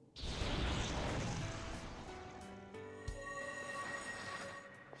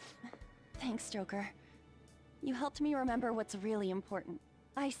 Thanks, Joker. You helped me remember what's really important.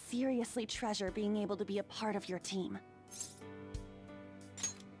 I seriously treasure being able to be a part of your team.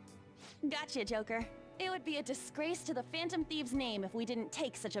 Gotcha, Joker. It would be a disgrace to the Phantom Thieves' name if we didn't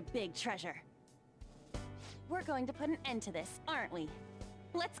take such a big treasure. We're going to put an end to this, aren't we?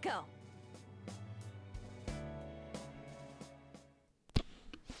 Let's go!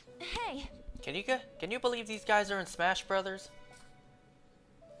 Hey! Can you believe these guys are in Smash Brothers?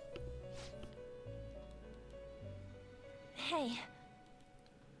 Hey.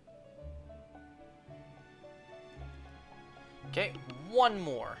 Okay, one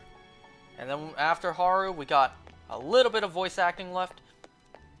more. And then after Haru, we got a little bit of voice acting left.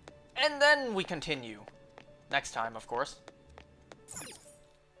 And then we continue. Next time, of course.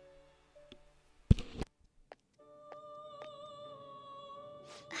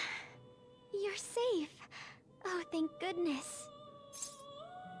 You're safe. Oh, thank goodness.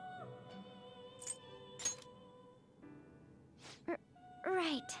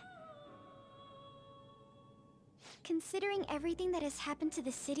 Right. Considering everything that has happened to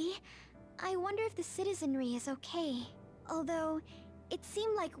the city, I wonder if the citizenry is okay. Although, it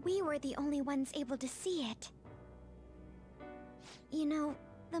seemed like we were the only ones able to see it. You know,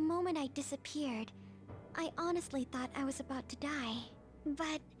 the moment I disappeared, I honestly thought I was about to die.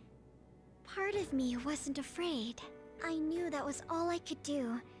 But part of me wasn't afraid. I knew that was all I could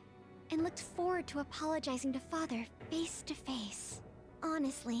do, and looked forward to apologizing to Father face to face.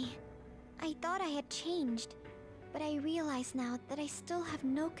 Honestly, I thought I had changed, but I realize now that I still have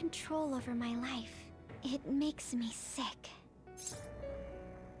no control over my life. It makes me sick.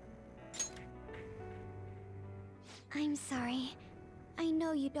 I'm sorry. I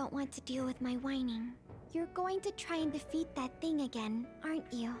know you don't want to deal with my whining. You're going to try and defeat that thing again,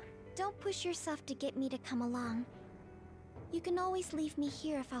 aren't you? Don't push yourself to get me to come along. You can always leave me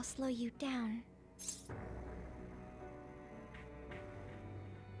here if I'll slow you down.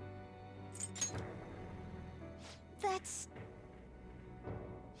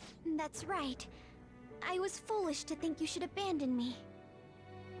 That's right. I was foolish to think you should abandon me.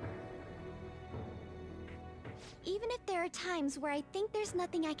 Even if there are times where I think there's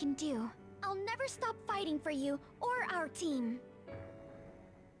nothing I can do, I'll never stop fighting for you or our team.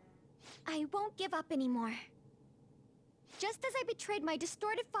 I won't give up anymore. Just as I betrayed my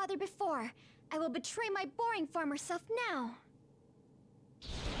distorted father before, I will betray my boring former self now.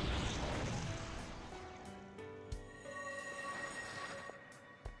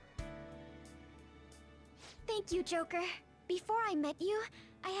 Thank you, Joker. Before I met you,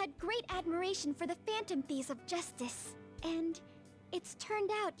 I had great admiration for the Phantom Thieves of Justice. And it's turned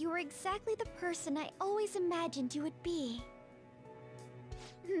out you were exactly the person I always imagined you would be.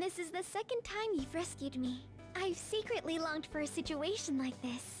 This is the second time you've rescued me. I've secretly longed for a situation like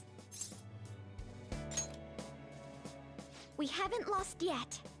this. We haven't lost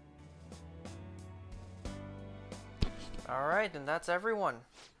yet. Alright, and that's everyone.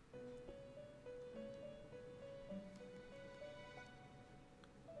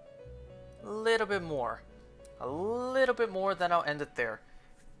 A little bit more. A little bit more, then I'll end it there.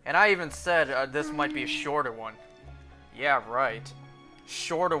 And I even said this might be a shorter one. Yeah, right.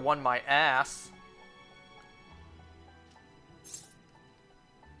 Shorter one, my ass.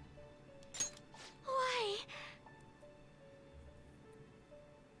 Why?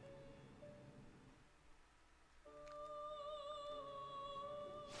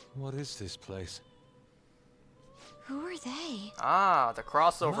 What is this place? Who are they? Ah, the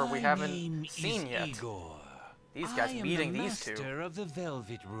crossover we My haven't name seen is yet. Igor. These guys I am meeting the these two. master of the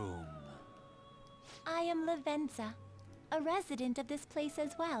Velvet Room. I am Lavenza, a resident of this place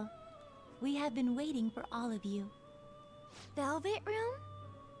as well. We have been waiting for all of you. Velvet Room?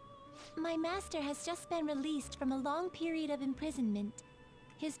 My master has just been released from a long period of imprisonment.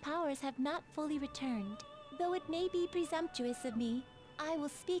 His powers have not fully returned. Though it may be presumptuous of me, I will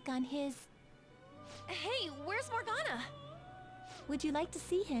speak on his... Hey, where's Morgana? Would you like to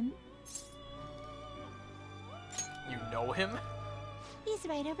see him? You know him? He's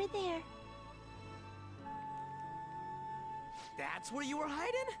right over there. That's where you were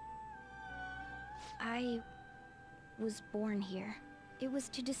hiding? I was born here. It was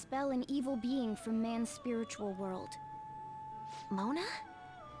to dispel an evil being from man's spiritual world. Mona?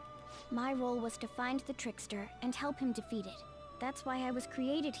 My role was to find the trickster and help him defeat it. That's why I was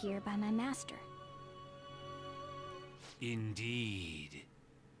created here by my master. Indeed.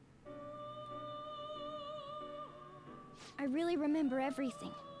 I really remember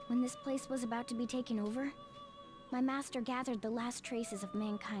everything. When this place was about to be taken over, my master gathered the last traces of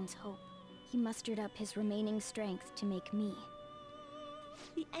mankind's hope. He mustered up his remaining strength to make me.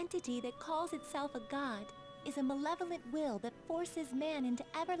 The entity that calls itself a god is a malevolent will that forces man into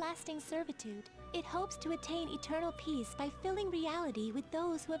everlasting servitude. It hopes to attain eternal peace by filling reality with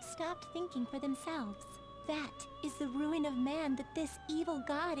those who have stopped thinking for themselves. That is the ruin of man that this evil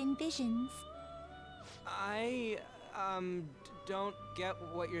god envisions. I, don't get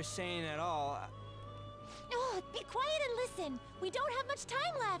what you're saying at all. Oh, be quiet and listen! We don't have much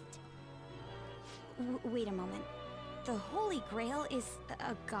time left! Wait a moment. The Holy Grail is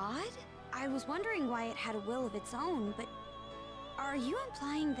a god? I was wondering why it had a will of its own, but... Are you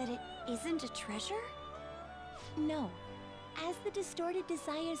implying that it isn't a treasure? No. As the distorted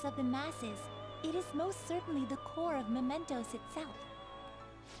desires of the masses, it is most certainly the core of Mementos itself.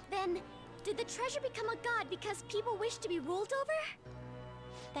 Then, did the treasure become a god because people wish to be ruled over?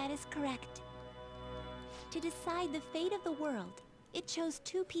 That is correct. To decide the fate of the world, it chose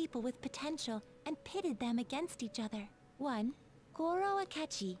two people with potential and pitted them against each other. One, Goro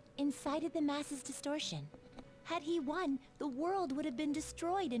Akechi, incited the masses' distortion. Had he won, the world would have been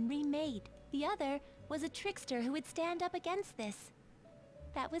destroyed and remade. The other was a trickster who would stand up against this.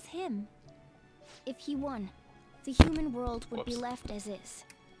 That was him. If he won, the human world would be left as is.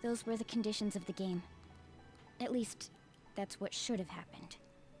 Those were the conditions of the game. At least, that's what should have happened.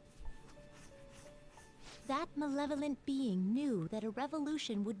 That malevolent being knew that a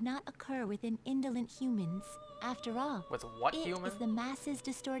revolution would not occur within indolent humans. After all, With what it human? is the masses'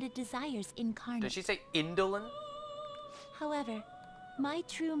 distorted desires incarnate. Did she say indolent? However, my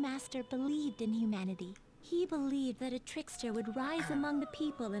true master believed in humanity. He believed that a trickster would rise among the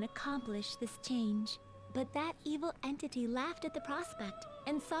people and accomplish this change. But that evil entity laughed at the prospect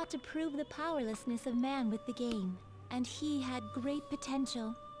and sought to prove the powerlessness of man with the game. And he had great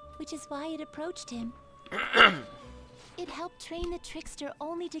potential, which is why it approached him. It helped train the trickster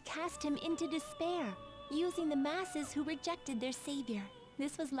only to cast him into despair, using the masses who rejected their savior.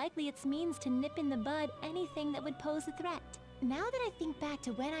 This was likely its means to nip in the bud anything that would pose a threat. Now that I think back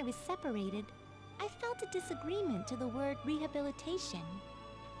to when I was separated, I felt a disagreement to the word rehabilitation.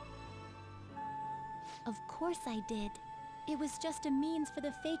 Of course I did. It was just a means for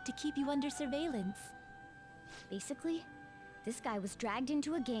the fake to keep you under surveillance. Basically, this guy was dragged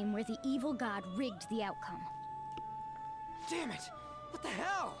into a game where the evil god rigged the outcome. Damn it! What the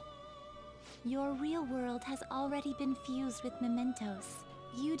hell? Your real world has already been fused with mementos.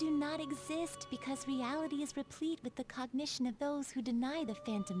 You do not exist because reality is replete with the cognition of those who deny the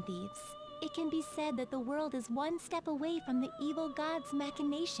Phantom Thieves. It can be said that the world is one step away from the evil god's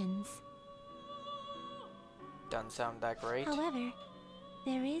machinations. Doesn't sound that great. However,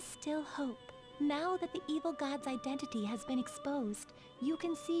 there is still hope. Now that the evil god's identity has been exposed, you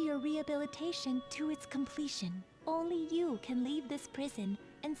can see your rehabilitation to its completion. Only you can leave this prison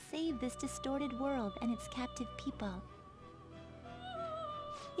and save this distorted world and its captive people.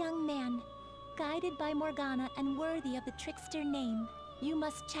 Young man, guided by Morgana and worthy of the trickster name, You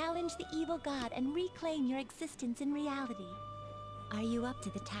must challenge the evil god and reclaim your existence in reality. Are you up to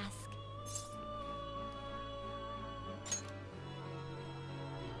the task?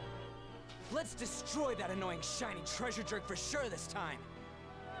 Let's destroy that annoying shiny treasure jerk for sure this time.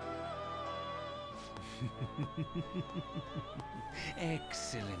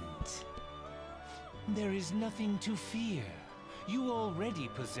 Excellent. There is nothing to fear. You already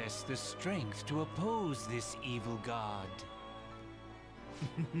possess the strength to oppose this evil god.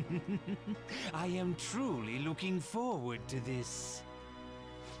 I am truly looking forward to this.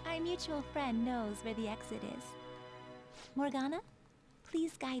 Our mutual friend knows where the exit is. Morgana,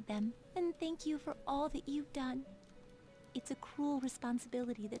 please guide them, and thank you for all that you've done. It's a cruel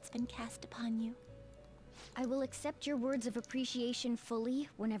responsibility that's been cast upon you. I will accept your words of appreciation fully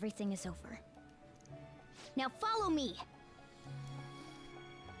when everything is over. Now follow me!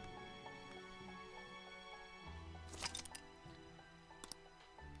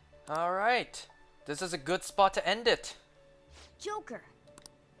 Alright. This is a good spot to end it. Joker!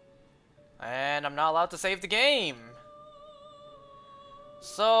 And I'm not allowed to save the game.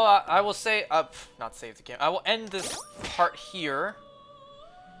 So, I will say, not save the game. I will end this part here.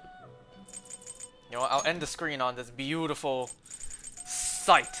 You know what, I'll end the screen on this beautiful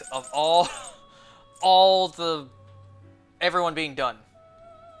sight of everyone being done.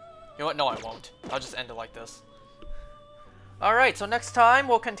 You know what, no I won't. I'll just end it like this. Alright, so next time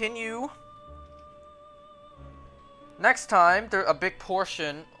we'll continue. Next time, a big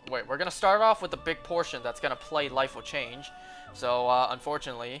portion... Wait, we're gonna start off with a big portion that's gonna play Life Will Change. So,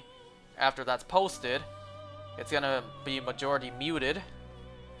 unfortunately, after that's posted, it's gonna be majority muted.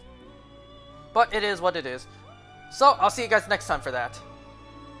 But it is what it is. So, I'll see you guys next time for that.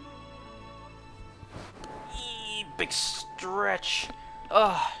 Big stretch.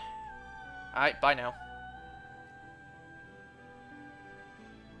 Ugh. Alright, bye now.